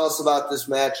 Tell us about this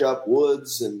matchup,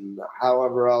 Woods, and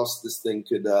however else this thing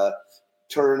could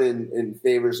turn in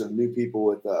favors of new people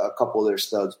with a couple of their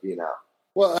studs being out.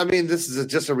 Well, I mean, this is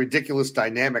just a ridiculous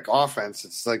dynamic offense.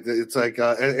 It's like,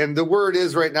 and the word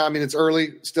is right now, I mean, it's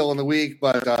early still in the week,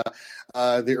 but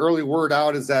the early word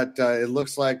out is that it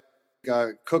looks like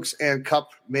Cooks and Kupp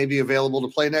may be available to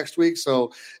play next week.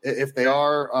 So if they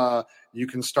are, you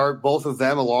can start both of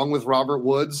them along with Robert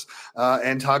Woods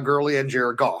and Todd Gurley and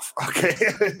Jared Goff. Okay,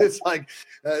 it's like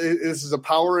this is a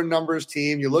power and numbers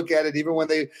team. You look at it, even when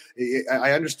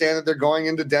I understand that they're going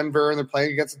into Denver and they're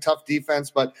playing against a tough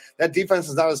defense, but that defense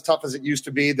is not as tough as it used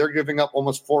to be. They're giving up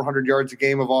almost 400 yards a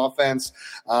game of offense.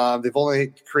 They've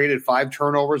only created 5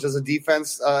 turnovers as a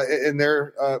defense in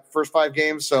their first 5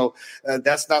 games. So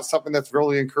that's not something that's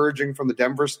really encouraging from the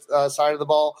Denver side of the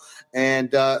ball.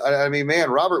 And I mean, man,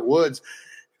 Robert Woods,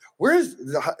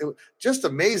 just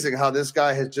amazing how this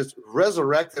guy has just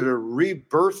resurrected or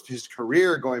rebirthed his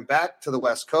career, going back to the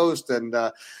West Coast and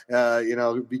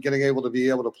getting able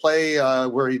to play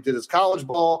where he did his college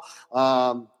ball.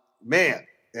 Man,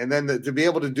 And then to be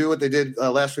able to do what they did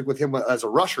last week with him as a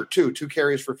rusher, too, 2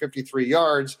 carries for 53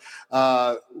 yards,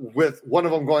 with one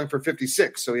of them going for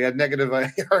 56. So he had negative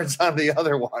yards on the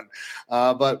other one.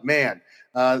 But, man,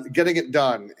 getting it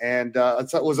done. And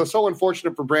it was so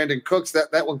unfortunate for Brandon Cooks.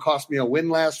 That one cost me a win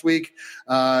last week.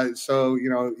 So,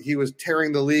 he was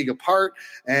tearing the league apart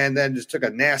and then just took a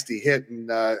nasty hit and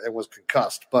was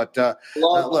concussed. But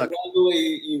look. The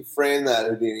way you framed that,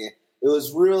 Houdini. It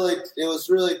was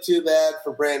really too bad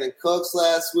for Brandon Cooks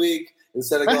last week.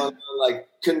 Instead of going like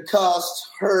concussed,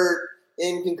 hurt,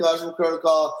 in concussion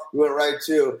protocol, you went right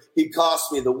to he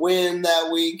cost me the win that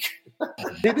week.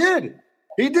 He did.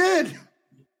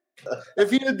 If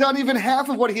he had done even half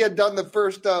of what he had done the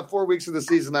first 4 weeks of the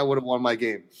season, I would have won my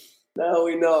game. Now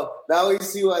we know. Now we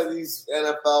see why these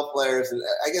NFL players, and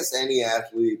I guess any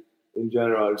athlete in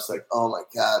general, are just like, oh my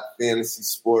God, fantasy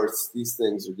sports. These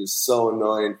things are just so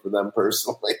annoying for them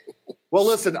personally. Well,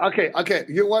 listen, okay.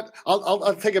 You know what?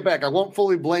 I'll take it back. I won't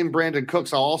fully blame Brandon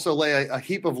Cooks. I'll also lay a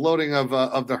heap of loading of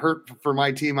the hurt for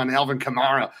my team on Alvin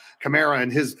Kamara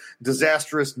and his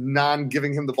disastrous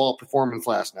non-giving him the ball performance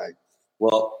last night.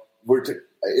 Well,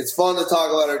 it's fun to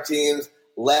talk about our teams.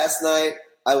 Last night,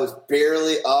 I was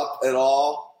barely up at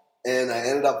all, and I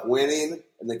ended up winning,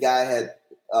 and the guy had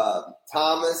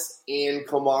Thomas and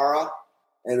Kamara,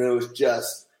 and it was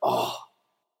just,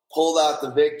 pulled out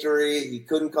the victory. He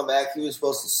couldn't come back. He was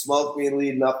supposed to smoke me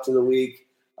leading up to the week.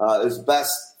 It was the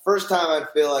first time I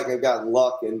feel like I've gotten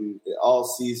luck in all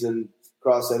season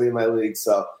across any of my leagues.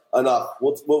 So enough.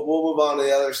 We'll move on to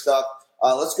the other stuff.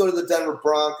 Let's go to the Denver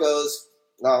Broncos.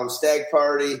 Stagg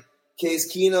Party.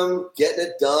 Case Keenum getting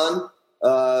it done.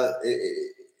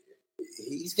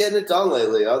 He's getting it done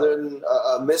lately, other than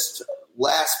a missed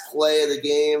last play of the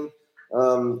game,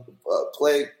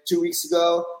 play 2 weeks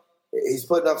ago. He's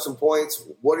putting up some points.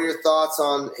 What are your thoughts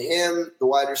on him, the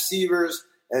wide receivers,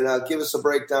 and give us a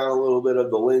breakdown a little bit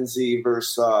of the Lindsey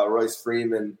versus Royce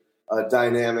Freeman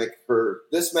dynamic for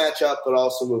this matchup, but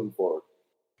also moving forward?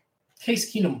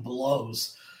 Case Keenum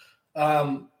blows.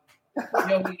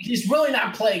 He's really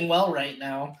not playing well right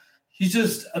now. He's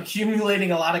just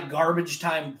accumulating a lot of garbage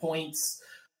time points,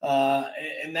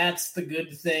 and that's the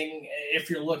good thing if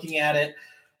you're looking at it.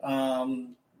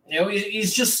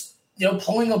 He's just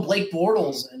pulling a Blake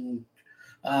Bortles, and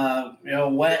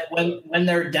when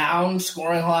they're down,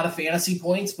 scoring a lot of fantasy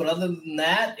points. But other than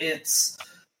that, it's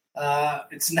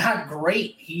not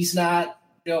great. He's not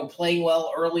playing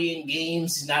well early in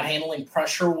games. He's not handling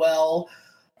pressure well.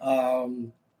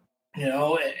 And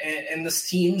this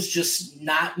team's just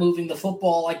not moving the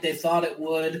football like they thought it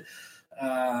would.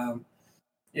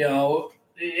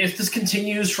 If this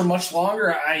continues for much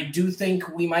longer, I do think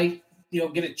we might,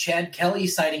 get a Chad Kelly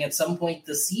sighting at some point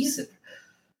this season,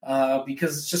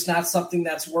 because it's just not something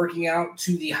that's working out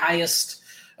to the highest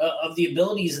of the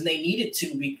abilities, and they need it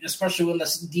to, especially when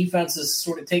this defense is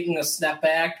sort of taking a step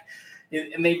back,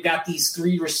 and they've got these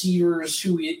 3 receivers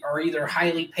who are either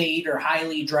highly paid or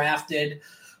highly drafted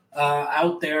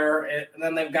out there, and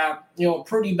then they've got a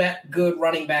pretty good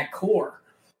running back core.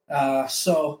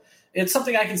 So it's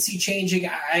something I can see changing.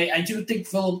 I do think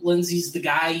Phillip Lindsay's the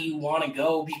guy you want to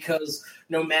go, because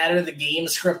no matter the game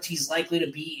script, he's likely to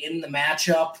be in the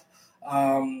matchup.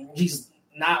 He's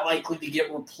not likely to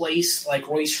get replaced like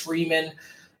Royce Freeman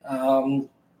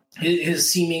has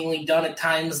seemingly done at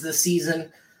times this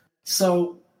season.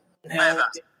 So,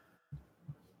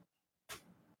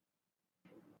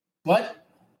 what?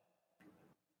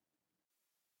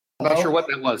 I'm not sure what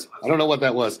that was. I don't know what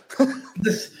that was.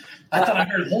 I thought I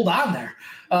heard hold on there.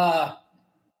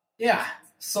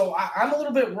 So I'm a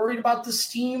little bit worried about this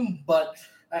team, but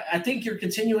I think you're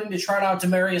continuing to trot out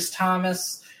Demaryius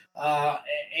Thomas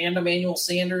and Emmanuel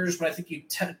Sanders, but I think you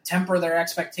temper their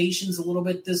expectations a little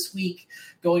bit this week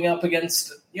going up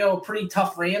against a pretty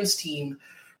tough Rams team.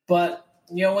 But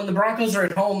when the Broncos are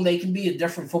at home, they can be a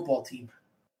different football team.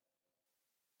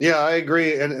 Yeah, I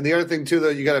agree. And the other thing, too,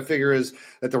 that you got to figure is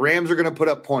that the Rams are going to put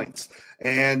up points.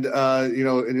 And, and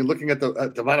you're looking at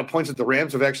the amount of points that the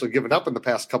Rams have actually given up in the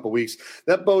past couple of weeks.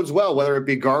 That bodes well, whether it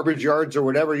be garbage yards or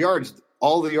whatever yards.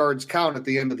 All the yards count at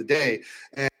the end of the day.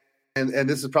 And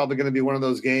this is probably going to be one of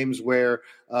those games where,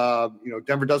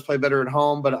 Denver does play better at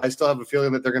home, but I still have a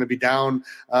feeling that they're going to be down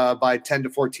by 10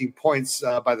 to 14 points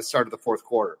by the start of the fourth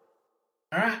quarter.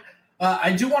 All right.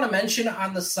 I do want to mention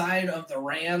on the side of the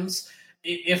Rams,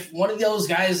 if one of those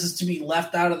guys is to be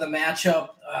left out of the matchup,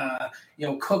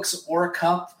 Cooks or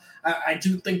Kupp, I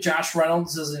do think Josh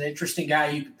Reynolds is an interesting guy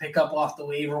you could pick up off the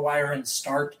waiver wire and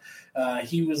start.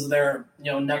 He was their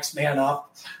next man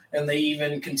up, and they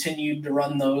even continued to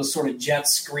run those sort of jet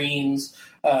screens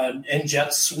and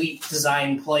jet sweep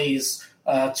design plays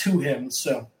to him.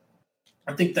 So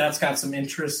I think that's got some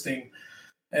interesting.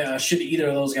 Should either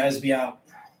of those guys be out?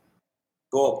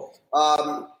 Cool.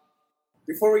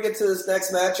 Before we get to this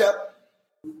next matchup,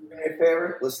 do me a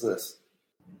favor, listen to this.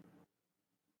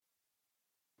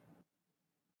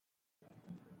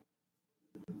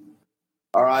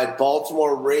 All right,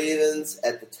 Baltimore Ravens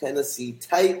at the Tennessee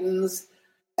Titans.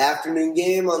 Afternoon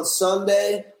game on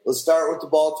Sunday. Let's start with the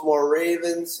Baltimore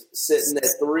Ravens, sitting at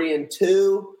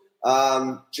 3-2.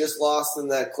 Just lost in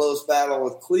that close battle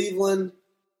with Cleveland.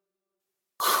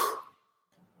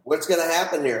 What's going to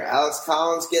happen here? Alex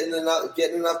Collins getting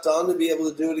enough done to be able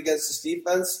to do it against this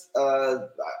defense?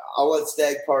 I'll let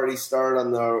Stagg Party start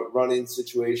on the running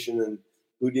situation, and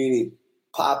Houdini,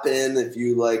 pop in if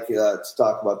you like to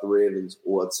talk about the Ravens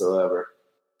whatsoever.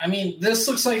 I mean, this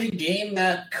looks like a game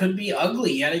that could be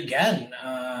ugly yet again.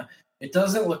 It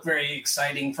doesn't look very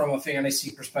exciting from a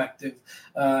fantasy perspective.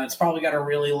 It's probably got a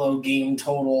really low game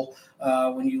total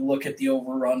when you look at the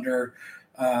over-under.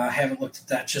 I haven't looked at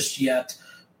that just yet.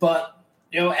 But,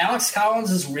 Alex Collins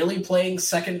is really playing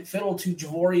second fiddle to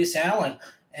Javorius Allen.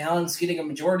 Allen's getting a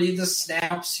majority of the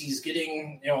snaps. He's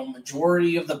getting, a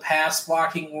majority of the pass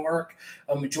blocking work,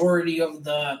 a majority of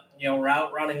the,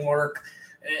 route running work.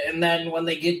 And then when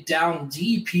they get down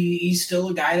deep, he's still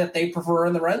a guy that they prefer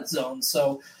in the red zone.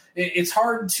 So it's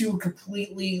hard to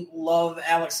completely love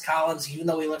Alex Collins, even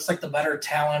though he looks like the better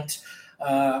talent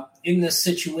in this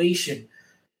situation,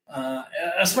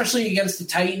 especially against the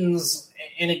Titans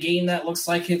in a game that looks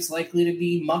like it's likely to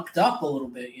be mucked up a little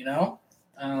bit,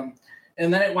 And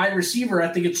then at wide receiver, I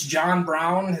think it's John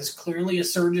Brown has clearly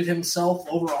asserted himself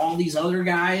over all these other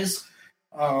guys.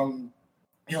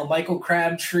 Michael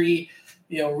Crabtree,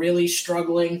 really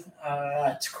struggling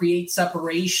to create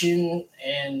separation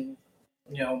and,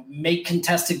 make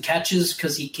contested catches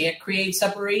because he can't create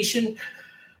separation.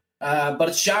 But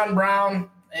it's John Brown.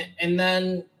 And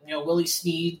then, Willie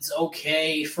Snead's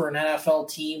okay for an NFL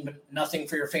team, but nothing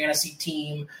for your fantasy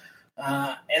team.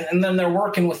 And then they're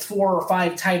working with 4 or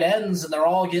 5 tight ends, and they're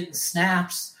all getting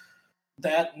snaps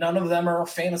that none of them are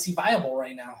fantasy viable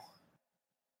right now.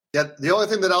 Yeah, the only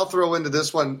thing that I'll throw into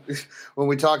this one, when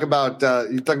we talk about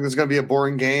you think there's going to be a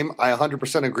boring game, I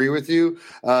 100% agree with you.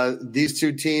 These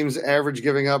two teams average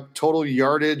giving up total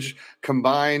yardage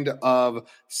combined of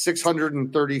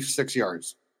 636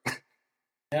 yards.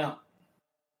 Yeah.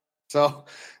 So,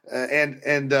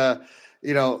 again,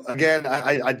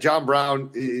 I John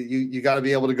Brown, you got to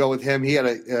be able to go with him. He had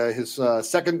his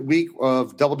second week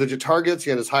of double-digit targets. He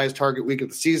had his highest target week of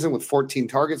the season with 14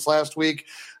 targets last week.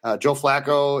 Joe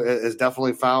Flacco has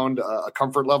definitely found a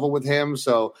comfort level with him,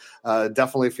 so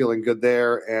definitely feeling good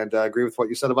there, and I agree with what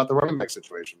you said about the running back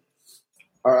situation.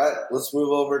 All right, let's move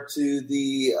over to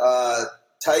the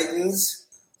Titans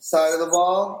side of the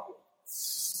ball.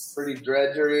 Pretty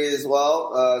drudgery as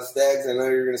well. Stags, I know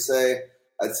you're going to say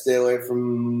I'd stay away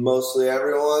from mostly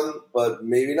everyone, but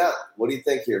maybe not. What do you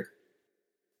think here?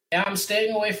 Yeah, I'm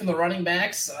staying away from the running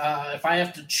backs. If I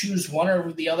have to choose one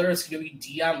over the other, it's going to be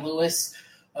Dion Lewis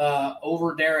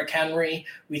over Derrick Henry.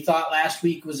 We thought last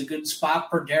week was a good spot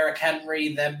for Derrick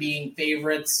Henry, them being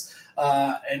favorites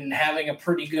and having a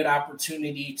pretty good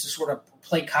opportunity to sort of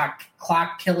play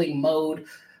clock-killing mode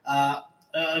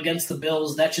against the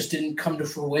Bills. That just didn't come to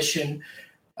fruition.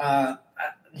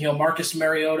 Marcus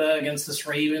Mariota against this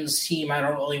Ravens team, I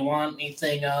don't really want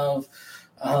anything of.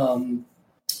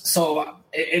 So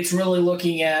it's really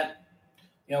looking at,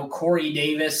 Corey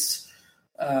Davis,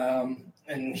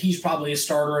 and he's probably a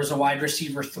starter as a wide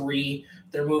receiver 3.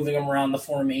 They're moving him around the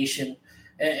formation.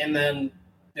 And then,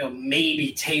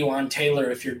 maybe Taywan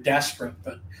Taylor if you're desperate.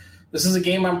 But this is a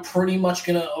game I'm pretty much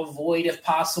going to avoid if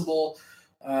possible.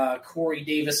 Corey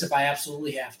Davis if I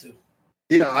absolutely have to.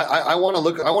 I want to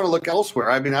look elsewhere.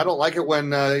 I mean, I don't like it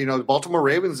when the Baltimore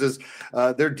Ravens is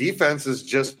their defense is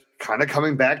just kind of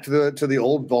coming back to the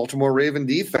old Baltimore Raven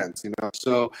defense.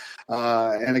 So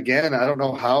and again, I don't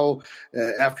know how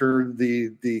after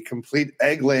the complete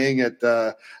egg laying at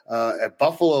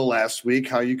Buffalo last week,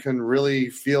 how you can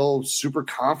really feel super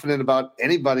confident about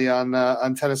anybody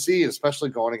on Tennessee, especially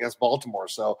going against Baltimore.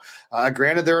 So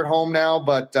granted, they're at home now,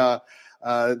 but.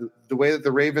 The way that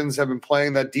the Ravens have been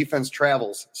playing, that defense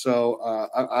travels. So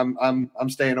I'm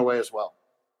staying away as well.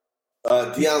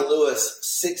 Dion Lewis,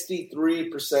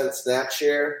 63% snap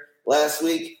share last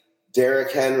week.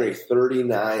 Derrick Henry,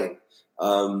 39.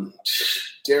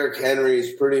 Derrick Henry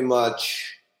is pretty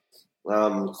much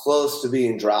close to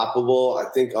being droppable. I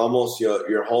think almost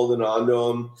you're holding on to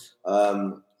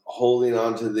him, holding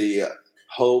on to the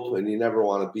hope, and you never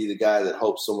want to be the guy that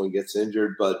hopes someone gets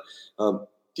injured. But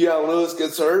Keon Lewis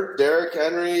gets hurt. Derrick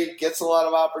Henry gets a lot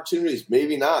of opportunities.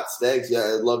 Maybe not. Staggs,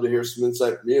 yeah, I'd love to hear some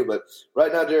insight from you. But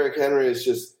right now, Derrick Henry is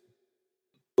just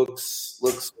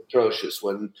looks atrocious.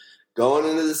 When going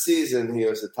into the season, he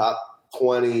was a top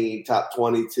 20, top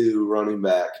 22 running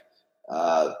back.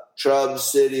 Chubb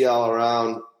City all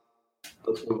around.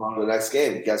 Let's move on to the next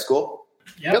game. You guys cool?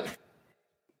 Yep.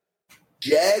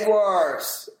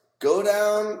 Jaguars go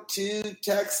down to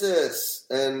Texas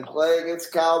and play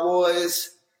against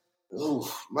Cowboys. Ooh,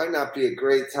 might not be a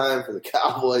great time for the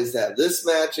Cowboys to have this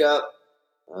matchup.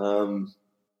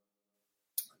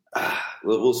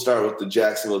 We'll start with the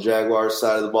Jacksonville Jaguars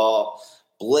side of the ball.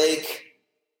 Blake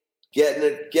getting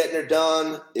it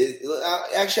done.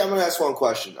 Actually, I'm going to ask one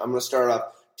question. I'm going to start off.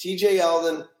 TJ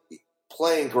Yeldon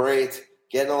playing great,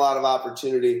 getting a lot of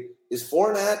opportunity. Is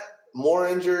Fournette more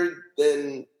injured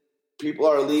than people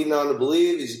are leading on to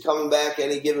believe? Is he coming back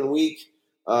any given week?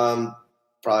 Probably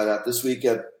not this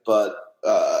weekend, but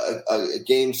a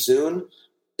game soon.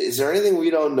 Is there anything we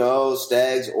don't know,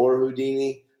 Staggs or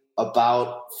Houdini,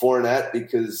 about Fournette?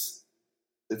 Because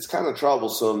it's kind of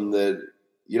troublesome that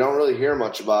you don't really hear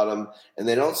much about him, and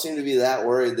they don't seem to be that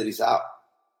worried that he's out.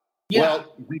 Yeah.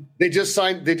 Well, they just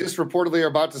reportedly are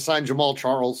about to sign Jamal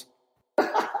Charles.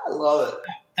 I love it.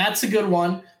 That's a good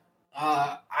one.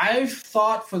 I've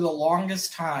thought for the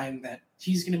longest time that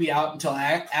he's going to be out until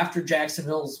after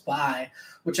Jacksonville's bye,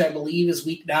 which I believe is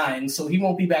week 9, so he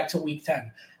won't be back till week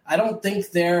 10. I don't think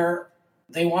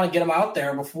they want to get him out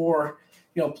there before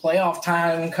playoff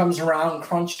time comes around,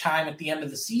 crunch time at the end of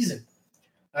the season.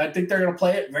 I think they're going to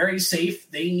play it very safe.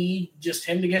 They need just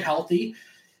him to get healthy,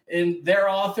 and their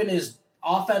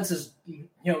offense is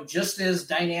just as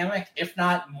dynamic, if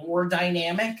not more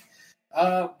dynamic,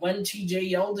 when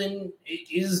TJ Yeldon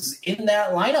is in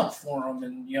that lineup for him.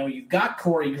 And, you've got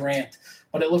Corey Grant,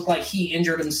 but it looked like he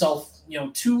injured himself,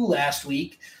 too last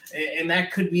week. And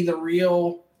that could be the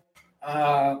real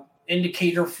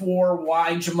indicator for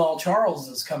why Jamal Charles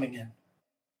is coming in.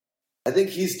 I think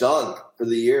he's done for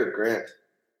the year, Grant.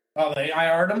 Oh, they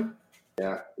IR'd him?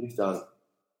 Yeah, he's done.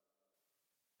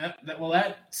 Well,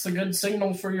 that's a good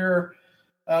signal for your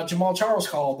Jamal Charles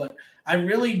call, but I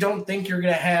really don't think you're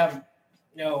going to have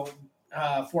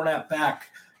Fournette back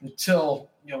until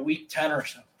week 10 or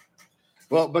so.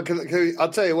 Well, but I'll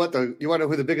tell you what, though, you want to know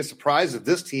who the biggest surprise of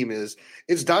this team is?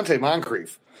 It's Dante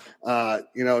Moncrief.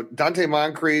 Dante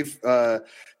Moncrief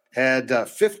had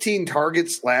 15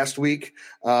 targets last week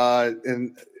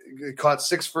and caught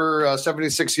 6 for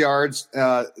 76 yards.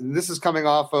 This is coming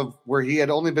off of where he had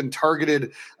only been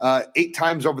targeted 8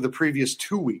 times over the previous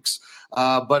 2 weeks.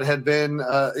 But had been,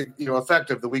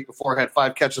 effective. The week before, had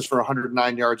 5 catches for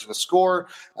 109 yards and a score.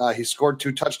 He scored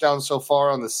 2 touchdowns so far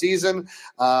on the season.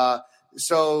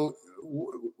 So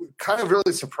kind of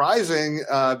really surprising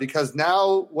because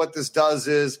now what this does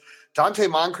is Dante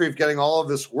Moncrief getting all of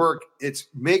this work. It's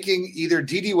making either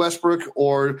D.D. Westbrook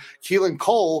or Keelan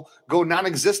Cole go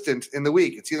non-existent in the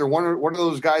week. It's either one of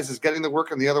those guys is getting the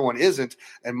work and the other one isn't.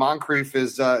 And Moncrief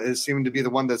is seeming to be the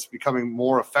one that's becoming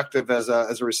more effective as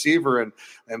a receiver.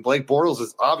 And Blake Bortles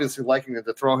is obviously liking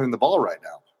to throw him the ball right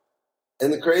now.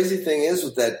 And the crazy thing is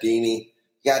with that, Deanie,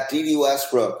 you got D.D.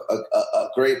 Westbrook, a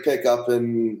great pickup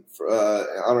on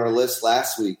our list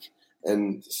last week,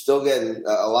 and still getting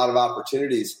a lot of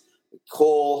opportunities.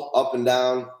 Cole up and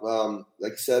down,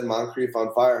 like I said, Moncrief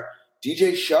on fire.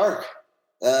 DJ Shark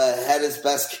had his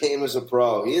best game as a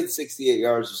pro. He had 68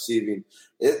 yards receiving.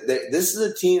 This is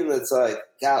a team that's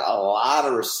got a lot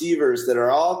of receivers that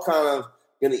are all kind of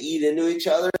going to eat into each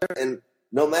other, and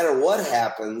no matter what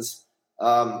happens.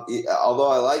 Although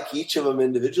I like each of them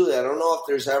individually, I don't know if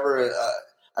there's ever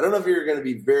I don't know if you're going to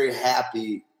be very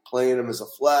happy playing him as a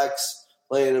flex,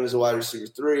 playing him as a wide receiver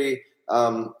 3,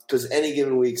 because any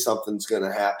given week something's going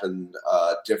to happen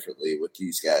differently with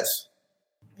these guys.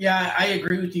 Yeah, I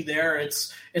agree with you there.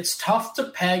 It's tough to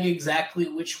peg exactly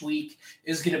which week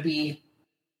is going to be,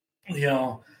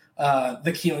 the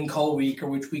Keelan Cole week, or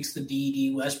which week's the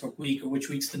D.D. Westbrook week, or which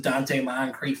week's the Dante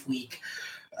Moncrief week.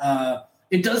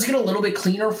 It does get a little bit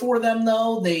cleaner for them,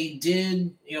 though. They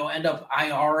did, end up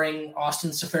IRing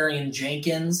Austin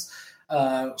Seferian-Jenkins.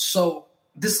 So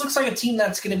this looks like a team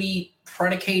that's going to be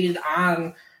predicated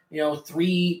on,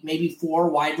 3, maybe 4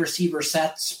 wide receiver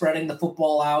sets, spreading the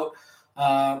football out,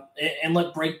 and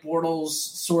let Blake Bortles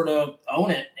sort of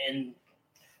own it. And,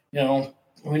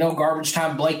 we know garbage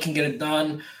time Blake can get it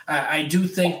done. I do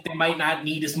think they might not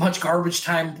need as much garbage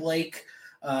time Blake,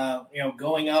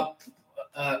 going up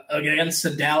against a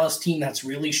Dallas team that's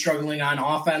really struggling on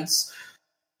offense.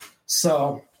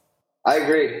 So I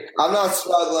agree. I'm not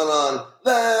struggling on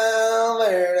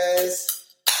Valverde's.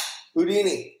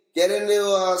 Houdini, get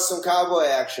into some Cowboy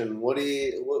action. What do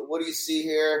you see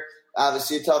here?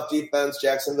 Obviously, a tough defense.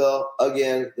 Jacksonville,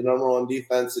 again, the number one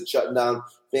defense that's shutting down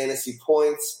fantasy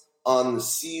points on the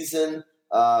season.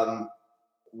 Dallas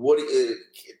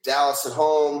at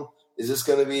home? Is this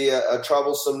going to be a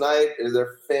troublesome night? Are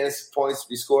there fantasy points to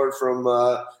be scored from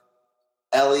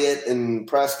Elliott and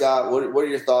Prescott? What are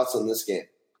your thoughts on this game?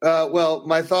 Well,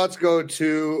 my thoughts go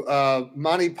to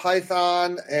Monty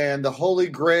Python and the Holy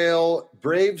Grail,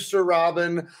 Brave Sir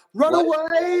Robin. Run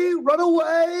away, run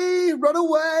away, run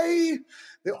away.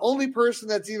 The only person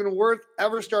that's even worth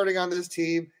ever starting on this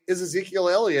team is Ezekiel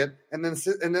Elliott, and then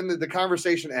the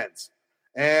conversation ends.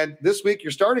 And this week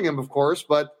you're starting him, of course,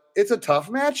 but it's a tough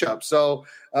matchup. So,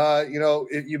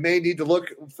 you may need to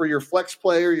look for your flex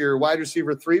player, your wide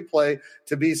receiver 3 play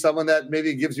to be someone that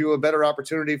maybe gives you a better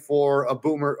opportunity for a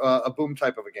boom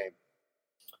type of a game.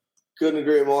 Couldn't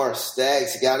agree more.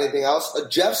 Stags, you got anything else?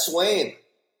 Jeff Swain,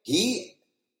 he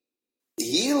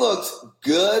looked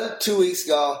good 2 weeks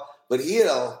ago, but he had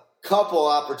a couple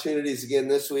opportunities again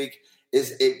this week.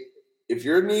 If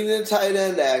you're needing a tight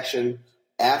end action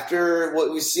after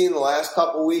what we've seen the last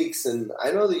couple weeks, and I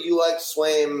know that you liked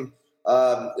Swain,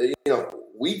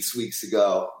 weeks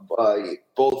ago,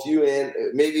 both you and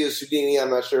maybe it was Houdini.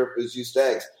 I'm not sure if it was you,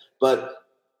 Stags. But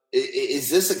is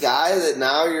this a guy that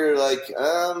now you're like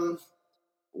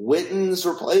Witten's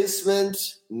replacement?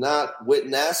 Not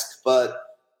Witten-esque, but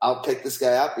I'll pick this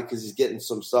guy up because he's getting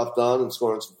some stuff done and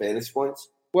scoring some fantasy points.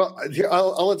 Well,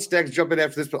 I'll let Staggs jump in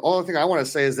after this, but the only thing I want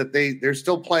to say is that they're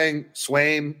still playing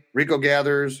Swain, Rico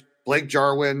Gathers, Blake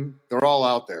Jarwin. They're all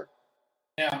out there.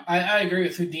 Yeah, I agree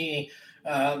with Houdini.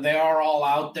 They are all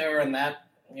out there, and that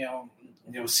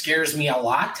scares me a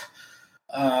lot.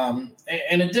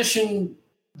 In addition,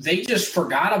 they just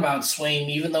forgot about Swain,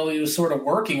 even though he was sort of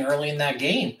working early in that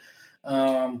game.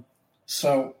 This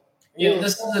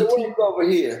is a team over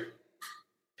here.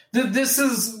 This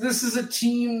is a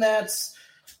team that's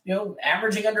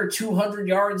averaging under 200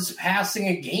 yards passing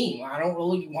a game. I don't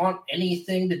really want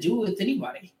anything to do with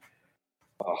anybody.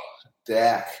 Oh,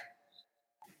 Dak,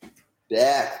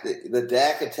 the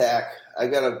Dak attack. I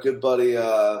got a good buddy,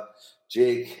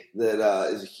 Jake,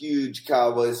 that is a huge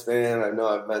Cowboys fan. I know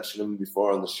I've mentioned him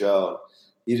before on the show.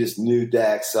 He just knew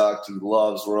Dak sucked. He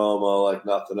loves Romo like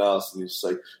nothing else. And he's just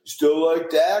like, you still like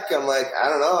Dak? I'm like, I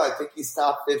don't know. I think he's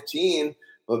top 15,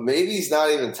 but maybe he's not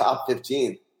even top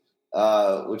 15,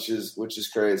 which is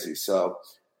crazy. So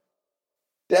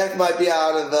Dak might be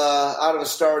out of a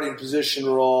starting position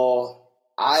role.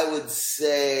 I would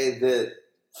say that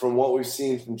from what we've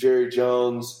seen from Jerry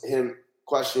Jones, him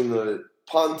questioning the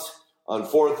punt on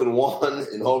 4th and 1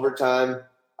 in overtime,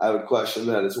 I would question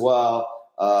that as well.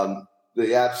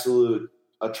 The absolute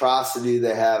atrocity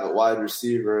they have at wide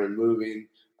receiver and moving.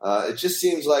 It just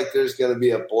seems like there's going to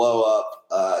be a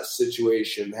blow-up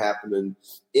situation happening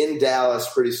in Dallas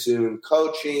pretty soon.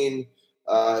 Coaching,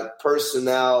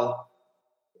 personnel.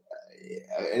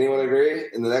 Anyone agree?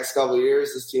 In the next couple of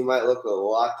years, this team might look a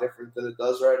lot different than it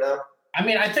does right now? I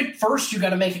mean, I think first you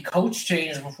got to make a coach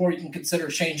change before you can consider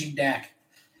changing Dak.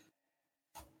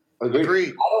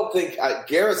 Agreed. I don't think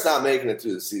Garrett's not making it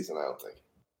through the season, I don't think.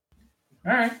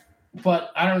 All right.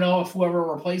 But I don't know if whoever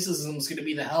replaces him is going to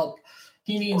be the help.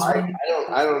 He needs I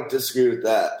don't disagree with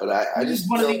that, but I just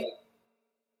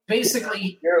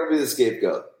basically Garrett will be the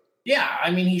scapegoat. Yeah,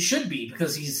 I mean he should be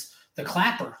because he's the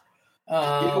clapper. You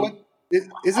know what?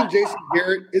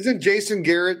 Isn't Jason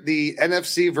Garrett the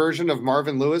NFC version of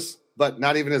Marvin Lewis, but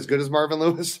not even as good as Marvin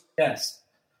Lewis? Yes.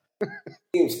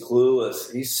 He's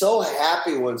clueless. He's so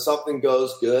happy when something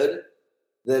goes good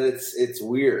that it's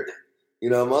weird.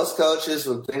 Most coaches,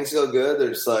 when things go good, they're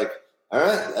just like, all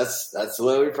right, that's the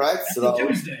way we practice it all.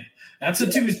 That's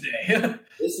a Tuesday.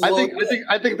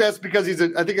 I think that's because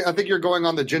I think you're going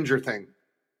on the ginger thing.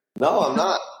 No, I'm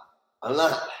not. I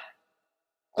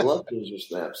love ginger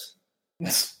snaps.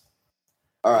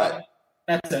 All right.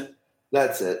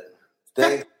 That's it.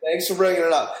 Thanks for bringing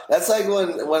it up. That's like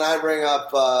when I bring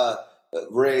up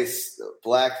race,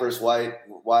 black versus white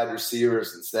wide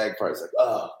receivers and Stagg Party. It's like,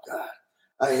 oh, God,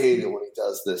 I hate it when he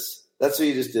does this. That's what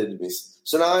you just did to me.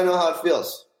 So now I know how it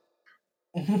feels.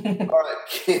 All right,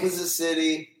 Kansas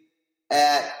City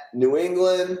at New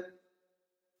England.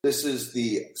 This is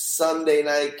the Sunday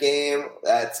night game.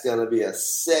 That's going to be a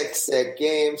sick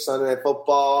game, Sunday Night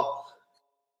Football.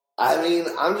 I mean,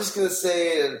 I'm just going to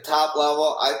say at the top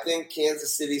level, I think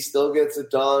Kansas City still gets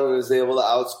it done and is able to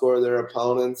outscore their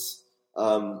opponents.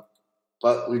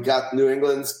 But we've got New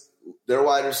England's, their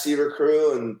wide receiver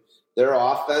crew, and their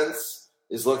offense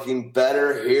is looking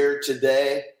better here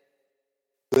today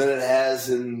than it has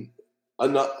in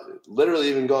literally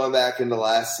even going back into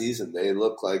last season, they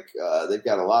look like they've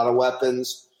got a lot of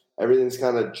weapons. Everything's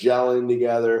kind of gelling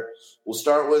together. We'll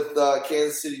start with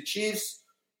Kansas City Chiefs.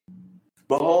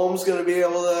 Mahomes going to be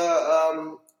able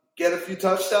to get a few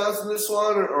touchdowns in this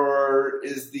one, or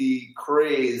is the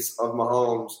craze of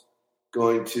Mahomes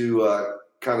going to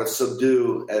kind of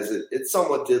subdue as it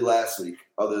somewhat did last week,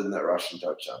 other than that rushing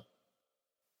touchdown?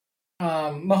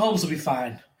 Mahomes will be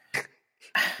fine.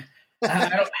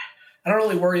 I don't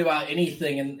really worry about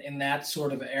anything in that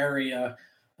sort of area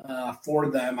for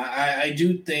them. I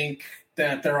do think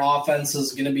that their offense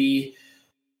is going to be,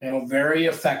 very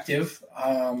effective,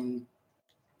 and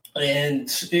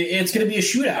it's going to be a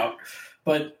shootout.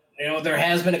 But there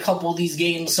has been a couple of these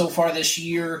games so far this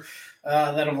year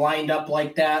that have lined up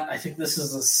like that. I think this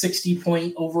is a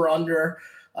 60-point over/under.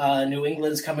 New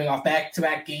England's coming off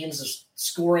back-to-back games,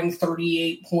 scoring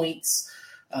 38 points.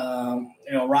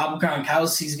 Rob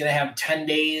Gronkowski's going to have 10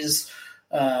 days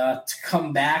to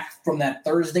come back from that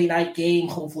Thursday night game,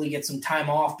 hopefully get some time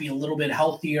off, be a little bit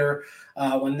healthier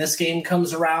when this game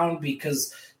comes around,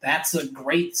 because that's a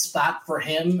great spot for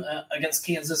him against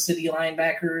Kansas City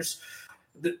linebackers.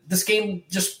 This game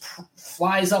just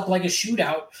flies up like a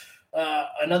shootout.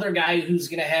 Another guy who's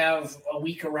going to have a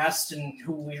week of rest and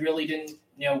who we really didn't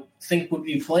think would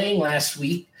be playing last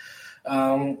week,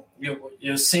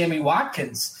 Sammy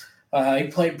Watkins. He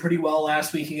played pretty well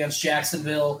last week against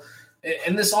Jacksonville.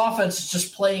 And this offense is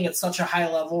just playing at such a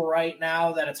high level right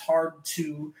now that it's hard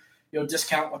to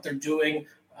discount what they're doing.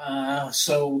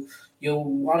 So you'll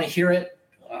want to hear it.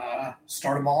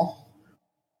 Start them all.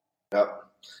 Yep.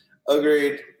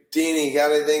 Agreed. Deanie, you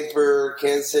got anything for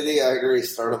Kansas City? I agree.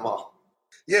 Start them all.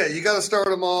 Yeah, you got to start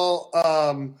them all.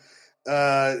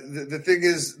 The thing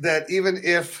is that even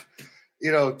if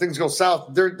things go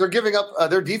south, they're giving up.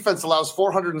 Their defense allows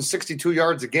 462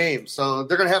 yards a game, so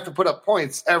they're going to have to put up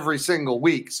points every single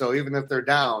week. So even if they're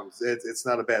down, it's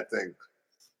not a bad thing.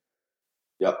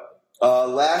 Yep.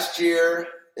 Last year,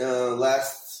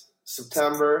 last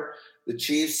September, the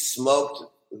Chiefs smoked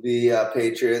the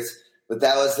Patriots, but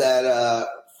that was that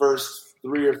first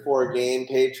 3 or 4 game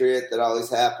Patriot that always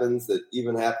happens, that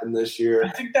even happened this year. I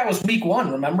think that was week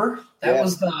 1, remember? That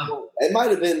was the – It might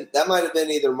have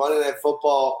been either Monday Night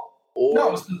Football or – No,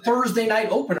 it was the Thursday night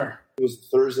opener. It was the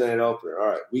Thursday night opener. All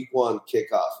right, week 1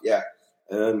 kickoff. Yeah.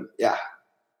 Yeah.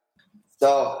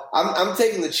 So I'm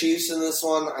taking the Chiefs in this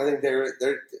one. I think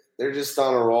they're just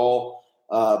on a roll.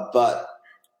 But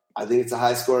I think it's a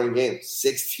high-scoring game,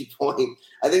 60 point.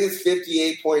 I think it's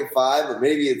 58.5, but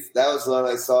maybe that was the one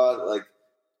I saw like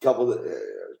a couple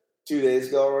 2 days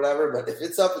ago or whatever. But if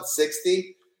it's up at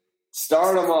 60,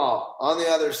 start them all on the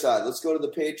other side. Let's go to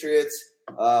the Patriots.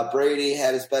 Brady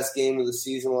had his best game of the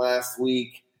season last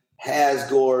week. Has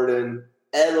Gordon.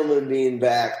 Edelman being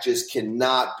back just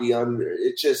cannot be under.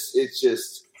 It's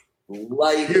just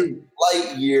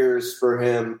light years for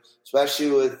him,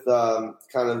 especially with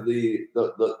kind of the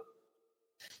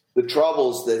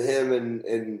troubles that him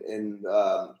and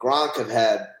Gronk have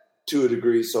had to a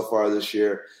degree so far this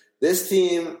year. This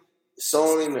team,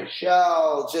 Sony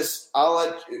Michel, I'll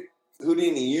let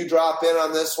Houdini, you drop in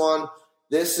on this one.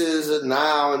 This is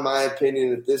now, in my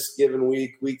opinion, at this given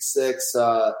week 6,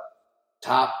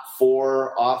 top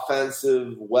 4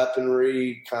 offensive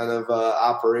weaponry kind of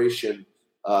operation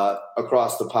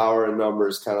across the power and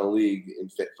numbers kind of league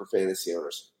for fantasy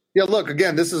owners. Yeah, look,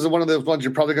 again, this is one of those ones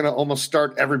you're probably going to almost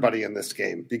start everybody in this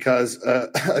game because,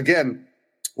 again,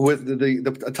 with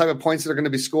the type of points that are going to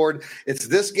be scored, it's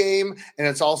this game and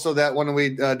it's also that one we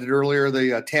did earlier,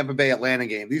 the Tampa Bay Atlanta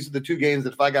game. These are the 2 games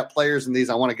that if I got players in these,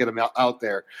 I want to get them out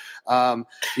there.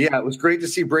 Yeah, it was great to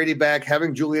see Brady back,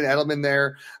 having Julian Edelman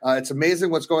there. It's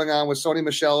amazing what's going on with Sony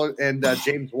Michel and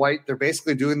James White. They're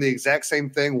basically doing the exact same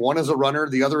thing. One is a runner,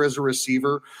 the other is a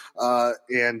receiver.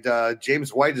 And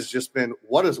James White has just been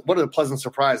what a pleasant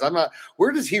surprise.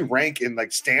 Where does he rank in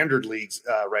like standard leagues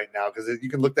right now? Because you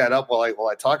can look that up while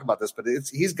I talk about this, but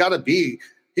he's got to be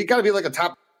like a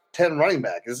top 10 running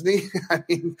back, isn't he? I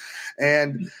mean,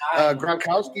 and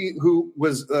Gronkowski, who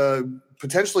was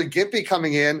potentially gimpy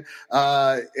coming in,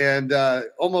 and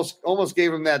almost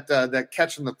gave him that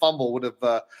catch in the fumble, would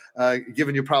have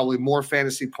given you probably more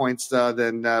fantasy points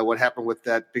than what happened with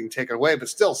that being taken away. But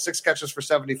still, 6 catches for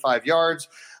 75 yards.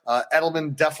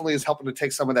 Edelman definitely is helping to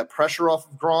take some of that pressure off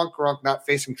of Gronk. Gronk not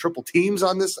facing triple teams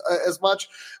on this as much.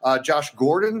 Josh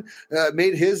Gordon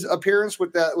made his appearance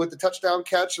with the touchdown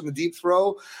catch and the deep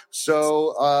throw.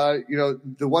 So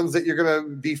the ones that you're going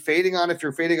to be fading on, if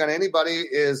you're fading on anybody,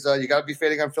 is you got to be be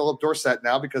fading on Philip Dorsett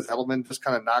now because Edelman just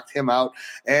kind of knocked him out.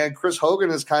 And Chris Hogan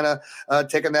is kind of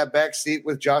taking that back seat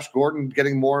with Josh Gordon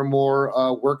getting more and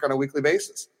more work on a weekly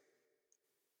basis.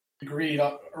 Agreed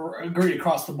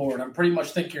across the board. I pretty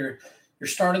much think you're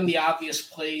starting the obvious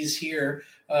plays here,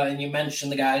 and you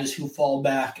mentioned the guys who fall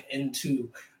back into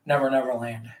Never Never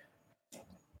Land.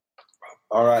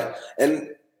 All right.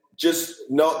 And just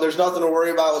no, there's nothing to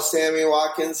worry about with Sammy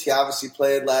Watkins. He obviously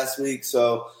played last week,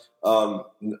 so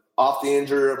off the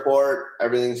injury report,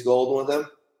 everything's golden with him.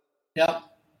 Yep.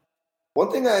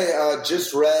 One thing I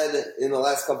just read in the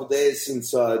last couple of days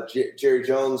since Jerry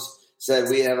Jones said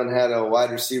we haven't had a wide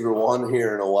receiver one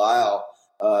here in a while,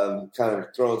 kind of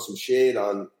throwing some shade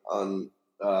on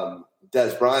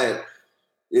Des Bryant,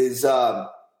 is hold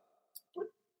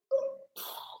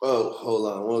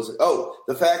on. What was it? Oh,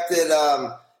 the fact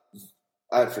that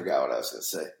I forgot what I was going to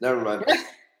say. Never mind.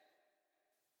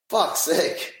 Fuck's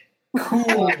sake.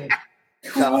 Cool.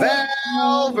 Valverde.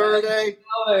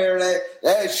 Hey,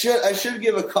 I should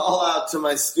give a call out to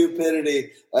my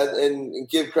stupidity and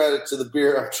give credit to the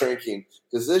beer I'm drinking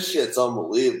because this shit's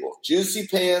unbelievable. Juicy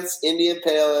Pants Indian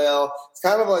Pale Ale. It's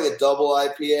kind of like a double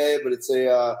IPA, but it's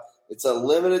a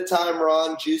limited time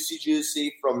run,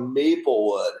 juicy from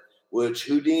Maplewood, which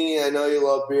Houdini, I know you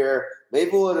love beer.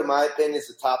 Maplewood, in my opinion, is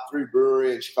the top 3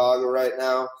 brewery in Chicago right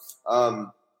now.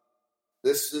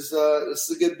 This is a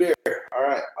good beer. All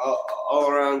right, all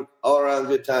around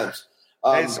good times.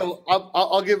 Hey, so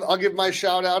I'll give my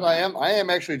shout out. I am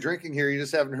actually drinking here. You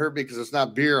just haven't heard me because it's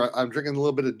not beer. I'm drinking a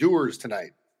little bit of Dewar's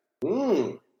tonight.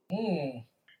 Dewar's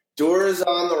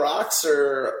on the rocks,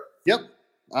 or yep.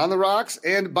 On the rocks.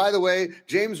 And by the way,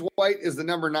 James White is the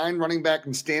number 9 running back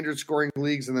in standard scoring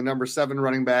leagues and the number 7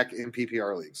 running back in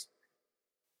PPR leagues.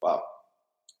 Wow.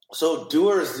 So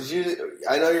Dewar's,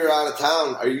 I know you're out of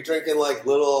town. Are you drinking like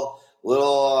little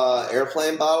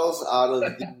airplane bottles out of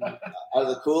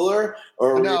the cooler?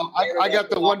 Or no, I got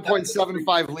the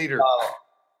 1.75 liter.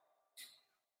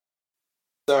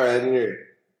 Sorry, I didn't hear you.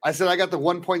 I said I got the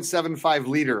 1.75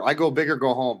 liter. I go big or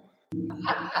go home.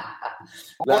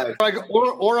 Nice.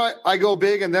 Or I go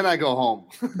big and then I go home.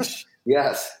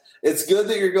 Yes. It's good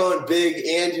that you're going big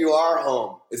and you are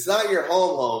home. It's not your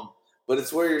home, but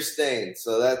it's where you're staying.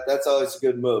 So that's always a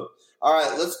good move. All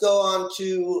right, let's go on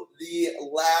to the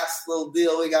last little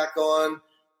deal we got going.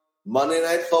 Monday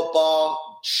Night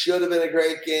Football. Should have been a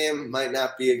great game. Might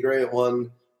not be a great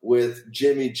one with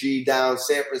Jimmy G down.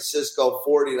 San Francisco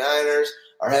 49ers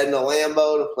are heading to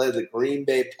Lambeau to play the Green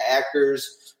Bay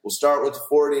Packers. We'll start with the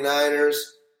 49ers.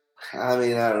 I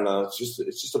mean, I don't know. It's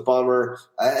just a bummer.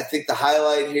 I think the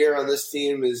highlight here on this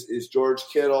team is George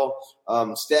Kittle.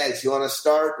 Staggs, you want to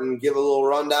start and give a little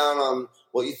rundown on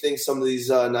what you think some of these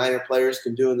Niner players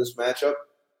can do in this matchup?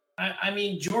 I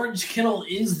mean, George Kittle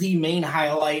is the main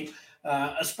highlight,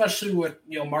 especially with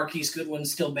Marquise Goodwin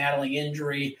still battling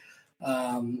injury.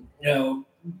 Kittle,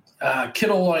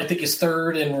 I think, is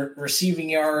 3rd in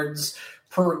receiving yards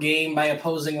per game by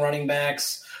opposing running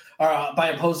backs.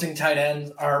 By opposing tight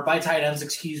ends, or by tight ends,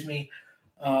 excuse me.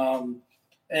 And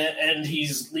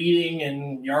he's leading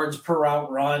in yards per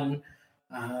route run,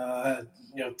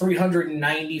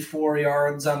 394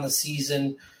 yards on the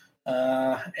season,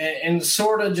 and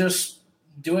sort of just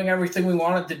doing everything we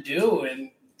wanted to do.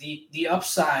 And the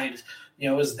upside,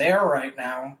 is there right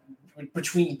now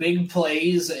between big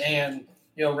plays and,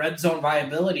 red zone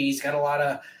viability. He's got a lot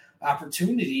of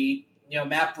opportunity.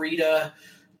 Matt Breida,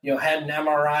 had an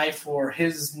MRI for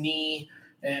his knee.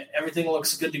 Everything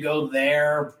looks good to go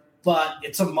there, but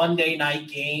it's a Monday night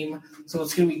game, so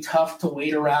it's going to be tough to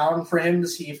wait around for him to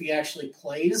see if he actually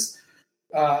plays,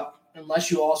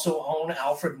 unless you also own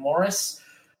Alfred Morris.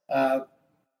 And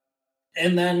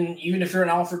then even if you're an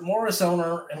Alfred Morris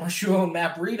owner, unless you own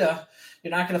Matt Breida,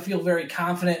 you're not going to feel very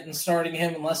confident in starting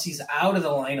him unless he's out of the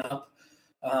lineup.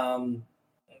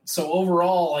 So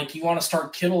overall, you want to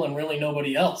start Kittle and really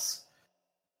nobody else.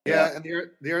 Yeah, and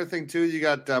the other thing, too, you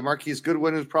got Marquise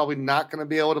Goodwin, who's probably not going to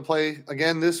be able to play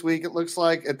again this week, it looks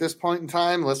like, at this point in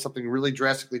time, unless something really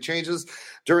drastically changes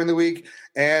during the week.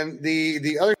 And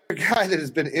the other guy that has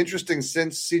been interesting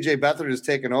since C.J. Beathard has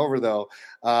taken over, though,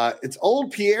 it's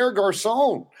old Pierre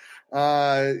Garçon.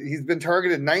 He's been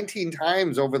targeted 19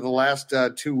 times over the last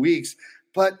 2 weeks.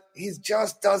 But he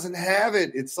just doesn't have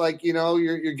it. It's like,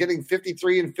 you're getting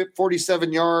 53 and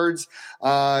 47 yards,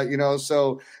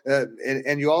 so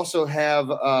and you also have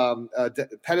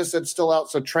Pettis still out.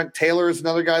 So Trent Taylor is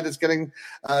another guy that's getting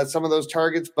some of those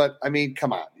targets. But, I mean,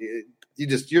 come on.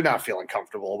 You're not feeling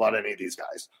comfortable about any of these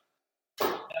guys.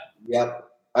 Yep,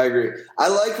 I agree. I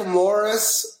like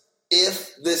Morris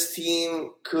if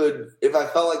I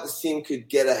felt like this team could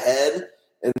get ahead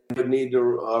and would need to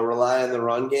rely on the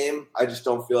run game. I just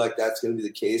don't feel like that's going to be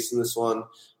the case in this one.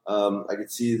 I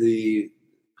could see the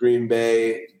Green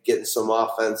Bay getting some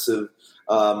offensive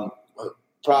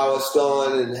prowess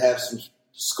going and have some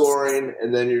scoring,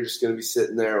 and then you're just going to be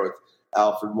sitting there with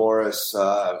Alfred Morris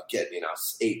getting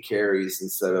 8 carries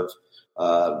instead of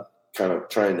kind of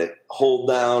trying to hold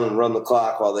down and run the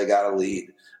clock while they got a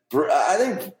lead.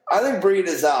 I think Breed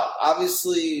is out.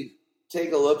 Obviously,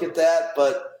 take a look at that,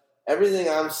 but everything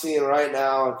I'm seeing right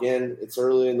now, again, it's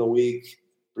early in the week.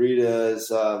 Breida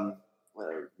is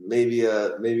maybe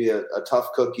a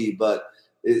tough cookie, but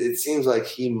it seems like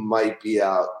he might be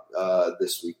out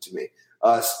this week to me.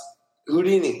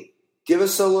 Houdini, give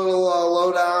us a little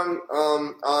lowdown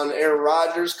on Aaron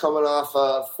Rodgers coming off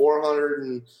a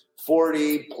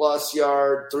 440-plus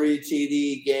yard, 3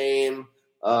 TD game.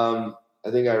 I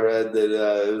think I read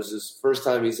that it was his first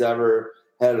time he's ever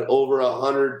had over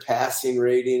 100 passing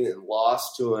rating and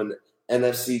lost to an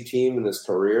NFC team in his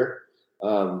career.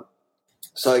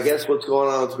 So I guess what's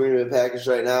going on with Green Bay Packers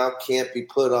right now can't be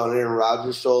put on Aaron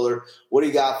Rodgers' shoulder. What do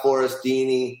you got for us,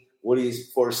 Deanie? What are you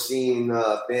foreseeing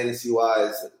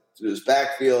fantasy-wise through his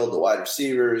backfield, the wide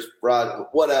receivers,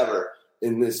 whatever,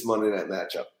 in this Monday night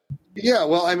matchup? Yeah,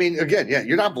 well, I mean, again,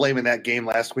 you're not blaming that game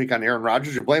last week on Aaron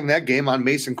Rodgers. You're blaming that game on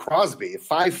Mason Crosby.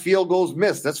 5 field goals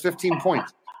missed. That's 15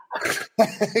 points.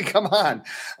 Come on.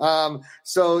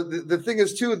 So the thing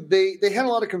is, too, they had a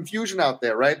lot of confusion out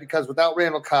there, right? Because without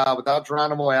Randall Cobb, without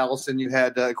Geronimo Allison, you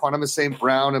had Equanimous St.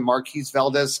 Brown and Marquise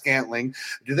Valdez-Scantling.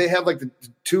 Do they have, like, the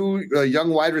 2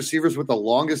 young wide receivers with the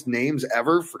longest names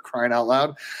ever, for crying out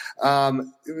loud?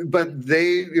 But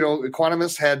they,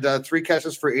 Equanimous had 3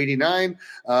 catches for 89.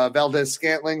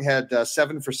 Valdez-Scantling had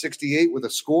 7 for 68 with a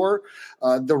score.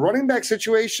 The running back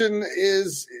situation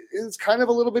is kind of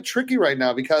a little bit tricky right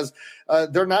now because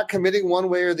they're not committing one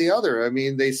way or the other. I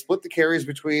mean, they split the carries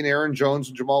between Aaron Jones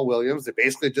and Jamal Williams. They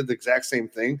basically did the exact same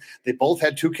thing. They both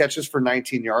had 2 catches for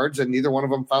 19 yards, and neither one of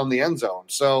them found the end zone.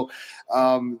 So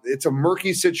it's a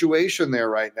murky situation there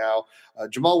right now.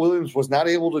 Jamal Williams was not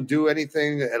able to do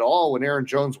anything at all when Aaron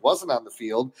Jones wasn't on the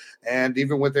field. And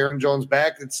even with Aaron Jones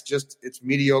back, it's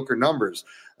mediocre numbers.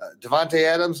 Devontae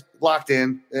Adams locked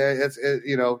in.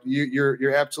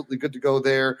 You're absolutely good to go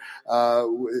there.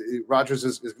 Rodgers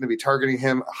is going to be targeting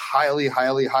him highly,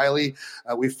 highly, highly.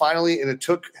 We finally, and it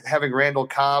took having Randall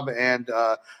Cobb and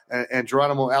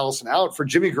Geronimo Allison out for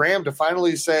Jimmy Graham to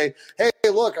finally say, hey,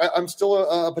 look, I'm still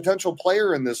a potential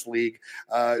player in this league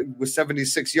with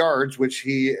 76 yards, which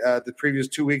he the previous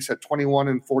 2 weeks had 21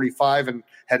 and 45 and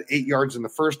had 8 yards in the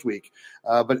first week.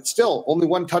 But still only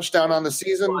 1 touchdown on the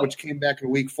season, which came back in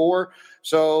week 4.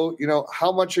 So,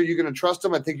 how much are you going to trust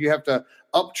him? I think you have to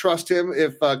trust him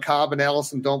if Cobb and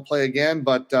Allison don't play again.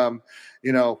 But,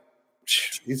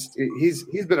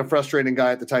 he's been a frustrating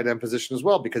guy at the tight end position as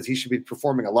well because he should be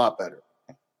performing a lot better.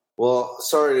 Well,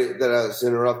 sorry that I was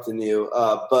interrupting you,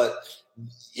 but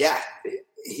yeah,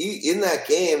 in that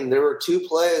game there were 2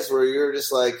 plays where you're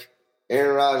just like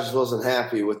Aaron Rodgers wasn't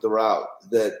happy with the route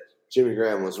that Jimmy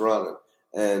Graham was running,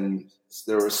 and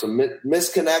there were some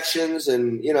misconnections.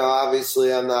 And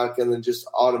obviously, I'm not going to just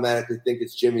automatically think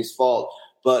it's Jimmy's fault,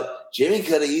 but Jimmy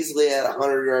could have easily had a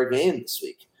 100-yard game this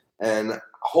week, and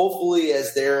hopefully,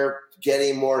 as they're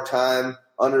getting more time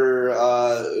under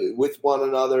with one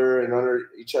another and under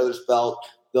each other's belt,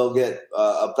 they'll get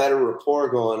a better rapport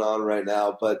going on right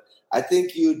now. But I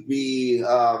think you'd be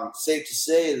safe to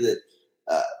say that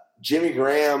Jimmy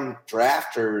Graham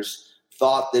drafters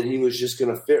thought that he was just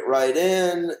going to fit right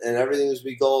in and everything was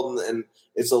be golden, and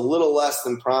it's a little less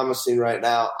than promising right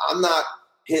now. I'm not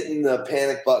hitting the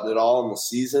panic button at all in the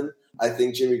season. I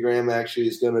think Jimmy Graham actually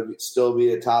is going to still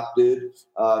be a top dude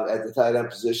at the tight end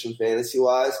position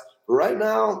fantasy-wise. But right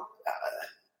now,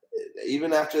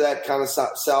 even after that kind of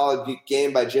solid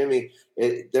game by Jimmy,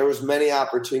 there was many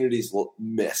opportunities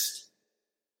missed.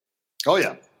 Oh,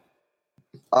 yeah.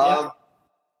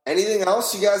 Anything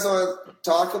else you guys want to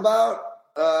talk about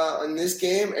in this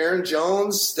game? Aaron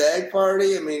Jones, Stagg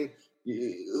Party. I mean,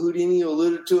 Houdini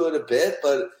alluded to it a bit,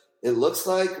 but it looks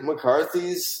like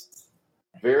McCarthy's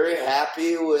very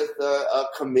happy with a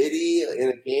committee in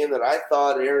a game that I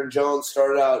thought Aaron Jones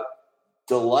started out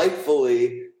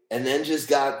delightfully and then just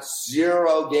got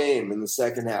 0 game in the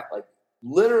second half. Like,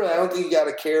 literally, I don't think he got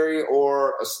a carry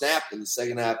or a snap in the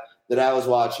second half that I was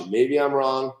watching. Maybe I'm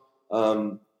wrong.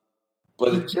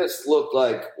 But it just looked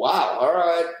like, wow, all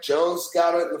right, Jones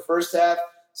got it in the first half,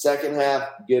 second half,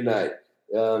 good night.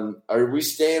 Are we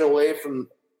staying away from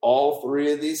all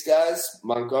 3 of these guys,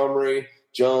 Montgomery,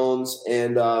 Jones,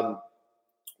 and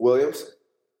Williams?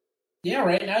 Yeah,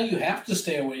 right now you have to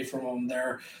stay away from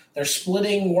them. They're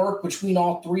splitting work between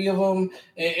all three of them,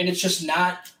 and it's just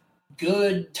not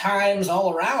good times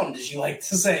all around, as you like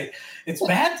to say. It's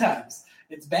bad times.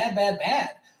 It's bad, bad,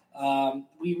 bad.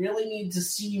 We really need to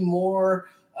see more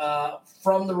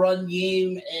from the run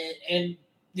game, and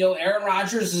Aaron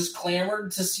Rodgers has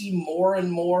clamored to see more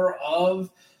and more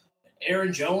of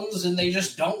Aaron Jones, and they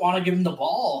just don't want to give him the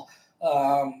ball.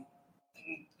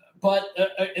 But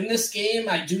in this game,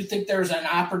 I do think there's an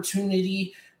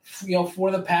opportunity, for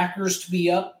the Packers to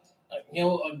be up,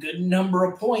 a good number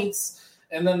of points,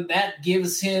 and then that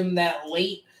gives him that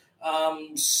late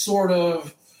sort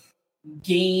of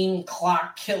game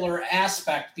clock killer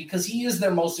aspect because he is their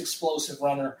most explosive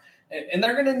runner, and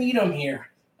they're going to need him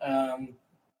here.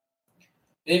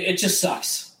 It just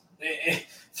sucks.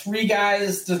 3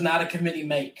 guys does not a committee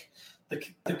make.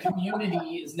 The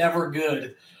community is never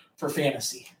good for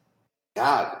fantasy.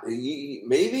 God,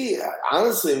 maybe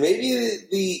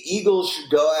the Eagles should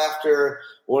go after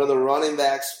one of the running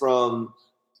backs from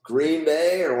Green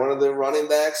Bay or one of the running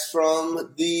backs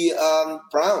from the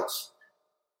Browns.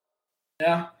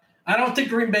 Yeah, I don't think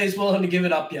Green Bay's willing to give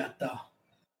it up yet, though.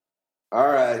 All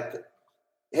right.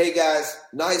 Hey, guys,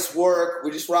 nice work.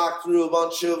 We just rocked through a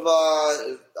bunch of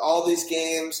all these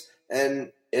games, and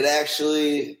it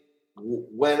actually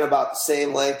went about the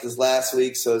same length as last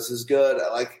week, so this is good. I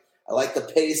like the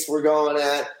pace we're going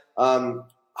at.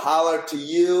 Holler to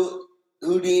you,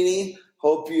 Houdini.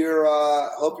 Hope you're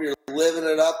living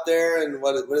it up there. And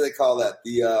what do they call that?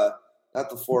 The not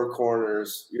the Four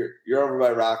Corners. You're over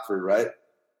by Rockford, right?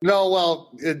 No,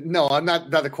 well, no, I'm not.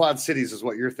 The Quad Cities is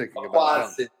what you're thinking about.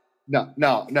 Quad Cities. No.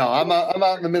 I'm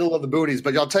out in the middle of the boonies.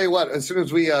 But I'll tell you what. As soon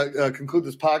as we conclude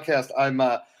this podcast, I'm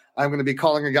going to be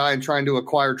calling a guy and trying to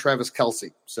acquire Travis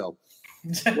Kelce. So,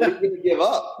 what are you going to give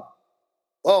up?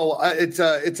 Oh, it's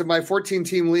my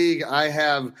 14-team league. I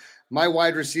have my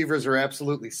wide receivers are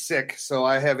absolutely sick. So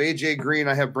I have A.J. Green,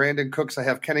 I have Brandon Cooks, I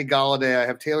have Kenny Golladay, I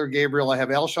have Taylor Gabriel, I have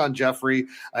Alshon Jeffrey,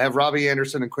 I have Robbie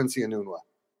Anderson and Quincy Enunwa.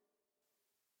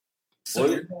 So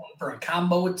you're going for a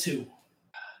combo of 2.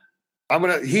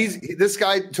 This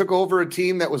guy took over a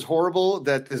team that was horrible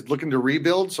that is looking to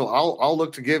rebuild. So I'll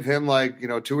look to give him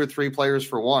 2 or 3 players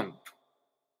for 1.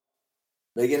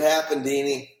 Make it happen,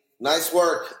 Deanie. Nice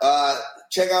work.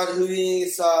 Check out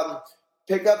Houdini's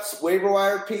pickups waiver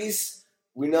wire piece.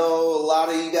 We know a lot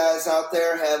of you guys out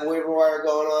there have waiver wire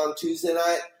going on Tuesday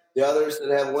night. The others that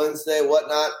have Wednesday,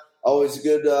 whatnot. Always a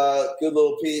good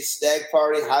little piece. Stagg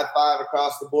Party, high five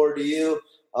across the board to you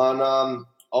on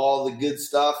all the good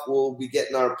stuff. We'll be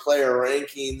getting our player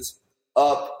rankings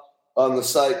up on the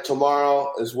site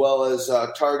tomorrow, as well as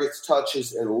targets,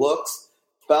 touches, and looks.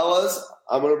 Fellas,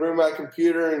 I'm going to bring my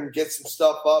computer and get some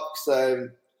stuff up because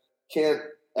I can't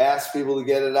ask people to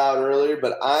get it out earlier,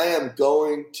 but I am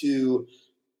going to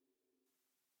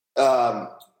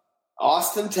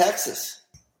Austin, Texas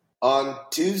on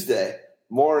Tuesday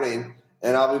morning,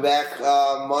 and I'll be back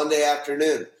Monday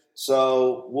afternoon.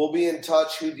 So we'll be in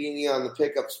touch, Houdini, on the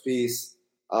pickups piece.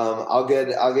 I'll get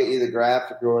you the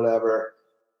graphic or whatever.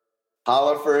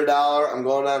 Holler for $1. I'm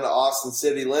going down to Austin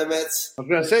City Limits. I was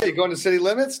going to say, you're going to City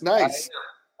Limits? Nice.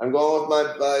 I'm going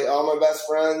with all my best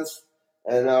friends,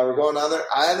 and we're going down there.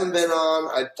 I haven't been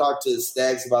on – I talked to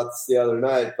Staggs about this the other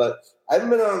night, but I haven't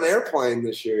been on an airplane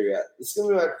this year yet. It's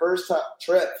going to be my first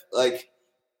trip,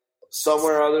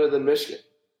 somewhere other than Michigan.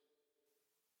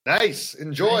 Nice.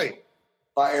 Enjoy.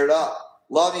 Fired up.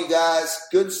 Love you guys.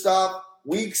 Good stuff.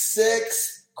 Week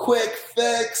 6, quick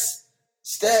fix.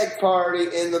 Stagg Party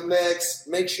in the mix.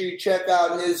 Make sure you check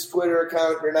out his Twitter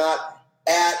account if you're not,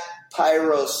 at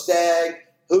Pyro Stagg.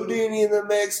 Houdini in the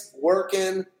mix,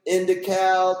 working in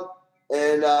DeKalb.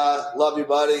 And love you,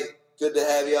 buddy. Good to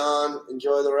have you on.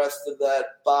 Enjoy the rest of that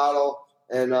bottle.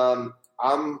 And I'm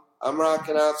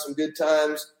rocking out some good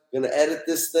times. Gonna edit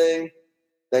this thing.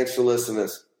 Thanks for listening.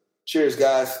 Cheers,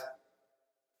 guys.